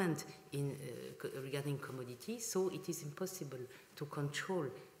comment regarding commodities, so it is impossible to control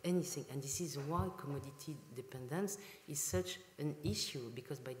anything. And this is why commodity dependence is such an issue,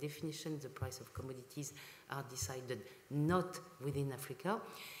 because by definition the price of commodities are decided not within Africa.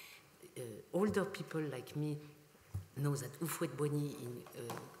 Older people like me know that Houphouët-Boigny in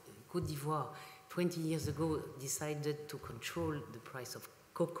Côte d'Ivoire 20 years ago decided to control the price of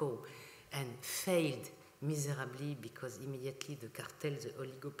cocoa and failed miserably, because immediately the cartel, the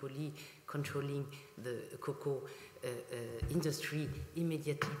oligopoly controlling the cocoa industry,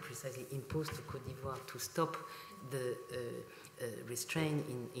 immediately precisely imposed to Côte d'Ivoire to stop the restraint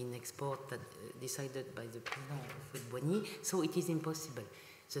in export that decided by the president of Houphouët-Boigny. So it is impossible.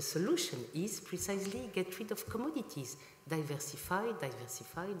 The solution is precisely get rid of commodities, diversify,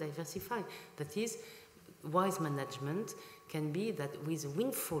 diversify, diversify. That is, wise management can be that with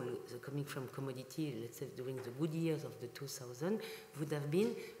windfall coming from commodity, let's say during the good years of the 2000, would have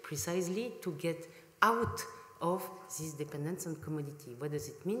been precisely to get out of this dependence on commodity. What does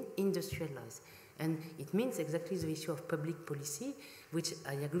it mean? Industrialize. And it means exactly the issue of public policy, which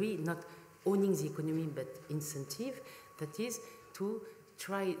I agree, not owning the economy, but incentive, that is to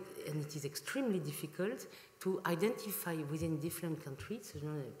try, and it is extremely difficult, to identify within different countries,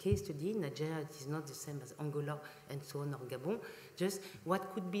 case study, Nigeria, it is not the same as Angola and so on, or Gabon, just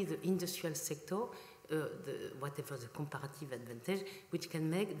what could be the industrial sector, whatever the comparative advantage, which can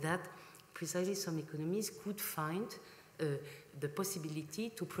make that precisely some economies could find the possibility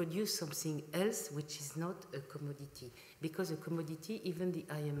to produce something else which is not a commodity. Because a commodity, even the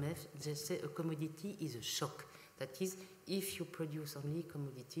IMF, they say a commodity is a shock. That is, if you produce only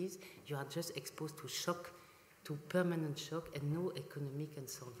commodities, you are just exposed to shock, to permanent shock, and no economy can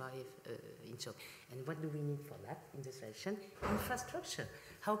survive in shock. And what do we need for that industrialization? Infrastructure.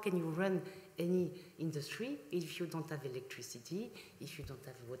 How can you run any industry if you don't have electricity, if you don't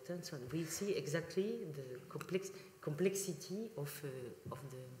have water, and so on? We see exactly the complexity of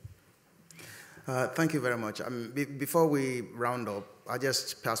the... Thank you very much. Before we round up, I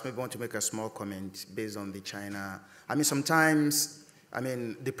just perhaps maybe want to make a small comment based on the China. Sometimes,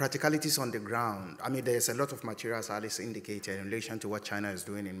 the practicalities on the ground, there's a lot of material, as Alice indicated, in relation to what China is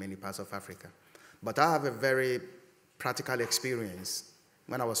doing in many parts of Africa. But I have a very practical experience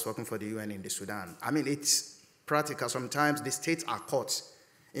when I was working for the UN in the Sudan. It's practical. Sometimes the states are caught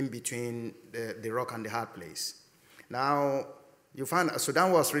in between the rock and the hard place. Now, you find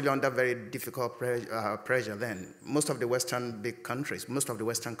Sudan was really under very difficult pressure then. Most of the Western big countries, most of the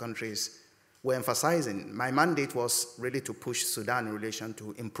Western countries were emphasizing. My mandate was really to push Sudan in relation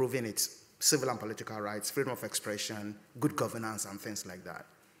to improving its civil and political rights, freedom of expression, good governance, and things like that.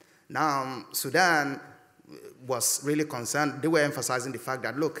 Now, Sudan was really concerned. They were emphasizing the fact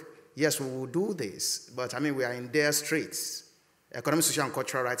that, look, yes, we will do this, but I mean, we are in dire straits. Economic, social, and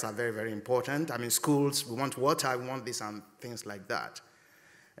cultural rights are very, very important. I mean, schools, we want water, we want this, and things like that.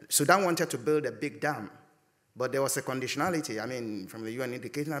 Sudan wanted to build a big dam, but there was a conditionality. I mean, from the UN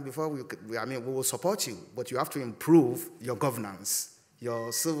indicating that before, we will support you, but you have to improve your governance,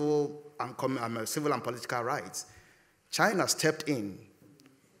 your civil and political rights. China stepped in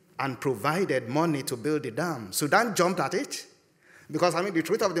and provided money to build the dam. Sudan jumped at it. Because, I mean, the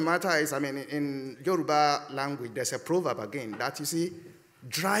truth of the matter is, I mean, in Yoruba language, there's a proverb again that, you see,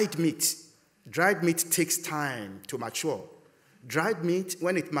 dried meat takes time to mature. Dried meat,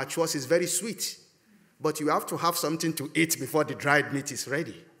 when it matures, is very sweet. But you have to have something to eat before the dried meat is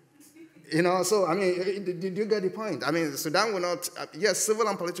ready. You know, so, I mean, did you get the point? I mean, Sudan will not, yes, civil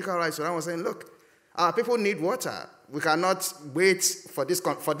and political rights, Sudan was saying, look, our people need water. We cannot wait for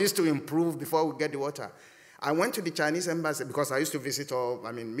this to improve before we get the water. I went to the Chinese embassy because I used to visit all,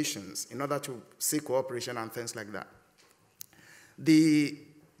 missions in order to seek cooperation and things like that. The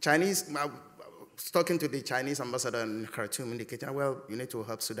Chinese, I was talking to the Chinese ambassador in Khartoum, indicating, well, you need to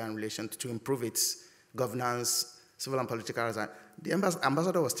help Sudan relations to improve its governance, civil and political rights. The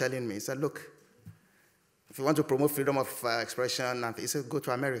ambassador was telling me, he said, look, if you want to promote freedom of expression, and he said, go to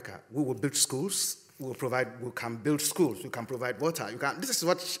America. We will build schools. We can build schools. We can provide water. This is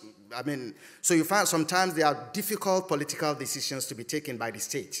what, I mean, so you find sometimes there are difficult political decisions to be taken by the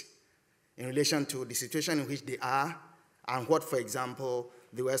state in relation to the situation in which they are and what, for example,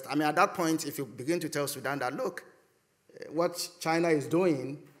 the West, I mean, at that point, if you begin to tell Sudan that, look, what China is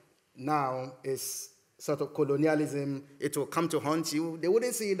doing now is sort of colonialism, it will come to haunt you, they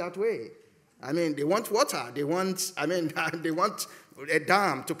wouldn't see it that way. I mean, they want water, they want a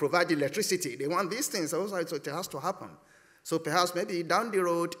dam to provide electricity, they want these things, so it has to happen. So perhaps maybe down the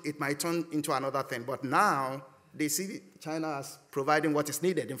road, it might turn into another thing, but now they see China as providing what is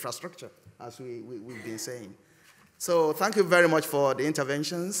needed, infrastructure, as we've been saying. So thank you very much for the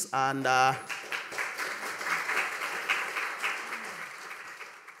interventions, and